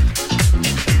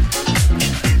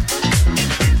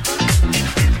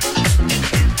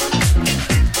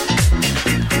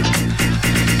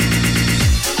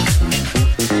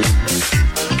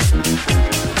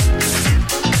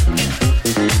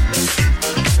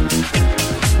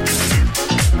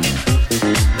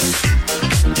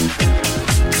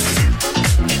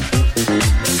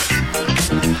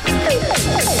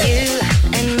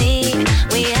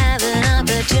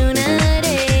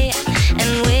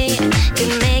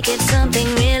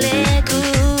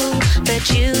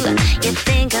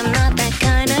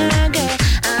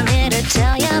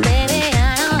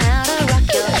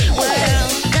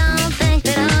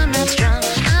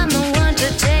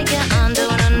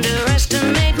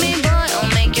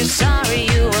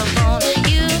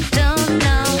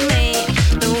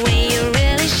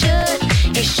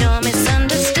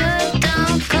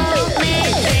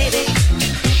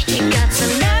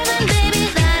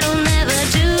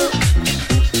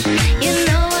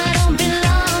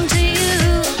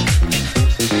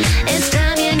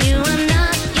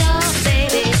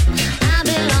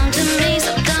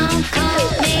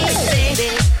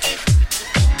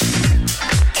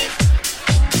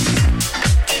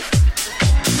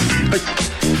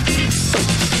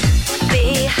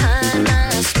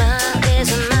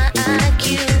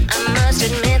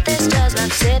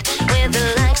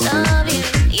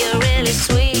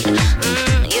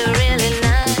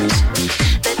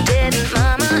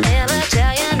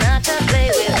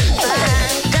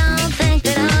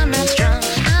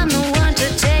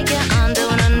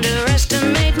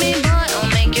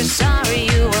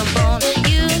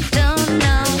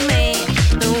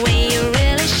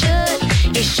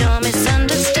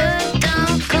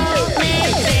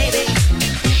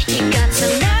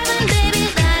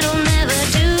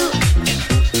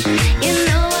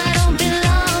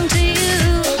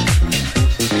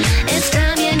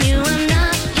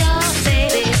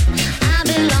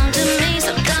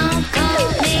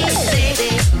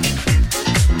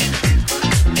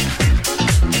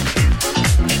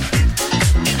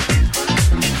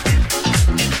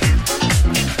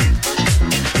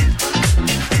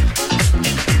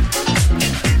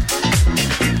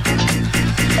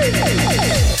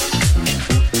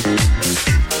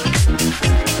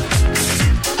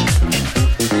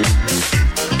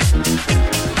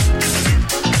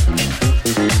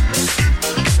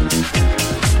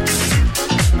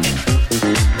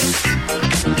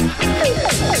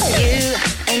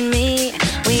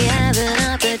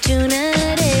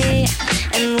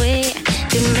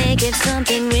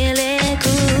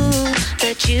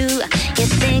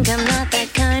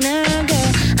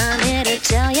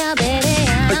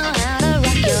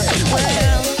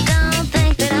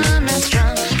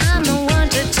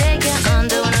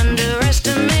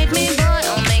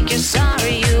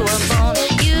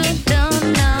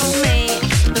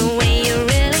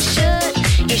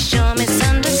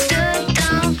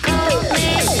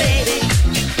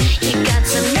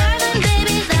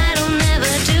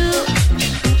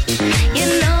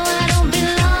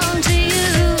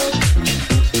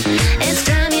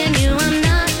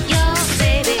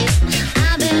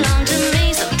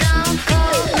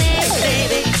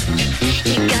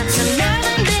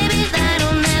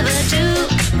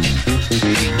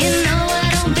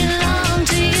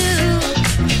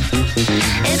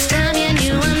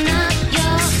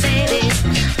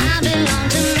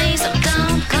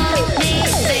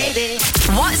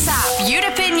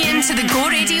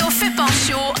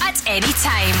 any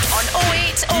time on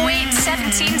 0808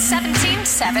 17 17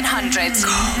 700.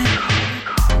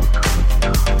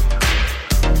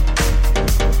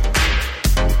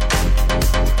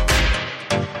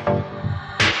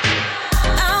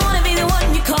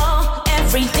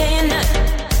 Every day and night.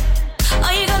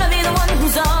 Are you gonna be the one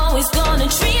who's always gonna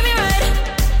treat me right?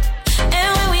 And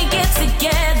when we get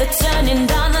together, turning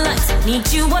down the lights, need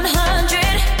you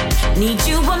 100, need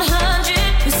you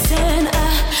 100%.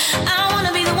 I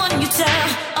wanna be the one you tell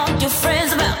all your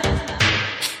friends about.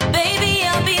 Baby,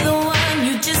 I'll be the one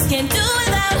you just can't do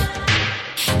without.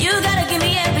 You gotta give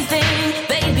me everything,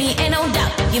 baby, ain't no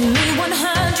doubt. Give me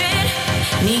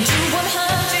 100, need you 100%.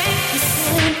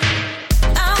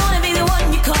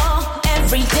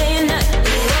 Every day and night.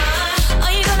 Are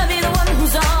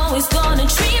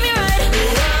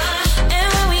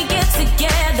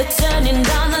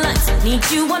Need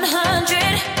you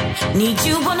 100. Need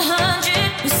you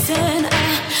 100%.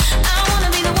 I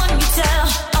wanna be the one you tell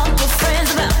all your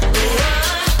friends about.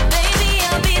 Baby,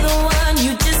 I'll be the one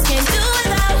you just can't do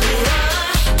without.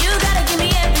 You gotta give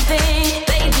me everything,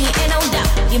 baby, ain't no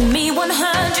doubt. Give me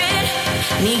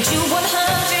 100. Need you 100%.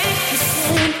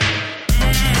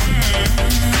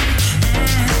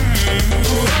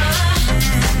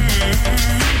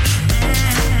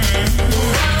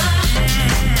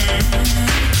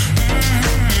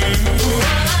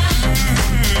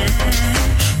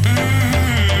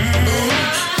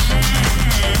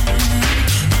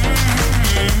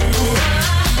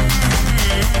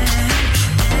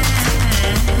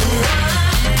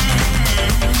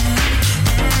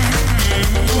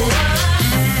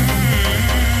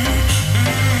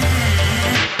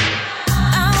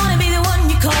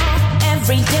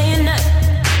 Every day and night.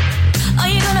 Are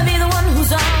you gonna be the one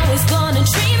who's always gonna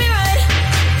treat me right?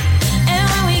 And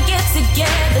when we get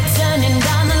together, turning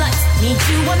down the lights. Need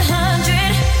you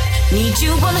 100. Need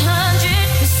you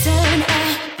 100%.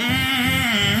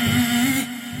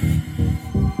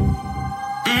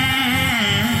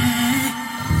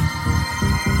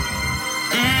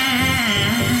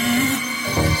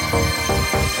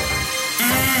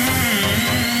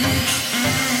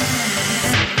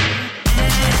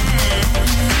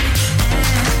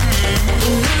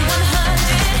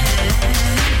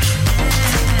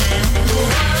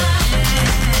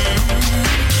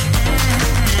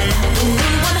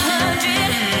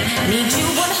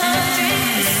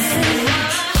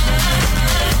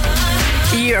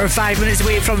 You're 5 minutes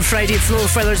away from Friday Flow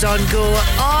Fillers on Go.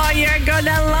 Oh, you're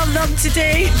gonna love them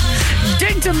today.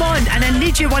 Ding Mon, and I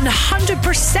need you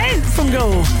 100% from Go.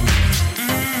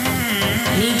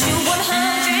 Need you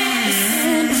 100%.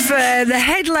 The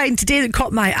headline today that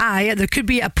caught my eye, there could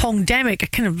be a pongdemic. I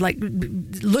kind of like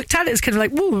looked at it, it's kind of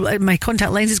like, whoa, my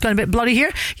contact lens has gone a bit blurry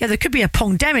here. Yeah, there could be a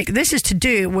pongdemic. This is to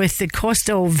do with the cost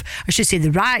of, I should say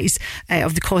the rise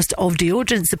of the cost of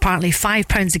deodorants. Apparently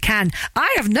 £5 a can.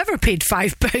 I have never paid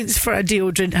 £5 for a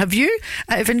deodorant. Have you?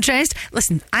 Out of interest?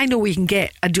 Listen, I know we can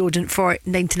get a deodorant for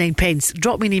 99 pence.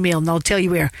 Drop me an email and I'll tell you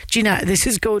where. Gina, this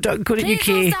is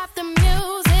go.co.uk.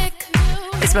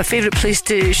 It's my favourite place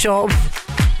to shop.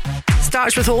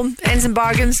 Starts with home, ends in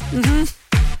bargains. Please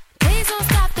don't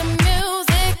stop the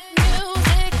music.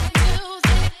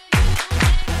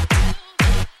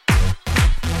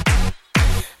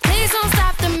 Please don't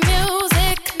stop the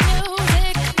music.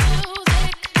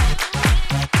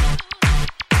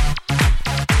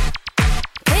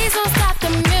 Please don't stop the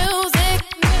music.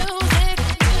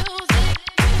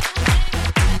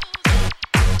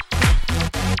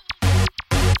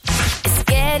 It's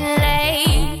getting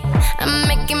late. I'm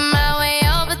making my way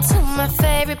over to my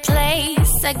favorite place.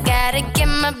 I gotta get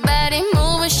my body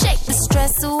moving, shake the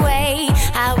stress away.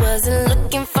 I wasn't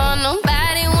looking for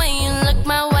nobody when you look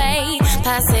my way.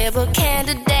 Possible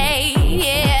candidate,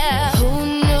 yeah. Who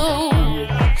knew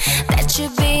that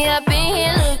you'd be up in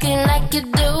here looking like you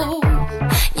do?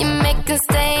 You make us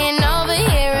staying over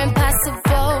here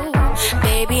impossible.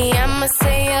 Baby, I'ma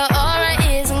say your aura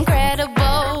is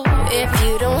incredible. If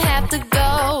you don't have to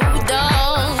go,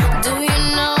 don't. Do you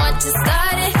know what you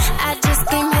started? I just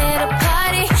came here to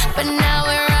party, but now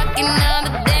we're rocking on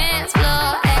the dance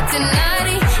floor, acting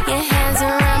naughty. Your hands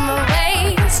around my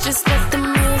waist, just let the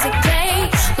music play.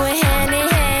 We're hand in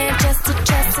hand, just to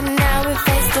trust, and now we're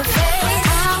face to face.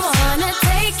 I wanna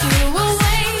take you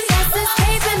away, let's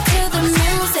escape into the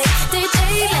music. DJ,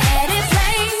 let it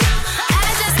play. I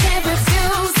just can't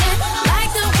refuse it,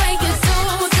 like the way you do.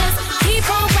 Just keep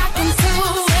on rocking to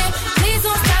it. Please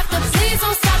don't stop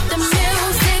the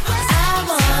music. I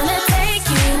wanna take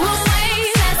you away,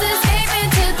 let's escape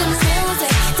into the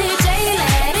music. DJ,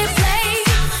 let it play.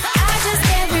 I just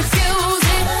can't refuse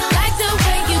it, like the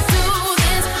way you do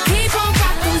this. Keep on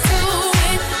rocking to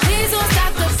it. Please don't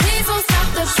stop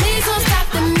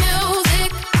the music.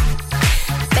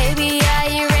 Baby, are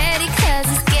you ready? 'Cause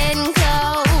it's getting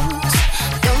close.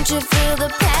 Don't you feel the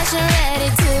passion ready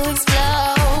to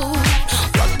explode?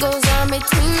 What goes on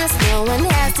between us, no one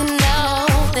has to know.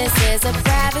 This is a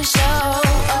private show.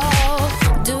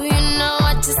 Do you know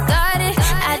what you started?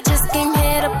 I just came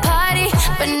here to party,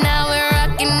 but now we're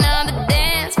rocking on the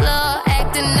dance floor,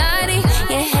 acting naughty.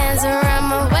 Your hands around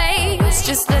my waist,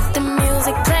 just let the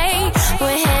music play.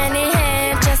 We're hand in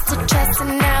hand, just to trust,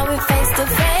 and now we're face to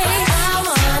face. I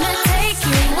wanna take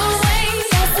you away,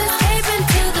 let's escape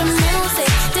into the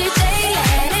music. DJ,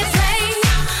 let it play.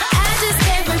 I just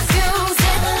can't refuse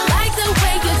it, like the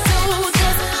way you do.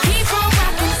 Just keep on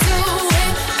rocking to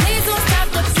it. Please don't stop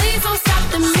the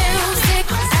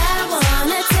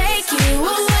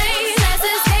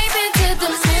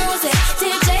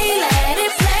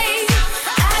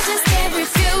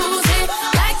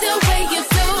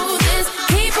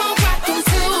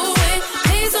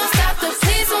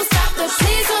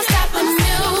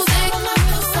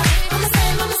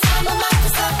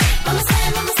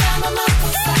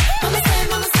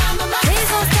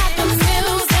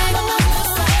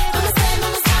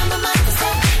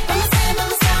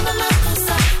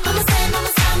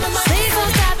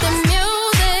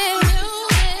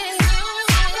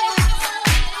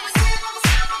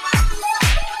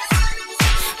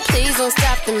don't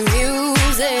stop the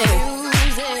music.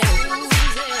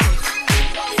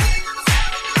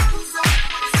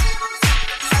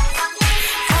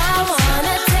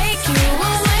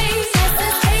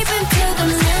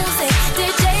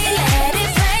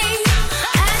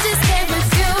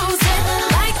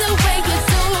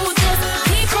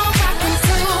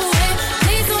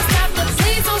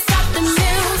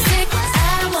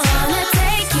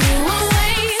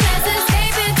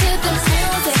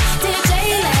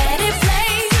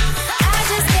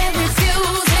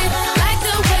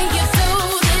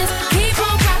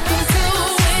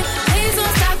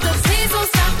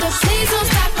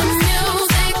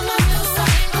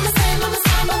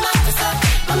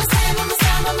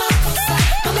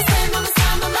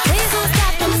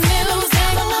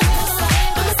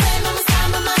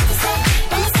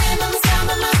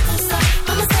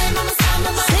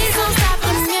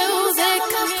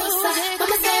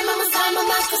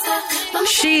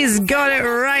 She's got it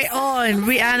right on.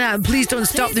 Rihanna, Please Don't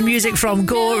Stop the Music from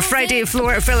Go. Friday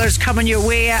floor fillers coming your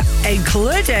way,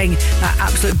 including that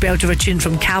absolute belt of a tune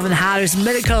from Calvin Harris,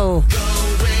 Miracle.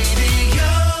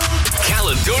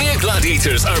 Caledonia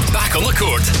Gladiators are back on the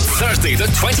court Thursday the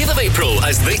 20th of April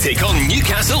as they take on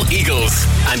Newcastle Eagles.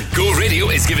 And Go Radio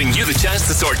is giving you the chance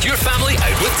to sort your family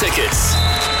out with tickets.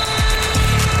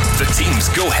 The teams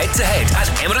go head-to-head at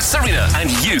Emirates Arena and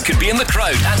you could be in the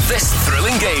crowd at this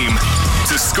thrilling game.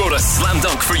 To score a slam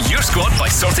dunk for your squad by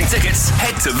sorting tickets,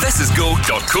 head to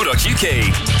thisisgo.co.uk.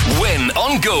 Win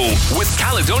on Go with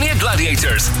Caledonia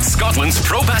Gladiators, Scotland's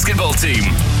pro basketball team.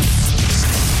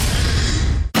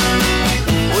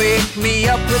 Wake me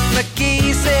up with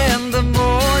McKie's in the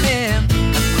morning.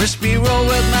 A crispy roll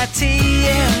with my tea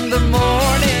in the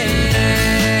morning.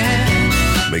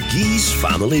 McGee's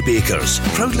Family Bakers,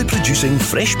 proudly producing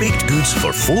fresh-baked goods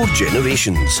for 4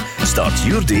 generations. Start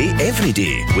your day every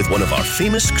day with one of our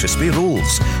famous crispy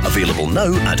rolls. Available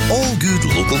now at all good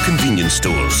local convenience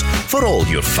stores. For all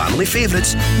your family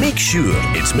favourites, make sure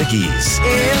it's McGee's.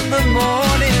 In the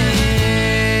morning.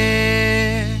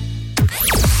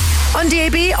 On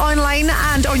DAB, online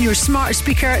and on your smart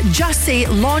speaker, just say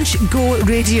Launch Go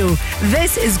Radio.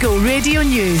 This is Go Radio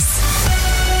News.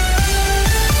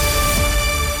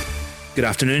 Good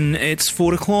afternoon, it's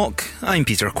 4 o'clock. I'm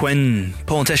Peter Quinn.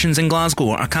 Politicians in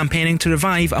Glasgow are campaigning to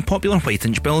revive a popular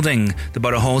Whiteinch building. The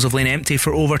borough halls have lain empty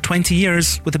for over 20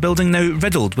 years, with the building now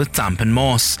riddled with damp and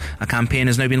moss. A campaign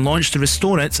has now been launched to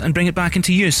restore it and bring it back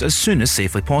into use as soon as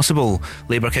safely possible.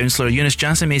 Labour councillor Eunice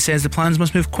Jasime says the plans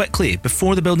must move quickly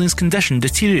before the building's condition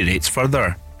deteriorates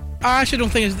further. I actually don't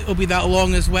think it'll be that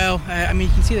long as well. I mean,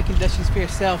 you can see the conditions for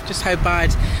yourself, just how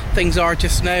bad things are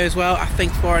just now as well. I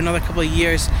think for another couple of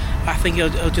years, I think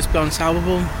it'll just be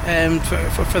unsalvable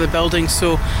for the building.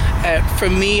 So for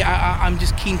me, I'm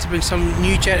just keen to bring some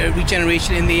new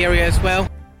regeneration in the area as well.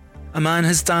 A man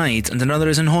has died and another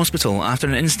is in hospital after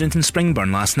an incident in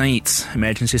Springburn last night.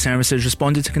 Emergency services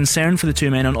responded to concern for the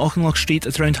 2 men on Auchinloch Street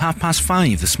at around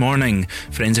 5:30 this morning.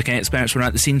 Forensic experts were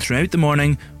at the scene throughout the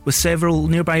morning, with several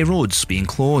nearby roads being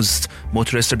closed.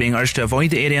 Motorists are being urged to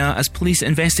avoid the area as police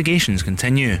investigations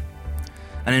continue.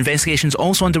 An investigation is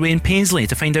also underway in Paisley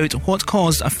to find out what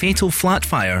caused a fatal flat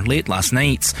fire late last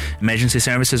night. Emergency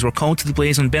services were called to the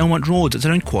blaze on Belmont Road at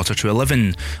around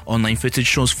 11:15. Online footage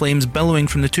shows flames billowing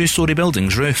from the 2-storey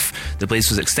building's roof. The blaze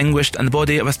was extinguished and the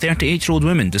body of a 38-year-old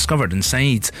woman discovered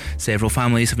inside. Several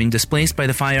families have been displaced by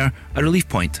the fire. A relief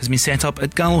point has been set up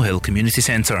at Gallowhill Community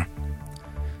Centre.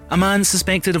 A man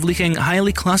suspected of leaking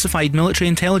highly classified military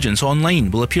intelligence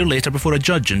online will appear later before a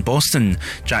judge in Boston.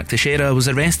 Jack Teixeira was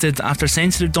arrested after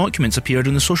sensitive documents appeared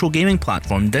on the social gaming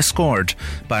platform Discord.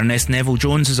 Baroness Neville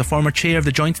Jones is a former chair of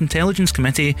the Joint Intelligence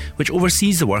Committee, which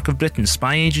oversees the work of Britain's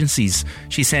spy agencies.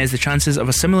 She says the chances of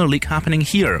a similar leak happening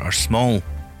here are small.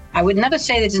 I would never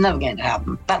say that it's never going to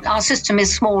happen, but our system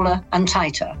is smaller and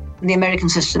tighter. The American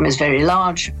system is very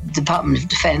large. The Department of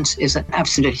Defense is an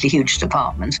absolutely huge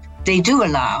department. They do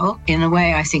allow, in a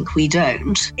way I think we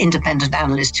don't, independent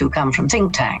analysts who come from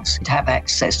think tanks to have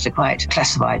access to quite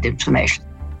classified information.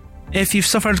 If you've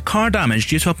suffered car damage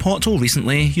due to a pothole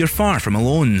recently, you're far from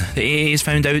alone. The AA has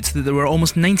found out that there were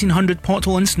almost 1,900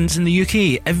 pothole incidents in the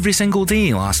UK every single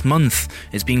day last month.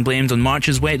 It's being blamed on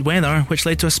March's wet weather, which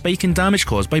led to a spike in damage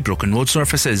caused by broken road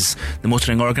surfaces. The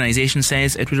motoring organisation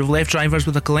says it would have left drivers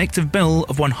with a collective bill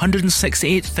of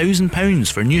 £168,000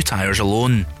 for new tyres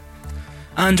alone.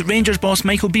 And Rangers boss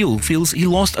Michael Beale feels he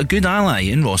lost a good ally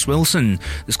in Ross Wilson.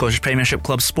 The Scottish Premiership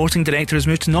club's sporting director has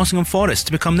moved to Nottingham Forest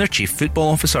to become their chief football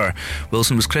officer.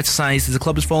 Wilson was criticised as the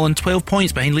club has fallen 12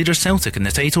 points behind leader Celtic in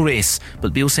the title race,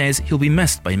 but Beale says he'll be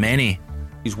missed by many.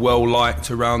 He's well liked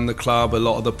around the club. A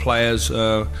lot of the players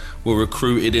were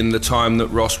recruited in the time that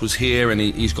Ross was here, and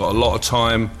he's got a lot of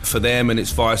time for them, and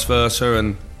it's vice versa.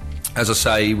 And as I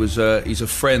say, he's a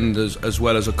friend as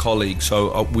well as a colleague,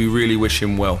 so we really wish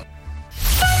him well.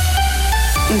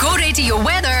 Go Radio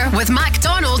weather with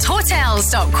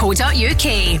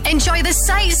McDonaldHotels.co.uk. Enjoy the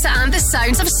sights and the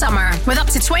sounds of summer with up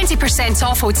to 20%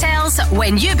 off hotels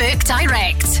when you book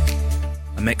direct.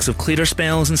 A mix of clearer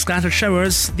spells and scattered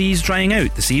showers, these drying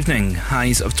out this evening.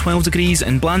 Highs of 12 degrees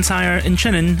in Blantyre, in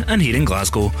Chinnan and here in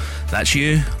Glasgow. That's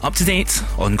you, up to date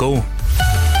on Go.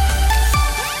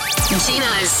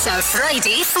 Gina's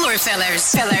Friday floor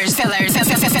fillers.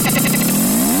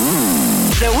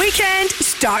 The weekend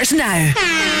starts now.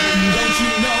 Don't you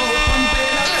know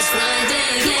it's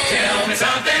Friday again? Tell me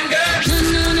something good.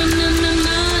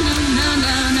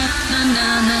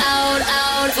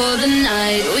 Out for the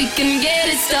night. We can get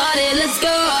it started. Let's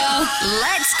go.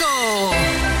 Let's go.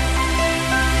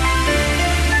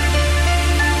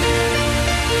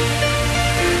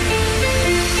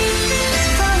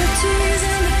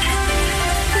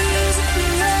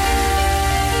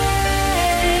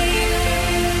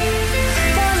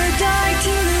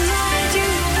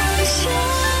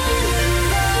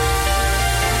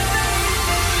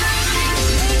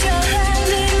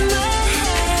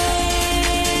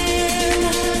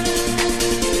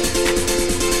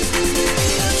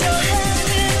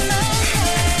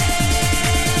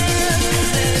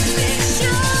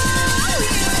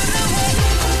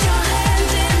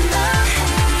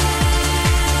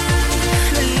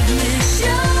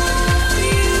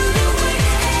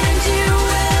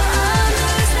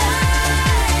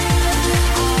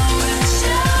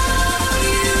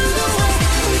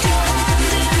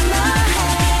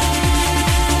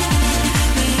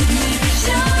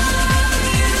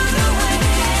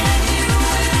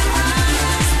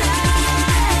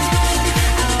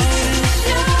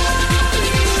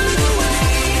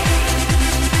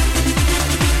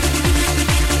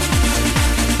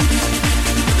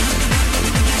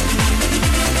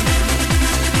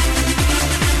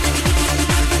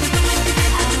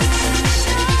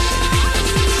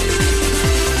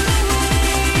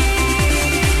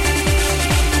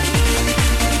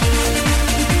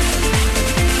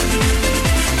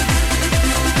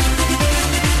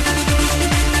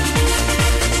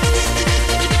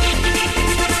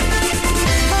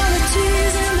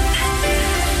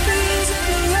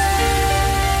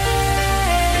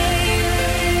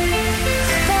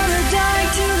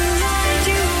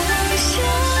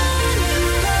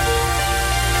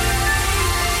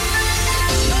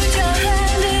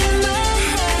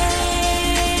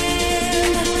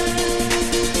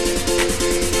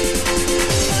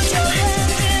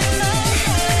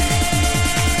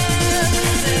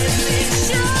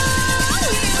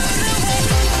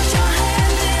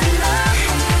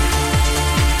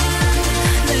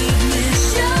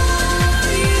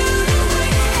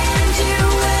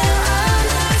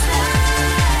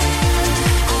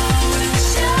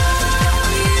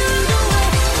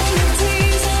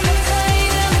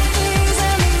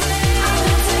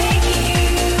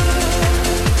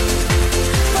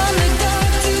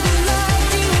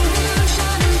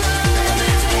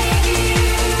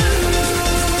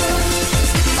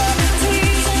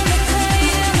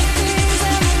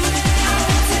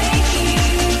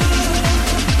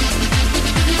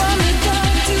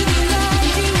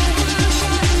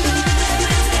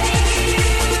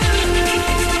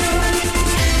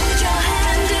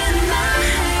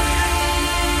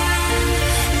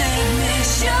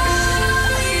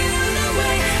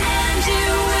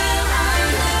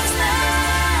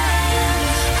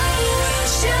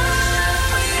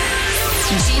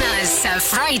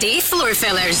 Friday floor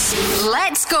fillers.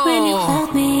 Let's go. When you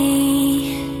hold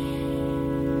me,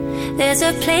 there's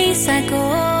a place I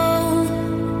go.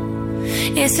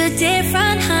 It's a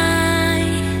different high.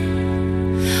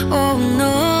 Oh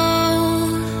no.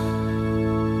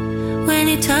 When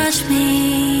you touch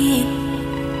me,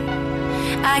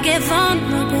 I get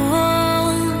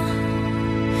vulnerable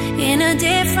in a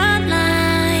different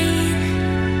light.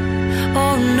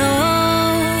 Oh no.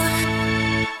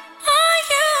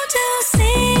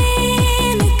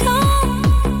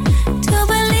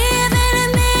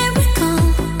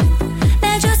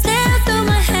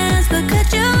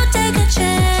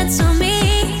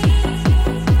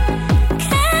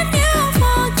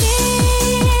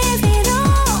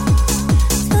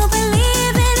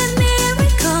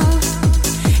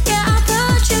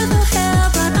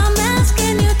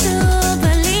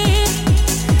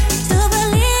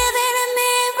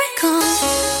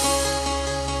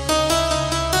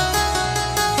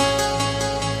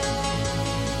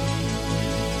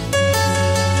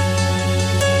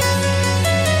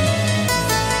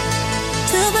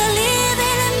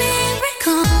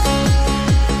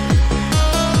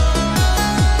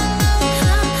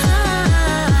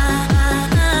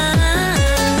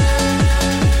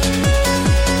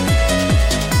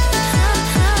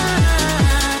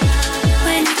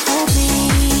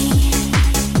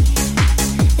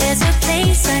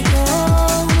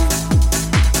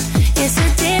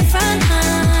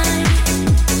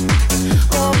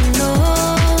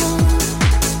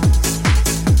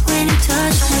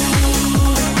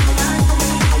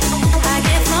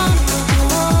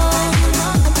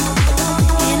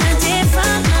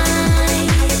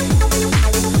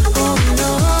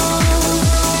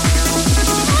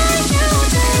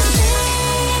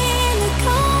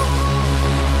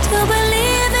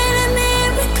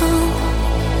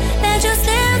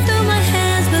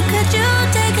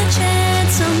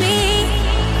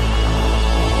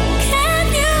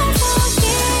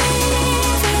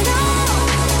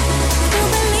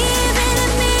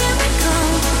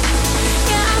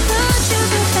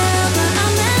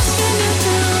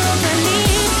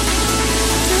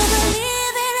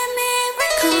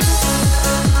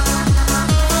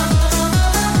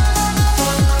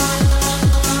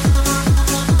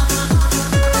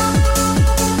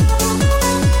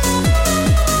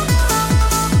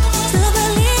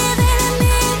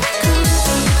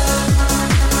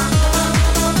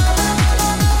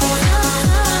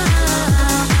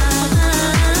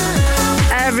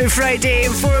 Friday,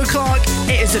 4 o'clock.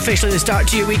 It is officially the start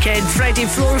to your weekend. Friday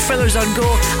floor fillers on go.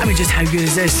 I mean, just how good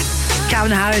is this?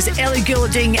 Calvin Harris, Ellie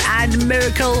Goulding and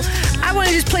Miracle. I want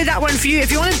to just play that one for you. If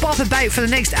you want to bop about for the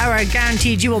next hour, I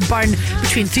guaranteed you will burn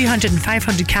between 300 and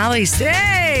 500 calories.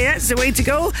 Hey, that's the way to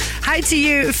go. Hi to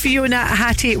you, Fiona,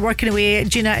 Hattie, working away.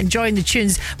 Gina, enjoying the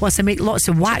tunes whilst I make lots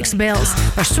of wax melts.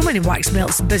 There's so many wax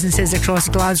melts businesses across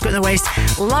Glasgow and the West.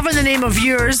 Loving the name of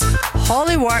yours,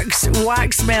 Hollyworks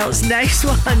Wax Melts. Nice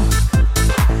one.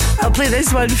 I'll play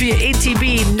this one for you.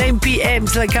 ATB, 9 p.m.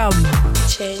 till I come.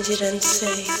 Change it and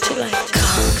say till I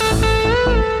come.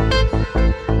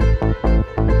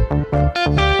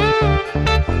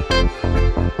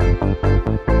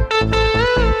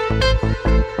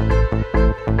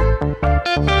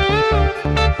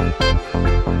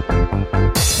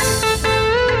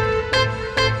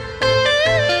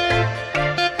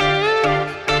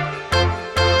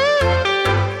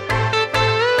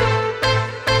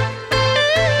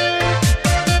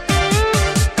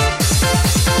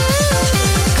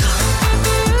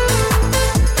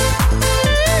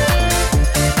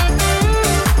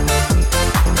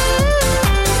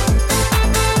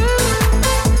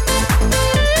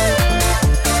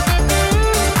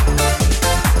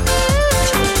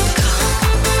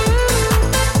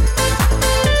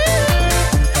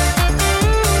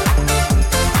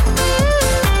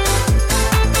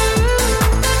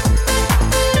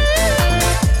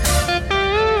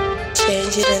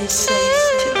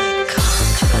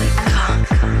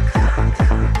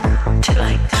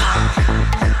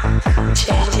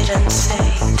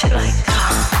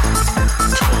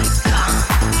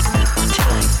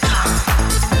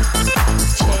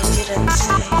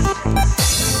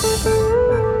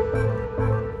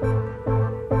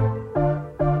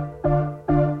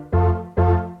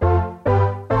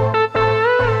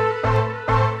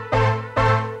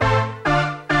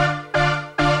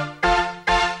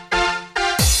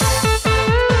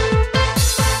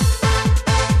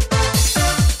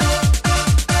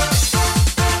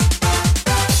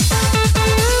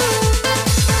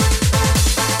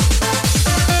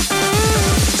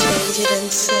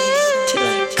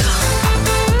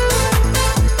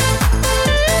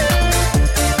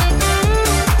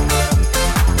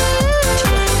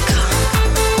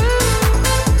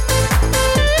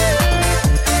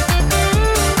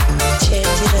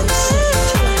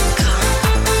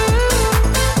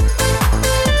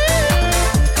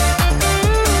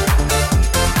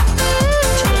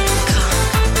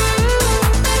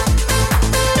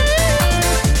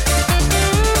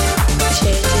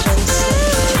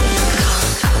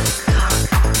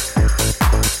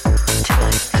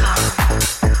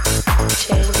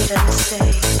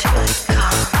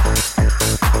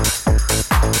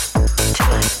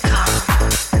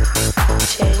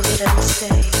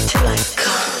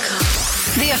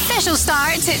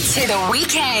 To the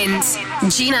weekend.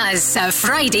 Gina's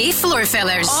Friday floor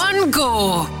fillers on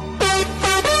go.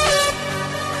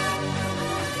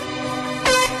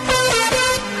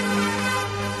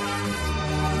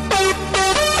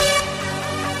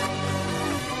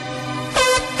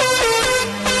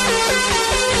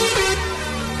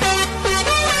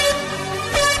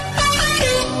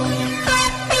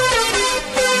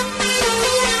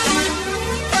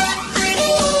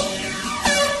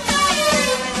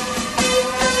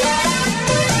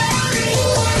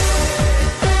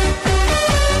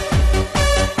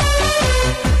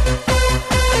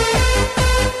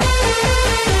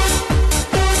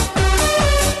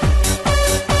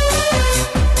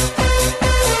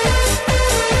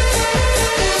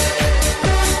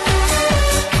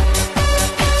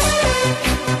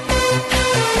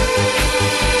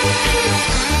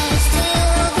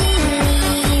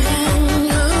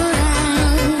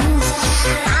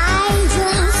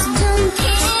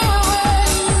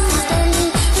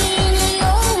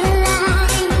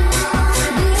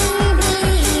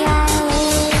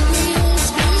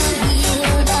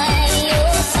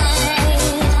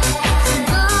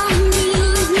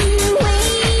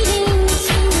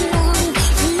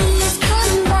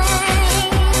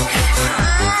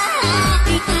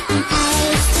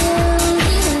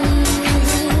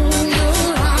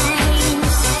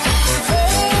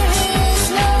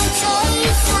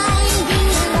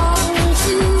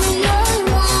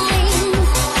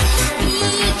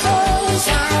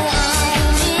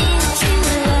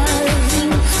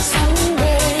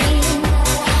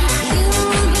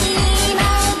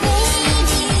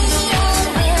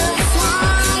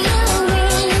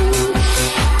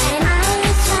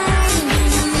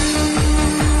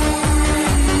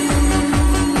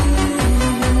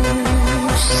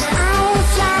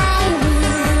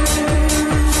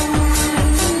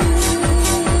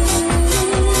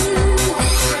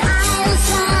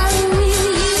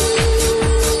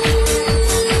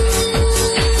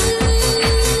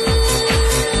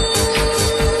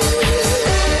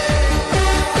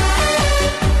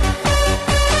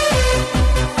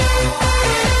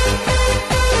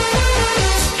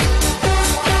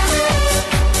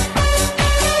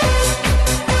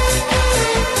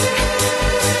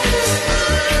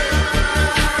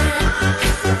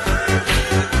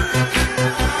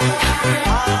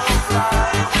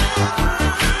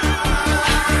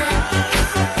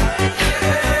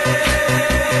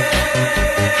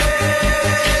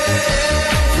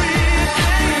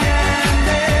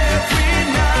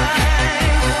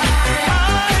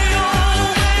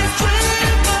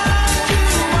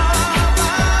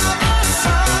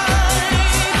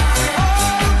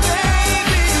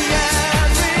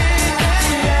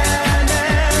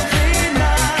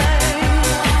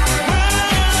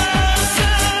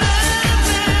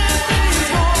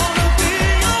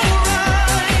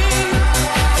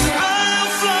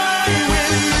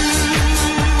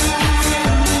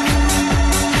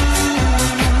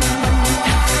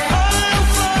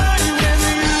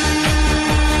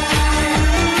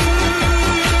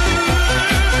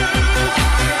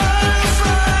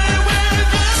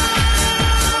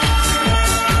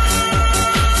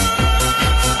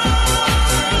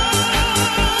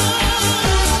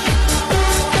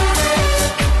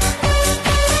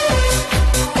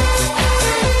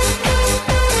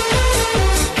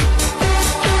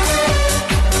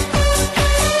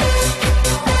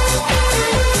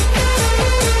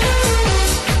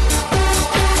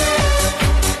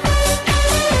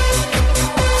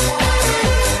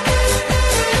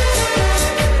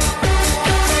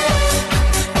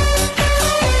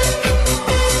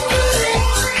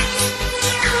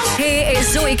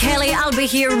 be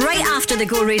here right after the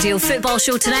Go Radio football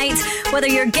show tonight. Whether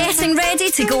you're getting ready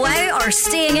to go out or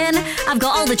staying in, I've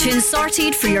got all the tunes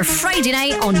sorted for your Friday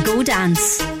night on Go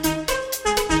Dance.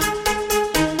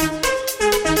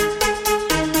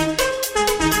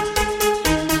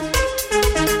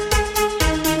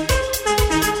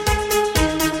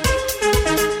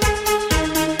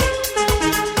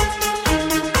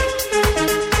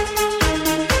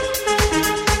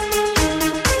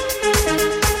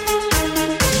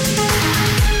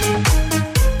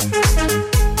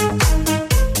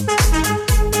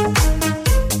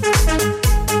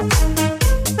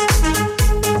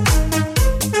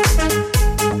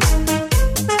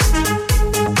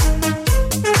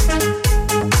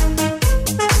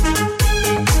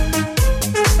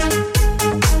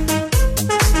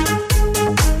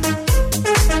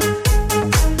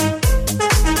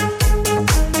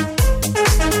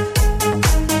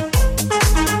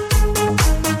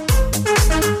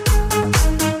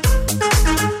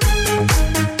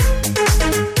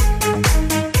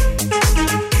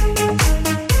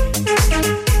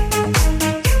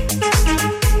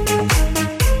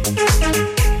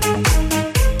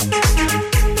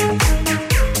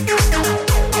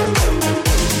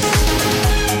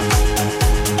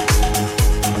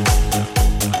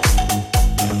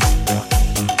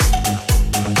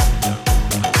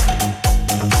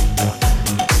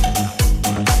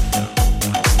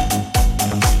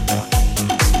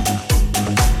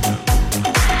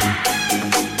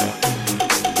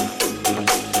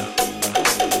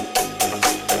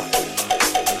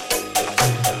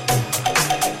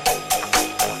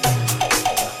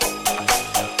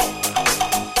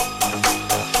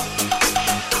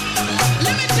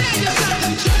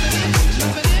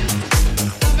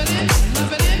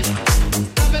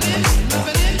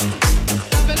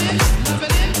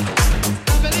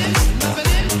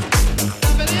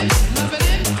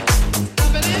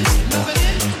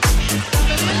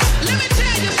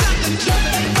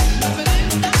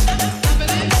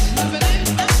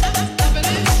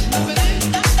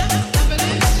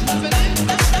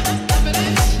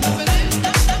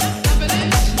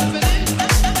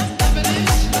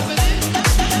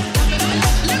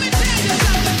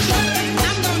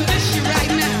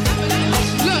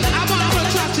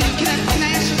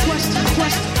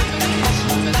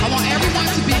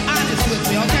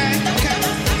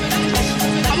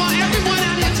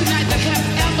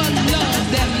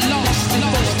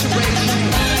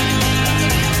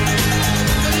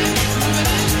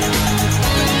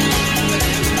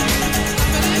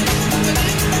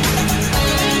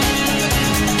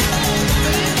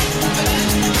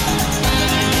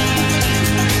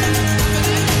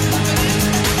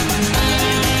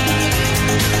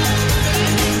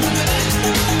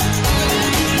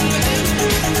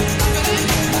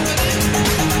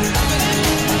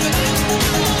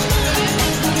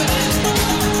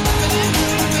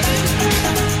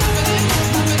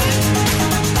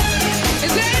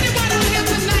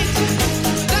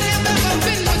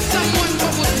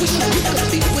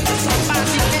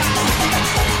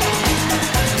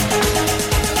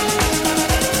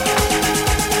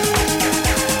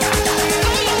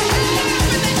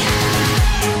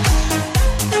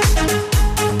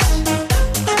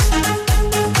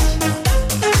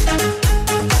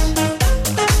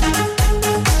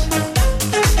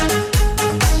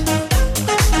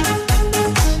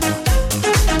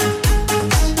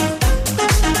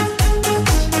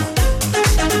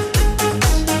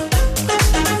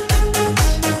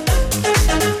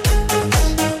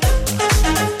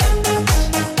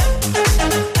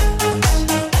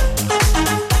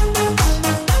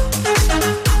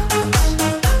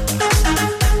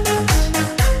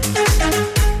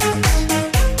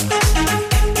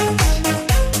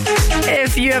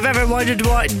 you have ever wondered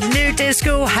what new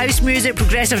disco, house music,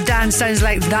 progressive dance sounds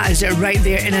like, that is it right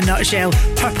there in a nutshell.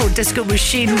 Purple Disco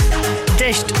Machine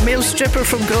dished male stripper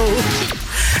from Go.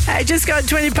 I just got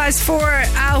 20 past 4.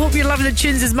 I hope you're loving the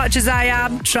tunes as much as I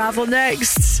am. Travel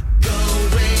next.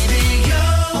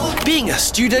 Being a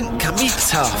student can be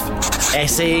tough.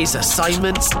 Essays,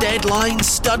 assignments, deadlines,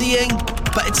 studying.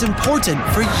 But it's important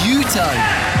for you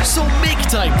time. So make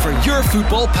time for your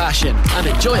football passion and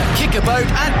enjoy a kickabout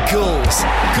at Goals.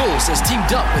 Goals has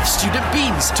teamed up with Student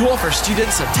Beans to offer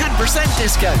students a 10%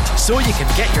 discount, so you can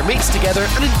get your mates together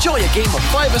and enjoy a game of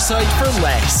five-a-side for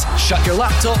less. Shut your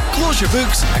laptop, close your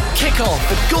books and kick off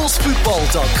at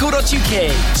goalsfootball.co.uk.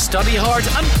 Study hard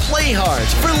and play hard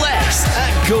for less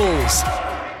at Goals.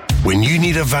 When you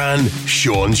need a van,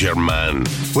 Sean's your man.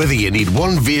 Whether you need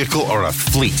one vehicle or a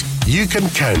fleet, You can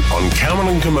count on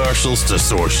Cameron Commercials to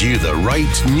source you the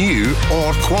right new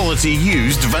or quality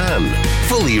used van.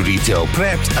 Fully retail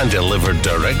prepped and delivered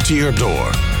direct to your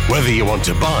door. Whether you want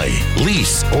to buy,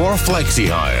 lease or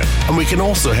flexi-hire. And we can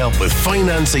also help with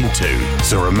financing too.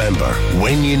 So remember,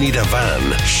 when you need a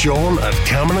van, Sean at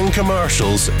Cameron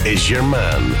Commercials is your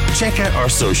man. Check out our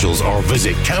socials or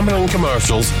visit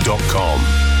CameronCommercials.com.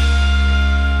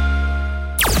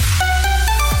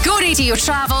 Go Radio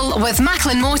Travel with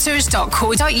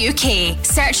macklinmotors.co.uk.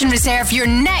 Search and reserve your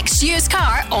next used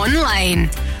car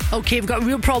online. Okay, we've got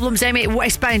real problems, Emmy.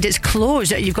 Westbound, it's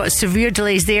closed. You've got severe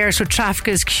delays there, so traffic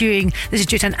is queuing. This is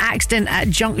due to an accident at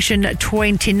junction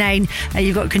 29.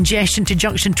 You've got congestion to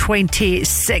junction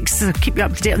 26, so keep you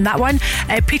up to date on that one.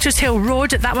 Peters Hill Road,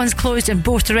 that one's closed in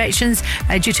both directions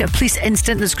due to a police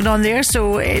incident that's going on there,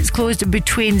 so it's closed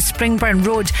between Springburn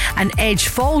Road and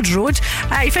Edgefold Road.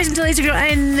 You're facing delays if you're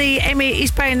in the Emmy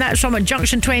eastbound, that's from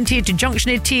junction 20 to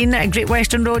junction 18 at Great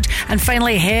Western Road. And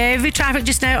finally, heavy traffic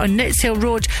just now on Nits Hill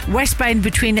Road, westbound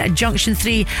between junction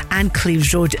 3 and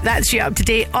Cleves Road. That's you up to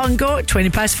date on Go,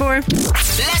 4:20. Let's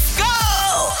go!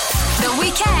 The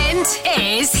weekend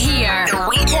is here. The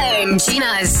weekend.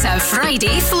 Gina's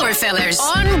Friday Floor Fillers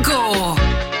on Go.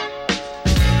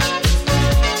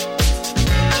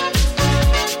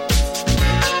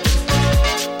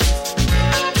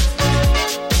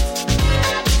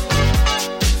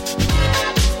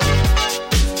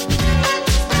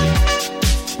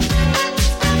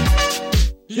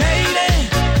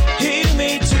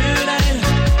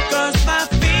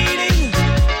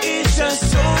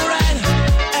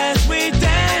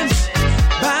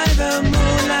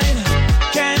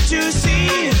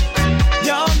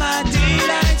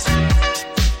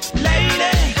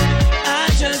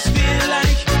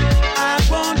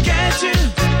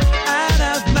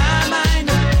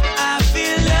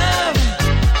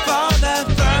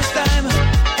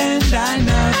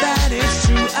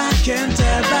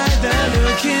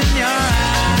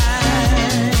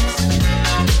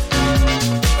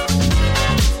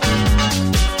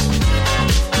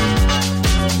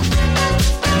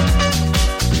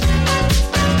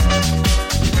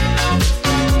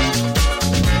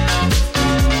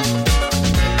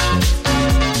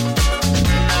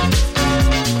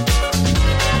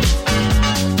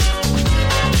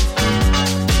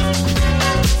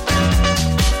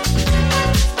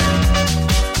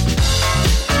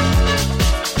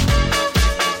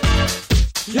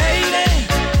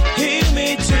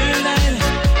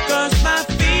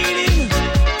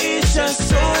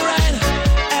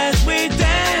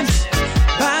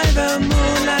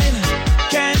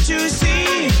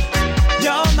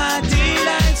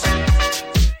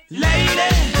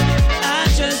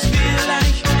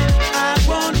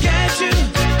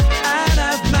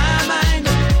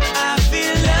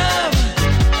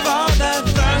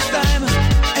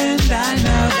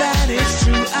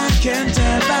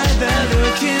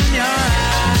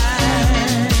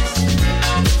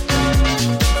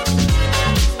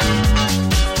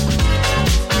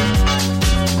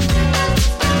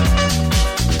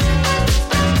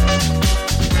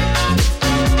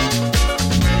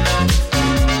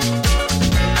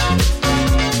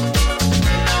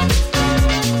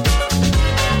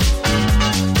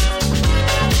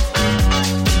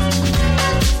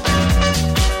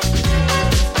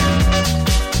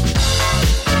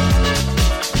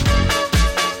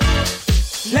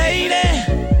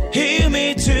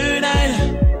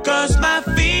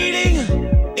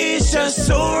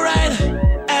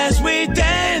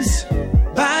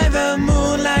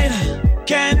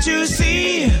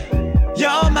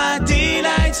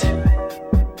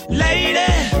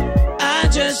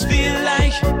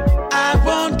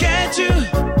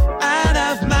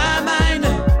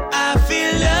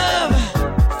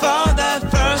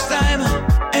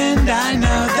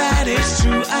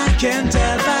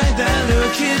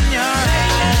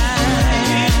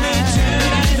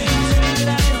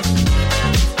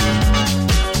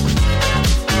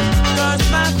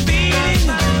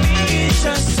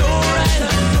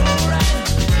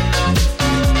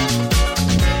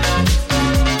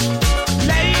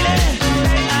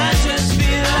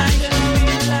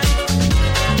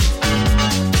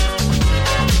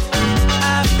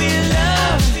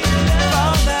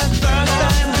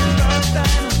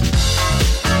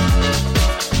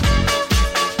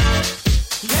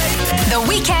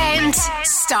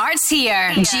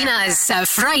 Here, Gina's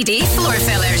Friday Floor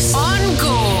Fillers on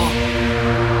Go.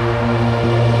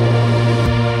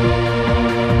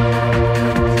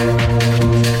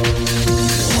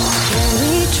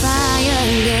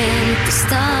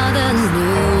 Start a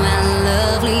new and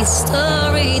lovely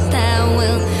story that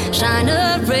will shine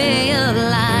a ray of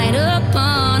light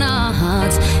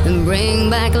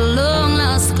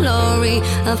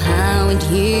of how it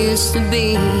used to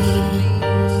be.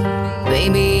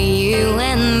 Baby, you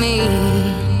and me,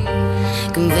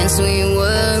 convinced we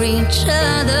were each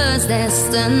other's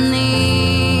destiny.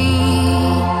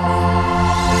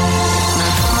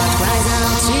 My heart cries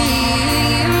out to you,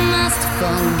 you must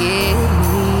forgive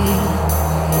me.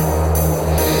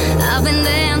 I've been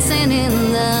dancing in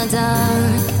the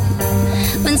dark,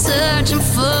 been searching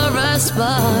for a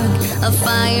spark, a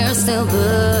fire still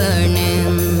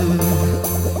burning.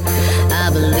 I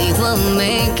believe we'll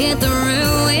make it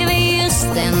through if you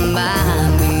stand by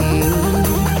me.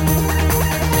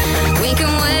 We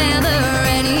can weather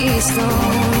any storm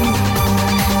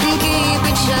and keep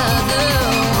each other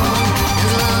warm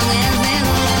as long as there's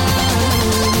love.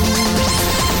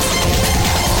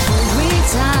 Every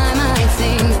time I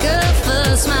think of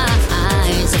us, my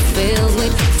eyes are filled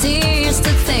with tears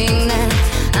to think that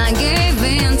I gave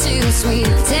in to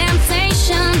sweet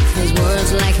temptation. His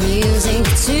words like music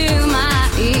to my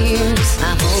ears.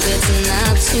 I hope it's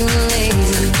not too late,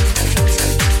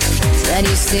 that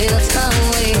you still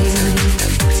awake.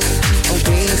 Oh,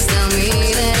 please tell me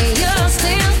that you're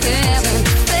still having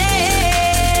faith.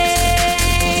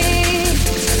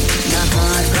 My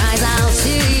heart cries out to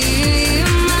you, you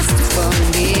must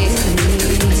forgive me.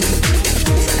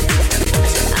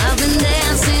 I've been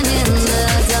dancing in the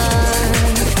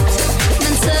dark,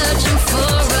 been searching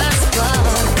for a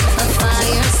spark, a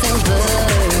fire still burning.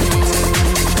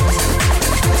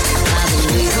 I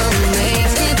believe we'll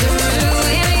make it through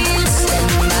if you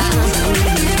stand by me.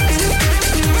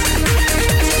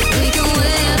 We can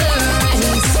weather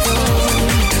any storm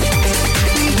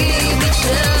and keep each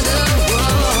other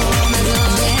warm as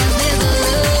long as there's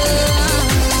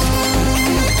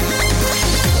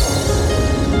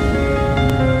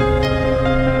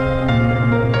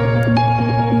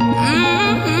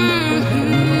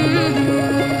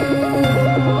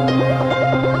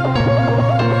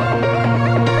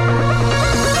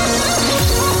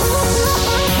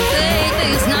faith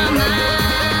is not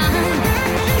mine,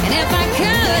 and if I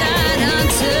could, I'd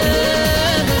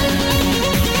unturn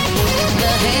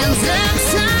the hands of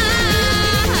time.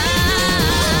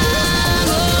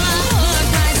 Oh, my heart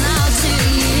cries out to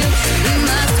you, you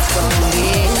must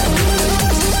forgive me.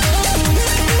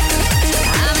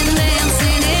 I've been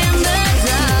dancing in the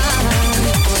dark,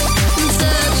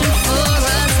 searching for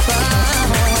a spark.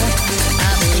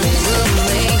 I believe we'll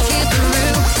make it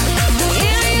through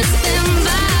if you stand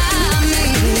by me.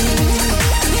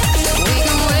 We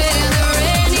can weather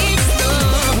any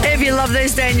storm. If you love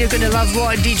this, then you're going to love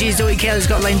what DJ Zoe Kelly's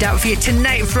got lined up for you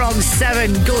tonight from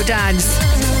 7. Go dance.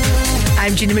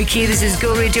 I'm Gina McKie, this is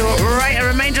Go Radio. Right, a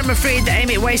reminder, I'm afraid that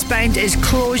M8 westbound is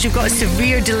closed. You've got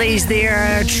severe delays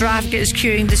there. Traffic is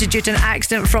queuing. This is due to an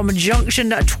accident from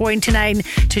junction 29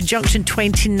 to junction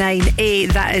 29A.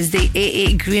 That is the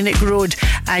A8 Greenock Road.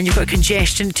 And you've got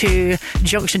congestion to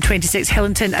junction 26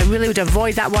 Hillington. I really would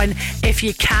avoid that one if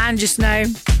you can just now.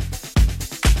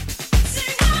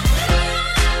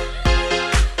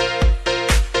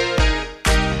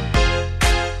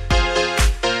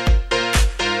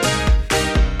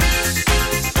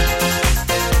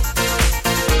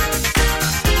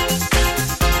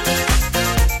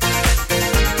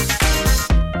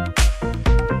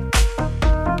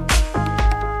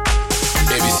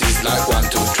 ABC's like 1, 2,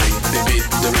 3. The beat,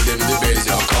 the rhythm, the bass,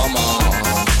 y'all come on.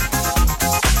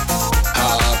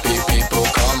 Happy people,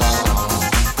 come on.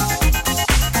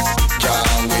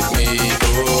 Jam with me,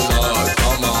 oh Lord,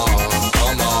 come on,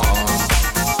 come on.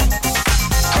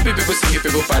 Happy people, singing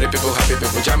people, party people, happy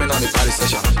people, jamming on the party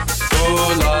session.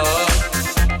 Oh Lord.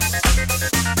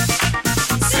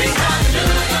 Sing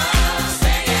hallelujah.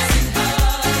 Sing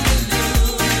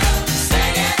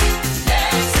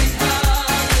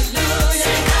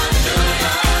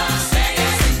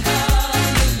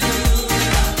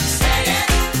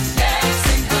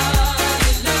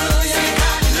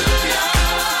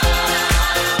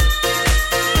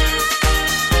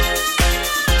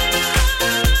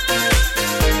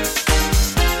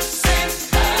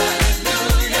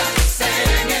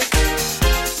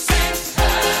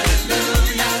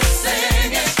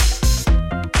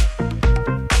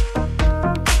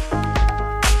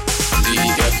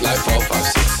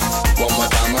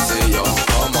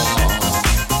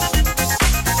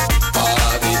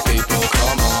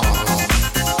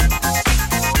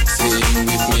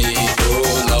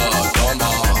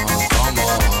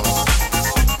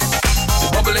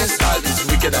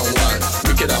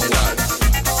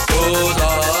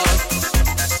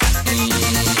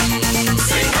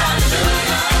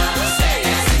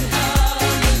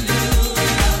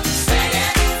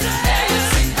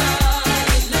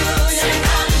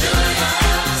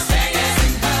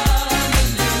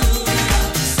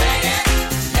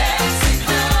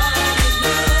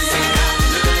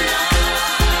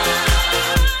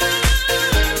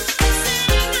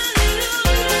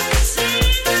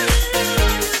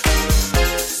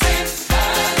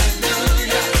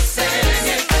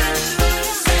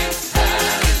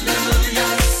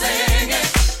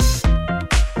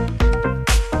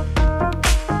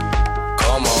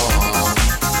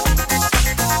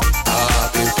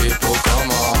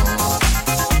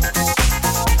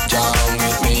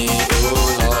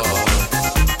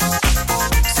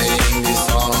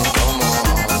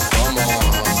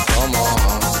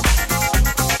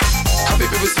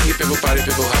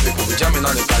Singing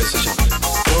on the party session.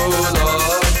 Oh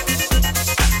Lord.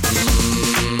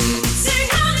 Sing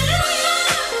hallelujah.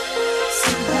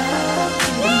 Sing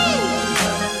hallelujah.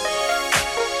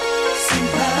 Sing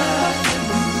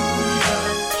hallelujah.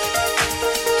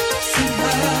 Sing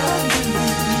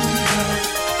hallelujah.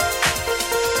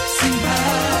 Sing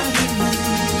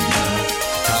hallelujah.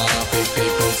 Happy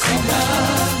people come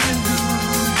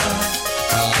hallelujah.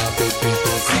 Happy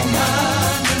people come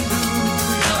hallelujah.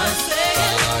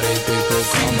 Party people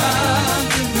come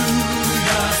hallelujah.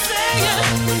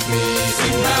 Come with me,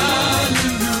 sing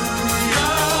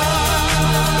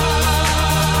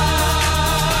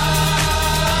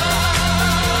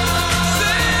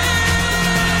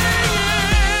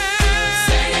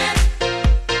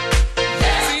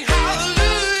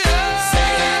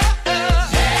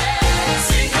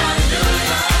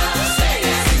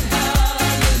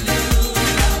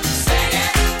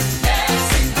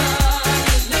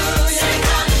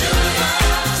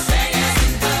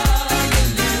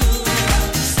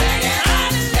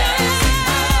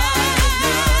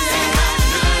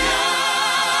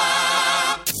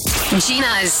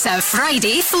Gina's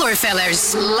Friday Floor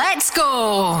Fillers. Let's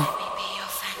go.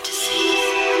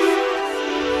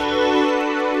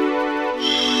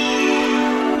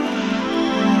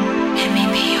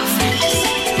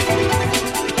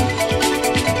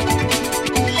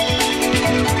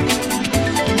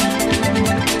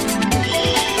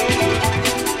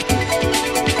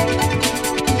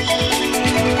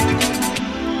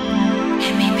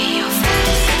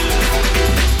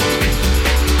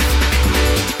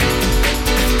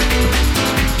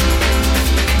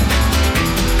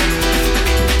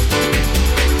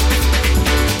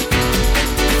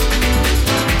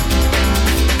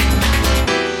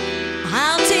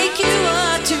 I'll take you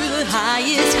up to the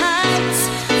highest heights.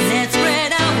 Let's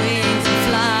spread our wings and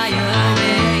fly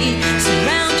away.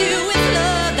 Surround you with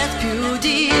love that's pure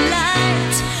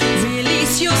delight.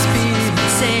 Release your spirit,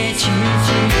 set you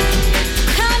free.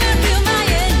 Come and feel my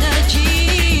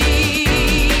energy.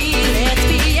 Let's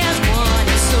be as one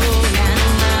in soul and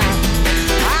mind.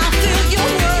 I'll fill your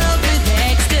world with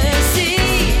ecstasy.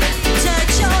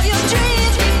 Touch all your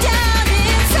dreams deep down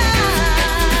inside.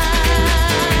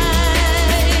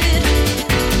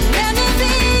 Let me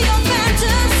be your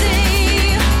fantasy.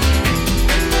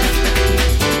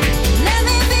 Let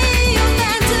me be your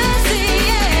fantasy,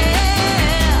 yeah.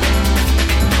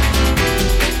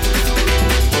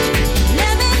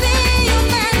 Let me be your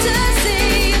fantasy.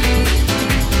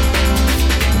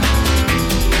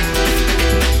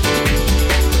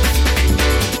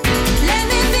 Let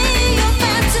me be your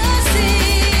fantasy.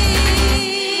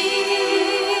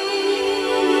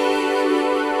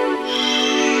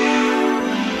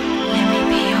 Let me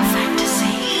be your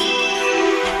fantasy.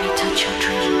 Let me touch your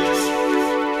dreams.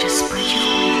 Just spread your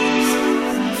wings,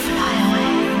 fly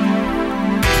away.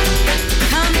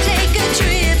 Come take a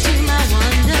trip to my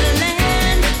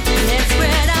wonderland. Let's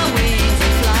spread our wings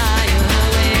and fly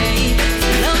away.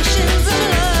 Oceans of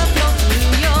love flow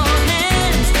through your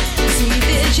hands. See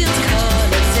visions,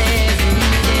 colors every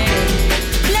day.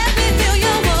 Let me feel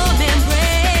your warm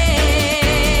embrace.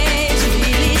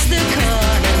 Release the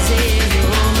colors in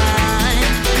your mind.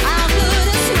 I'll put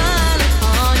a smile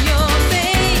on your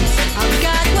face. I've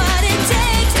got what it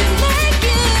takes to make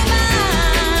you mine.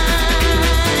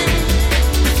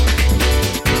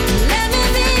 Let me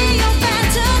be your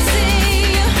fantasy.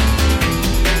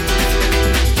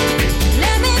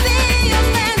 Let me be your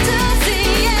fantasy,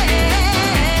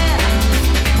 yeah.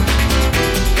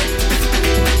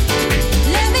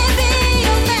 Let me be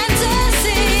your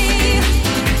fantasy.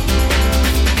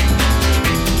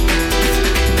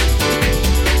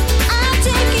 I'll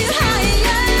take you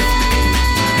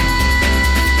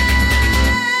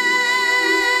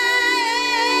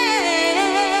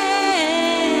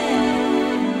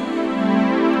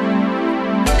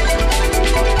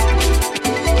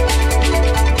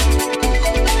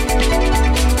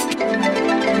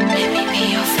Let me be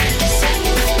your fantasy.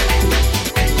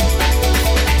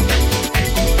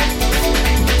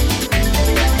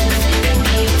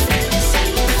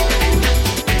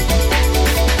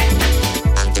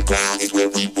 Underground is where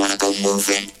we wanna go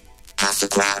moving. House the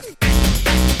crowd.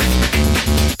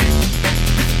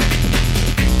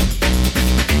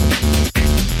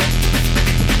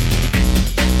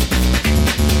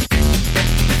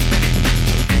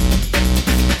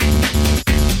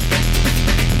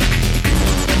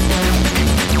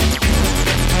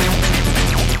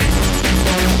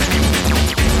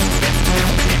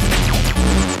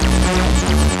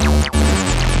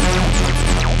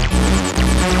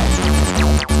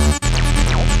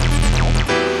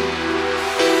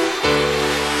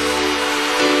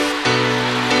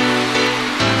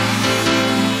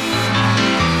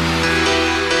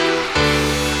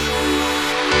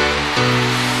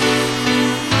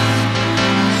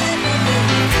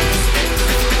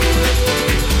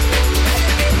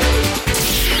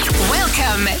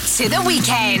 into the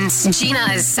weekend.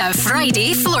 Gina's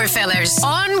Friday Floor Fillers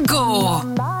on Go.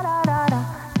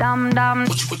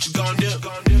 What you gonna do?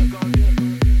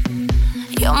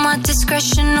 You're my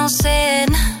discretion, no sin.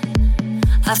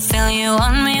 I feel you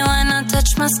on me when I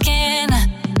touch my skin.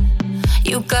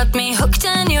 You got me hooked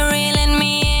and you're reeling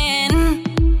me in.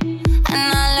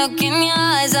 And I look in your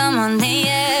eyes, I'm on the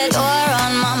edge. You're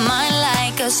on my mind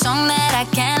like a song that I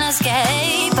can't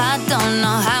escape. I don't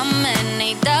know how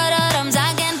many da-da-dums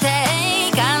I can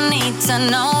take. I need to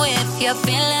know if you're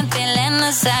feeling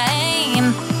the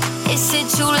same. Is it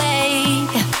too late?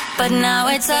 But now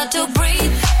it's hard to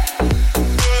breathe.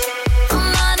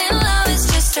 I'm not in love, it's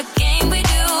just a game we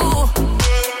do.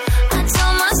 I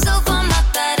tell myself I'm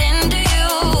not that into you,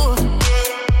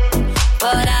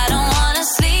 but I don't wanna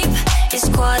sleep. It's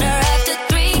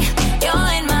 3:15.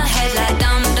 You're in my head like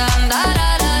dum dum da da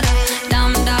da da,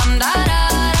 dum dum da da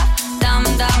da, dum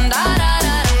dum da da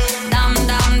da, dum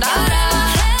dum da da,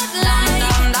 dum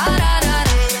dum da da da,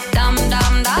 dum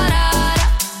dum da da,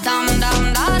 dum dum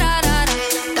da da da,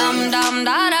 dum dum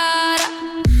da da.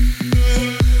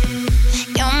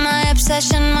 You're my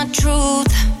obsession, my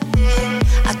truth.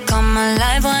 I come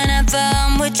alive whenever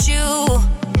I'm with you.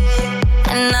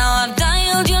 And now I've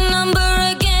dialed your number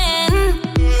again,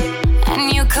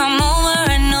 and you come over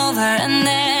and over, and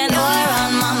then you're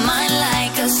on my mind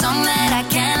like a song that I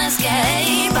can't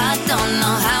escape. I don't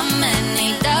know how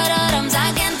many da-da-dums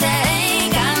I can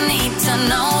take. I need to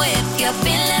know if you're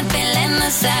feeling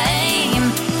the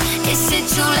same. Is it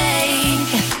too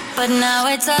late? But now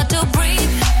it's hard to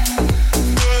breathe.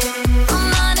 I'm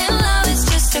not in love, it's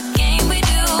just a game we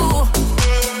do.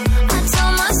 I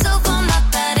tell myself I'm not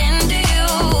that into you,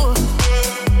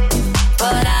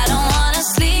 but I don't wanna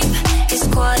sleep. It's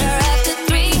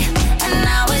 3:15, and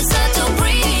now it's hard to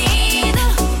breathe.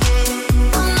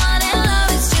 I'm not in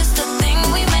love, it's just a thing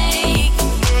we make.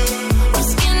 We're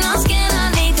skin on skin, I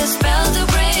need the spell to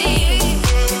break.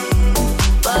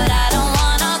 But I don't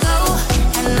wanna go,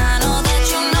 and I know that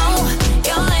you know.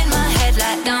 You're in my head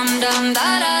like dum dum da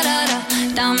da da da,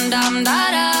 dum dum da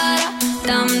da da,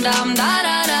 dum dum da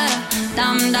da da,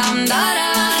 dum dum da da,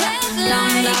 dum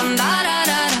dum da da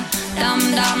da, dum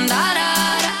dum da da,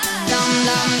 dum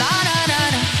dum da da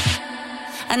da.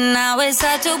 And now it's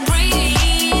hard to breathe.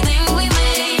 We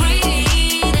make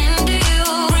breathe into you.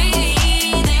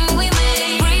 Breathing we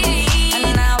make breathe.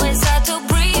 And now it's hard to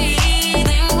breathe.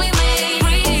 We make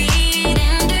breathe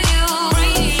into you.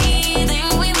 Breathing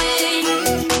we make.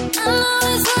 And now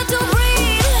it's hard to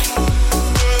breathe.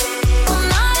 I'm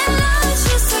not in love, it's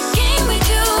just a game we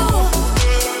do.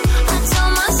 I tell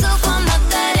myself I'm not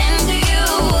that into you,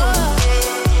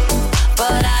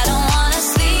 but I don't wanna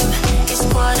sleep. It's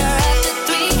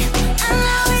 3:15, and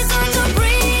now it's hard to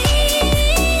breathe.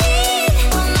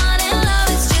 I'm not in love,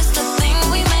 it's just a thing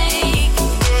we make.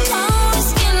 Oh,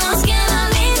 skin on skin, I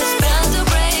need the spell to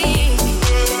break,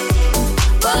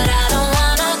 but I don't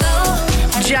wanna go.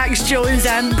 Jax Jones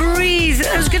and Breathe.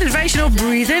 That was good advice, you know.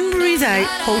 Breathe in, breathe out.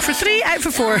 Hold for 3, out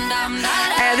for 4.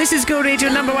 This is Go Radio,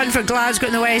 number 1 for Glasgow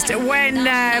in the West. When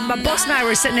my boss and I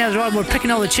were sitting there and we're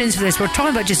picking all the tunes for this, we're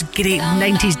talking about just great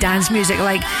 90s dance music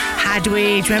like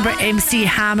Hadway, do you remember MC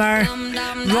Hammer,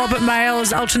 Robert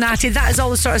Miles, Alternati? That is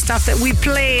all the sort of stuff that we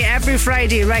play every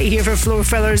Friday right here for Floor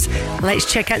Fillers. Let's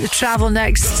check out the travel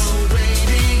next.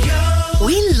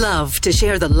 We love to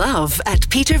share the love at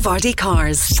Peter Vardy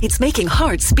Cars. It's making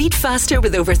hearts beat faster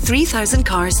with over 3,000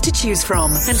 cars to choose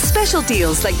from. And special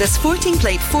deals like this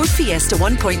 14-plate Ford Fiesta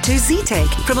 1.2 Z-Tech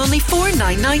from only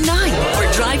 $4,999. Or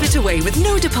drive it away with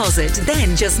no deposit,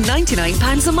 then just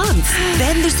 £99 a month.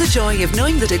 Then there's the joy of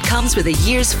knowing that it comes with a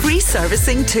year's free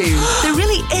servicing too. There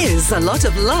really is a lot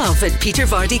of love at Peter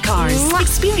Vardy Cars.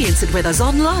 Experience it with us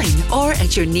online or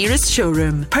at your nearest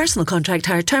showroom. Personal contract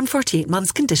hire term 48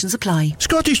 months, conditions apply.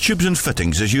 Scottish Tubes and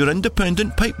Fittings is your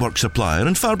independent pipework supplier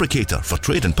and fabricator for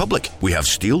trade and public. We have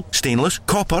steel, stainless,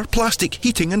 copper, plastic,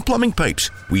 heating and plumbing pipes.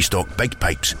 We stock big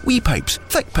pipes, wee pipes,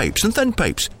 thick pipes and thin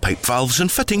pipes, pipe valves and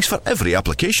fittings for every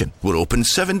application. We're open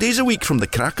 7 days a week from the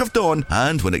crack of dawn,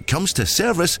 and when it comes to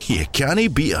service, you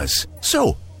can't beat us.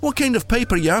 So, what kind of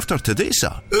pipe are you after today,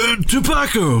 sir?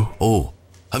 Tobacco. Oh,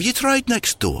 have you tried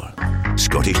next door?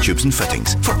 Scottish Tubes and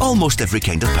Fittings. For almost every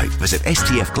kind of pipe, visit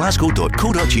stfglasgow.co.uk.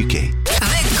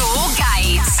 The Go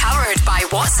Guide, powered by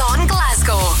What's On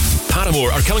Glasgow.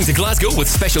 Paramore are coming to Glasgow with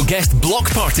special guest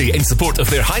Block Party in support of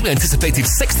their highly anticipated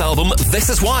 6th album, This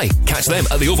Is Why. Catch them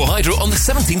at the OVO Hydro on the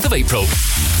 17th of April.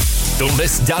 Don't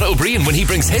miss Dara O'Brien when he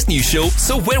brings his new show,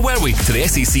 So Where Were We, to the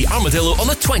SEC Armadillo on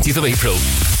the 20th of April.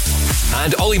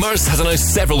 And Ollie Murs has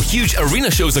announced several huge arena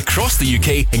shows across the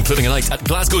UK, including a night at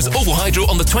Glasgow's OVO Hydro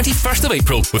on the 21st of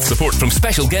April, with support from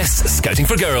special guests Scouting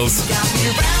for Girls.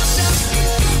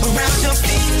 Around your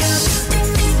fingers,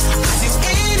 I do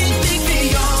anything for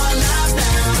your love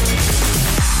now.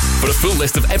 For a full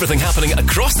list of everything happening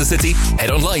across the city,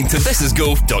 head online to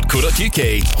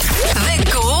thisisgo.co.uk.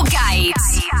 The Go Guide.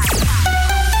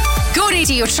 Go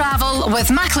Radio Travel with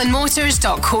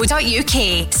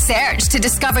macklinmotors.co.uk. Search to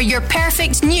discover your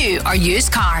perfect new or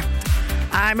used car.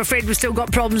 I'm afraid we've still got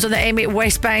problems on the M8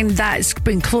 westbound. That's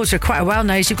been closed for quite a while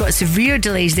now, so you've got severe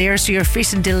delays there. So you're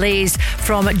facing delays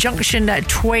from junction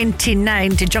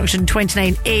 29 to junction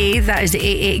 29A. That is the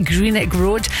A8 Greenock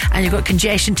Road. And you've got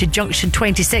congestion to junction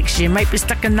 26. You might be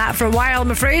stuck in that for a while,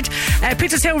 I'm afraid.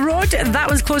 Peters Hill Road, that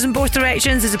one's closed in both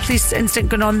directions. There's a police incident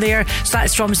going on there. So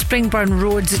that's from Springburn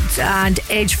Road and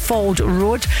Edgefold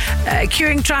Road.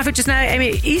 Queuing traffic just now,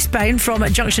 M8 eastbound from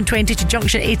junction 20 to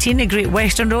junction 18, the Great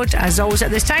Western Road, as always at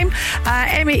this time.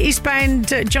 M8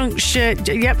 eastbound junction,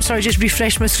 just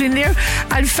refreshed my screen there.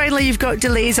 And finally, you've got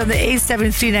delays on the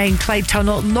A739 Clyde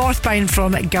Tunnel northbound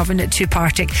from Govan to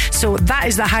Partick. So that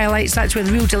is the highlights. That's where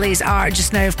the real delays are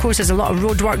just now. Of course, there's a lot of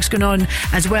roadworks going on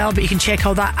as well, but you can check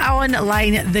all that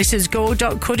online.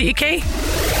 thisisgo.co.uk.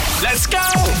 Let's go!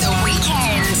 The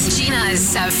weekend.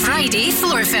 Gina's Friday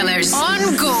Floor Fillers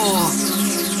on Go.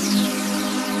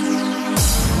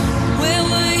 Where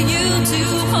were you to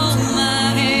hold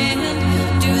my hand?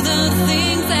 Do the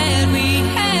things that we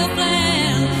have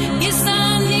planned. Yes,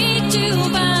 I need you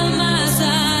by my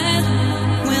side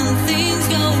when things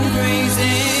go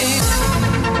crazy.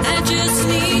 I just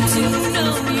need to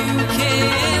know you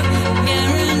care.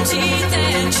 Guarantee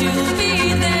that you'll be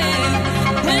there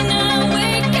when I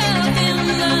wake up in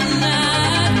the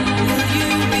night. Will you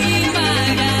be my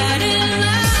guiding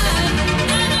light? I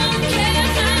don't care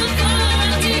how far I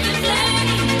take a flight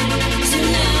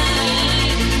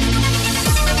tonight.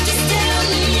 Just tell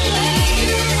me where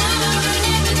you are and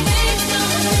everything's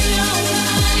gonna be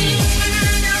alright.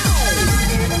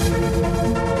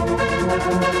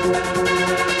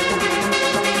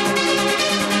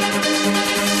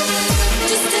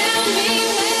 Just tell me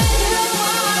where you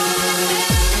are,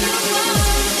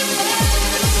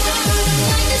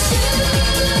 like a shooting star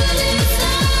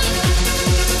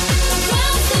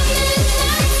across the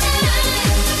midnight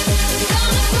sky.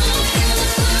 Gonna fly,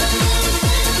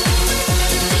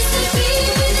 just to be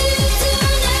with you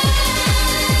tonight,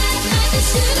 like a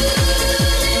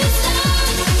shooting star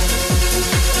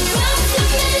across the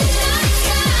midnight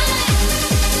sky.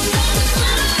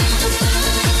 Gonna fly,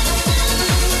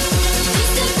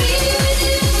 just to be with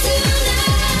you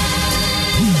tonight.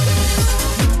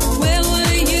 Where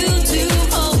were you to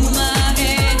hold my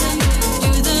hand? Do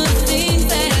the things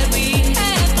that we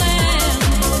have planned.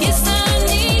 Yes, I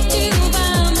need you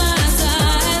by my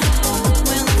side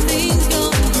when things go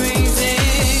crazy.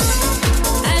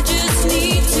 I just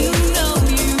need to know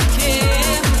you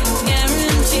care.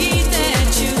 Guarantee that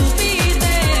you'll be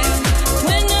there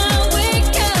when I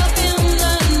wake up in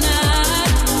the night.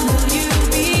 Will you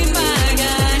be my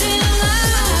guiding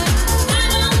light? I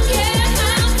don't care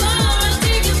how far I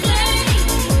take a flight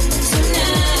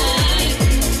tonight.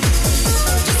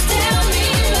 Just tell me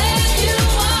where you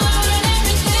are and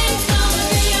everything's gonna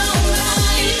be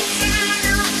alright.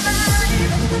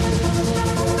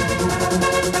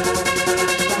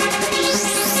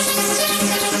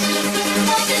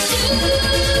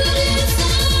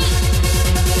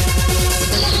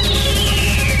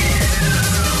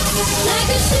 Like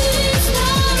a shooting star, like a shooting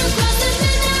star across the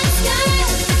midnight sky.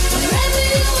 Wherever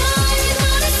you are, you're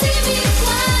gonna see me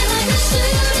fly. Like a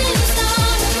shooting star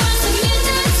across the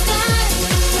midnight sky.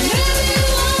 Wherever you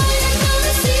are, you're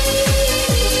gonna see me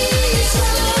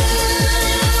shine. Across the midnight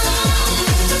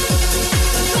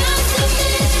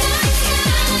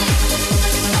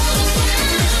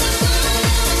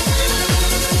sky,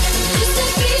 just to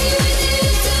be with you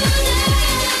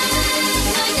tonight,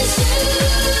 like a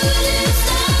shooting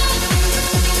star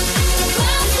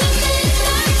across the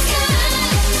midnight sky.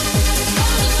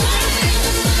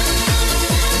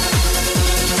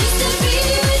 Just to be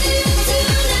with you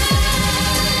tonight.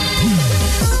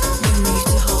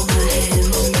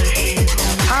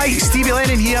 Hi, Stevie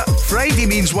Lennon here. Friday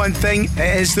means one thing,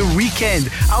 it is the weekend.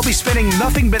 I'll be spinning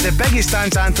nothing but the biggest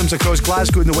dance anthems across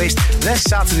Glasgow and the West this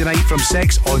Saturday night from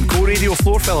 6 on Go Radio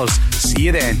Floor Fillers. See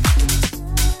you then.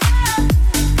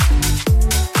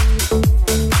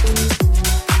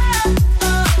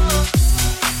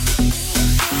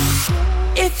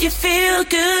 If you feel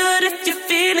good, if you're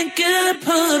feeling good,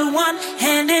 put one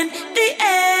hand in the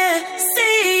air,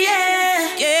 say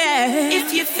yeah. Yeah.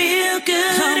 If you you feel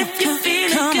good, if you're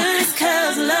feeling good, it's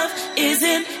 'cause love is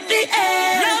in the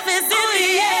air. Love is in the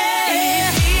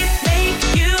air. Make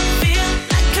you feel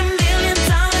like $1 million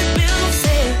bill.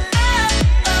 Say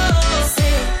oh,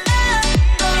 say oh.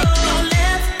 Go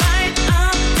left, right,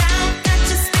 up, down, got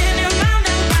you spinning round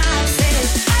and round. Say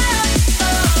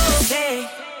oh, say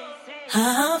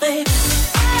oh, baby.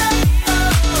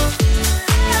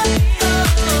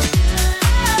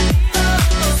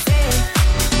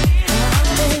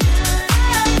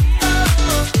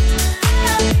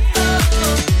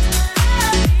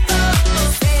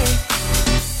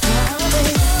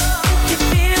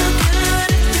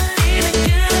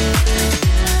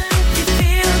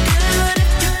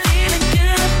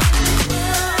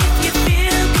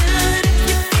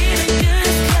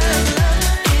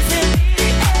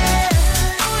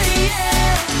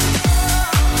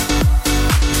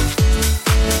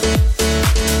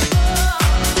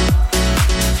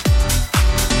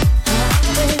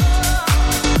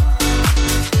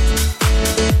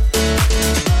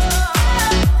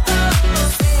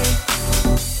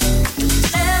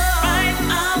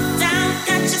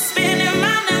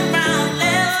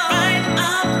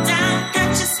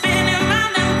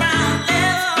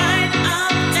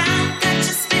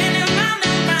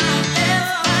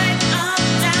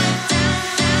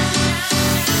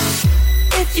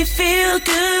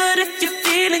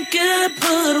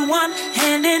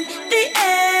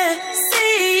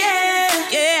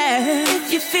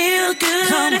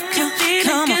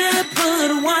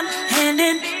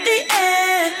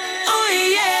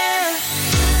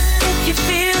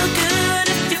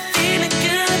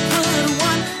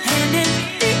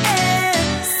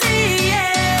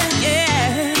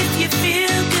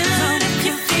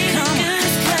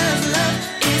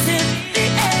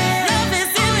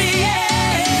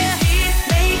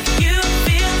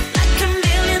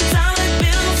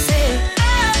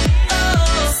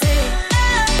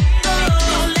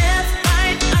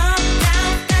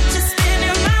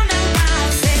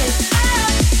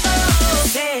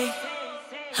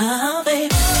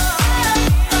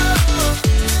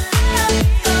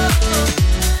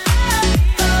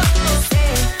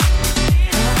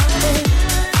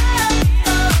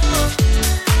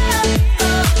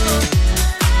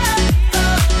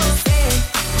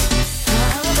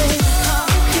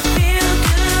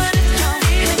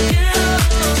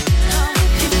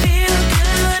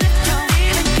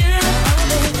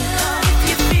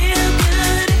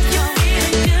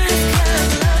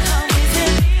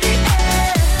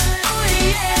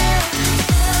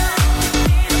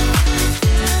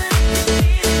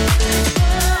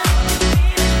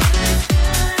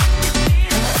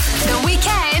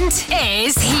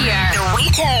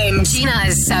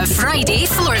 Gina's Friday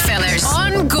Floor Fillers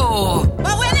on Go.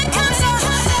 But when it comes to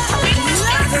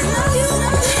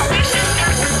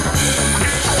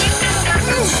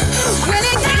when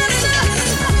it comes to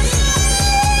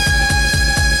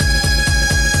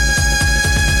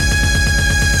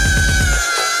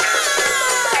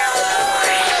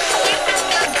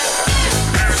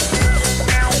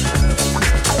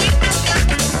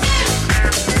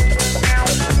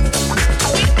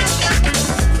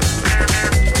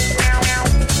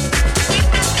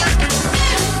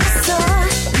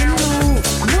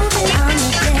moving on the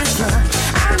dance floor.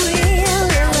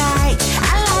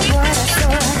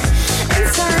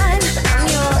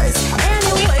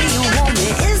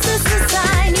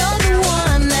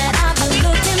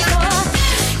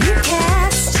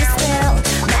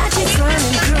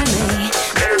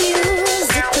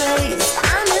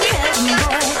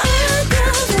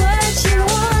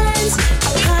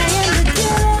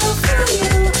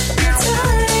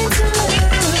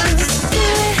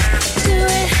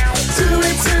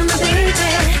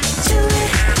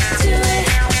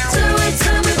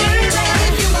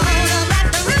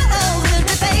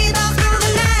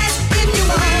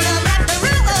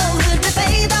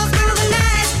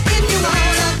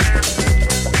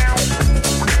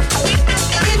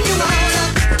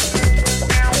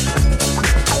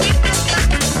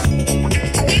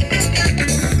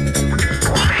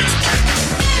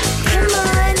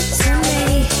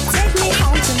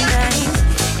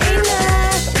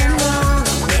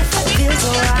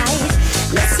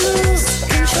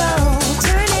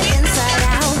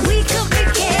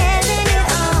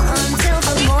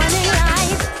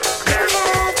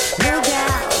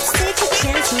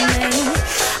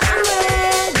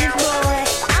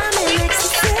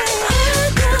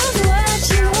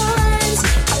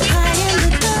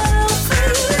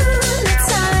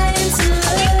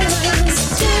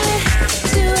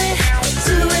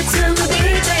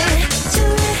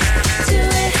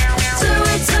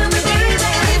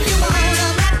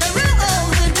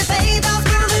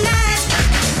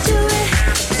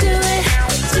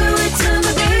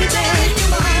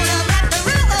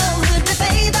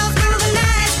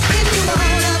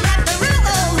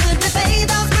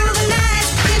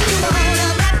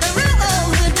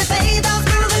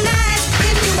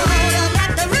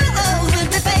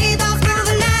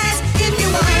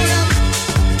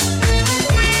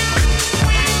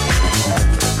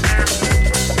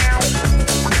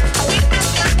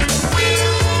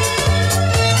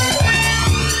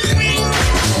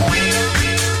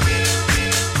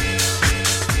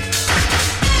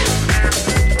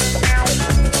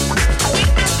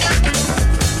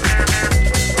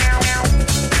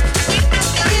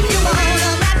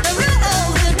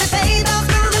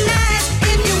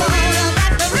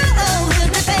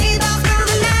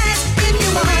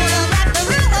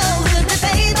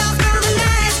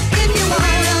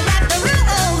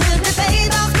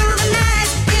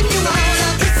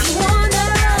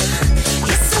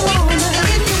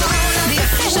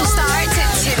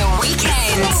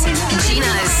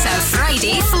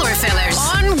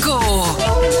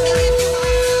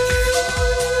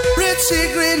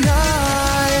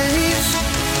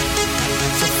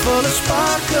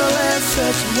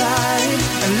 such light.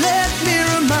 And let me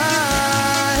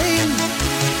remind,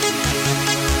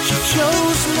 she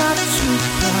chose not to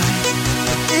cry,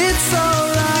 but it's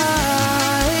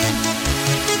alright.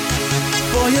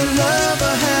 For your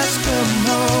lover has come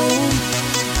home,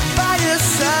 by your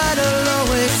side I'll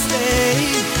always stay.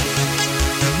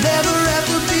 You'll never have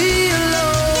to be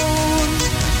alone.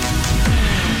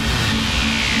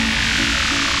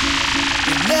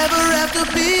 You'll never have to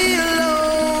be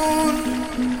alone.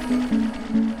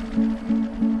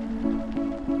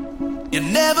 You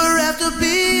never have to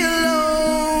be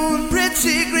alone.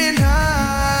 Pretty green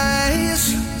eyes,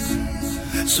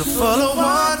 so full of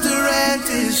wonder and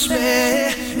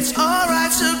despair. It's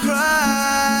alright to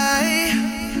cry,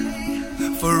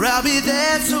 for I'll be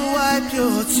there to wipe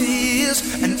your tears.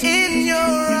 And in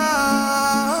your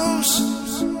arms,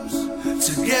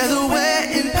 together we're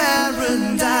in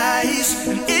paradise.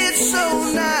 And it's so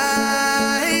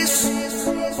nice.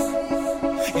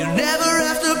 You never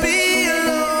have to be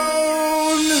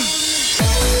alone.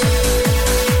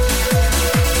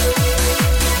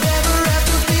 Never have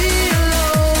to be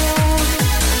alone.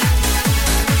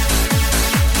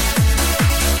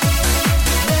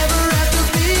 Never have to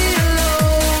be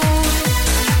alone.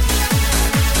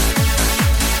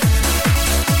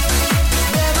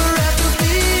 Never have to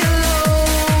be alone.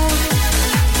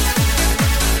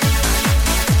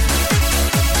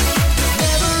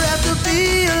 Never have to be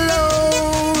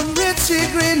alone. Pretty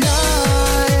green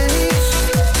eyes,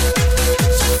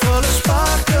 so full of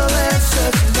sparkle and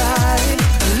such light.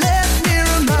 Let me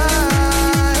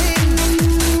remind,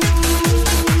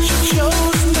 she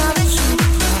chose not to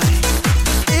cry.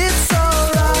 It's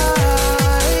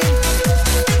alright,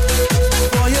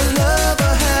 for your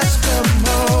lover has come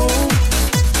home.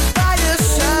 By your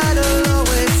side I'll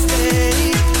always stay.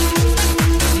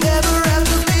 Never have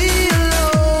to be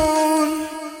alone.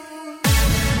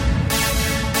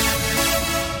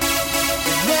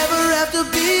 Never have to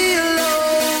be alone.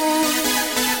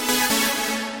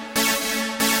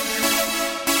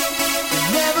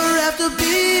 Never have to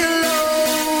be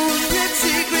alone.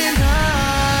 Pretty green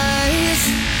eyes,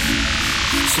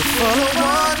 so full of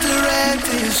wonder and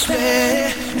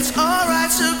despair. It's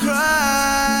alright to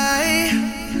cry,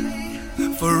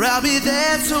 for I'll be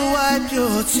there to wipe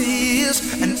your tears.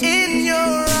 And in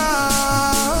your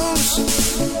arms,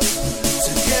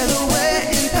 together we're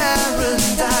in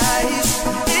paradise.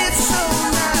 It's so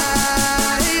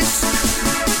nice.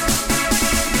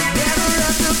 Never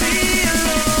have to be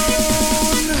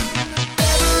alone.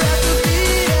 Never have to be,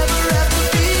 ever have to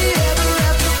be, ever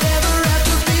have to, never have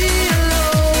to be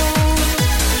alone.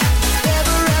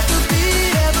 Never have to be,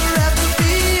 ever have to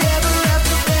be, ever have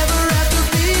to, never have to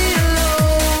be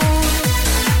alone.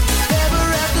 Never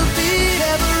have to be,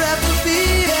 ever have to be,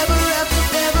 ever have to,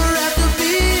 never have to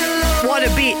be alone. What a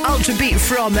beat, ultra beat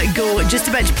from Go. Just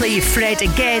about to play you Fred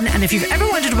Again. And if you've ever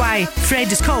wondered why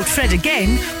Fred is called Fred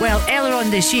Again, well, earlier on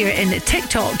this year in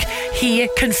TikTok, he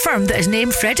confirmed that his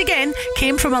name, Fred Again,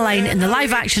 came from a line in the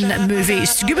live-action movie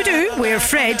Scooby-Doo, where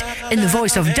Fred, in the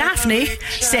voice of Daphne,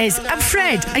 says, "I'm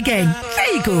Fred again."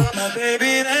 There you go. My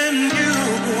baby, then you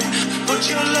put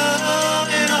your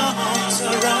loving arms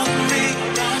around me.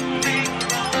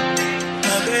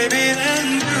 My baby, then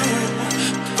you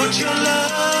put your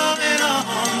loving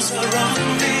arms around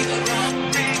me.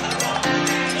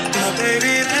 My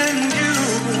baby, then you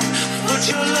put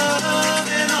your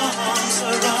loving arms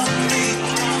around me.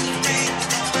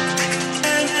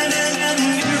 And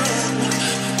you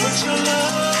put your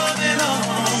loving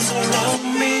arms around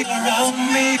me, around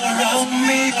me, around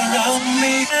me, around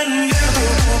me. And you,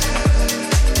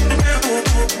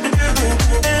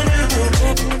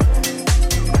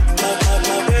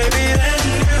 my baby, and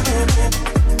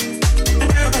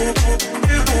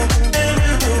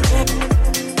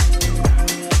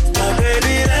my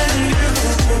baby, then you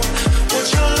put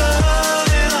your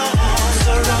loving arms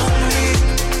around me,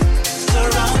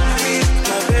 around me.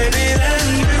 My baby, then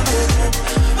you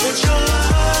put your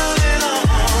loving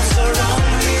arms around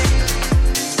me,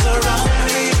 around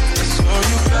me. That's all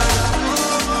you got.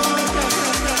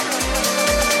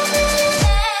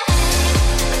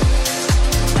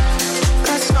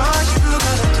 That's all you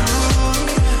gotta do.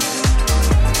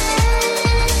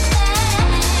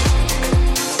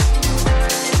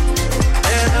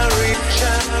 And I reach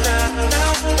out, and I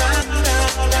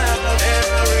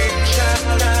reach out,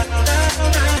 and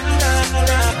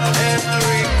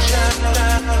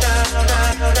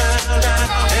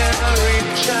I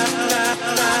reach out,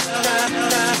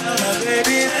 my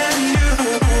baby, and you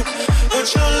put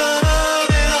your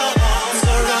loving arms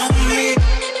around me,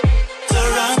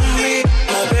 around me.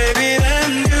 My baby,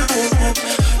 and you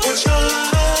put your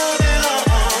loving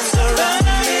arms around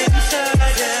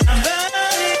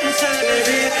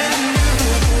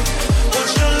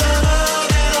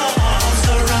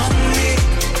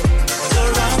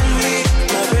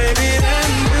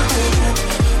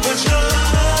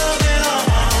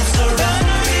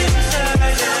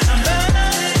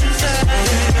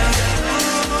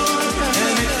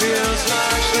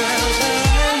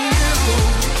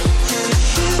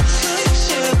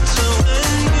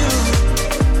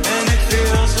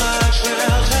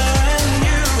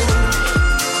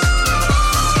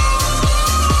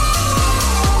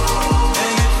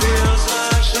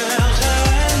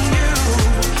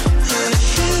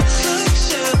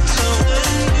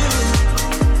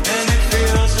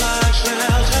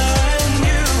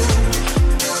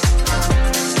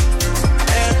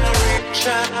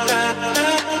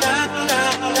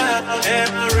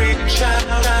reach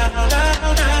out,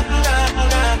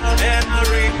 and I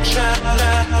reach out,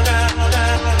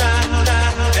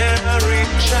 and I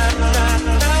reach out,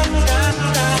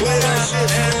 when I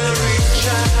sit and I reach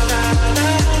out,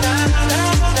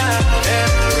 and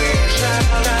I reach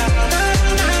out.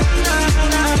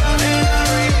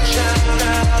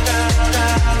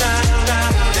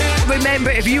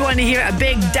 Remember, if you want to hear a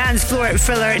big dance floor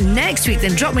filler next week,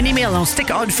 then drop me an email and I'll stick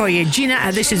it on for you. Gina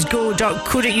at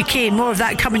thisisgo.co.uk. More of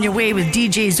that coming your way with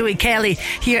DJ Zoe Kelly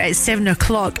here at 7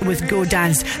 o'clock with Go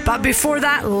Dance. But before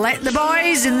that, let the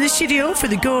boys in the studio for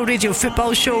the Go Radio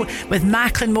Football Show with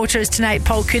Macklin Motors tonight.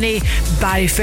 Paul Cooney, Barry Fair.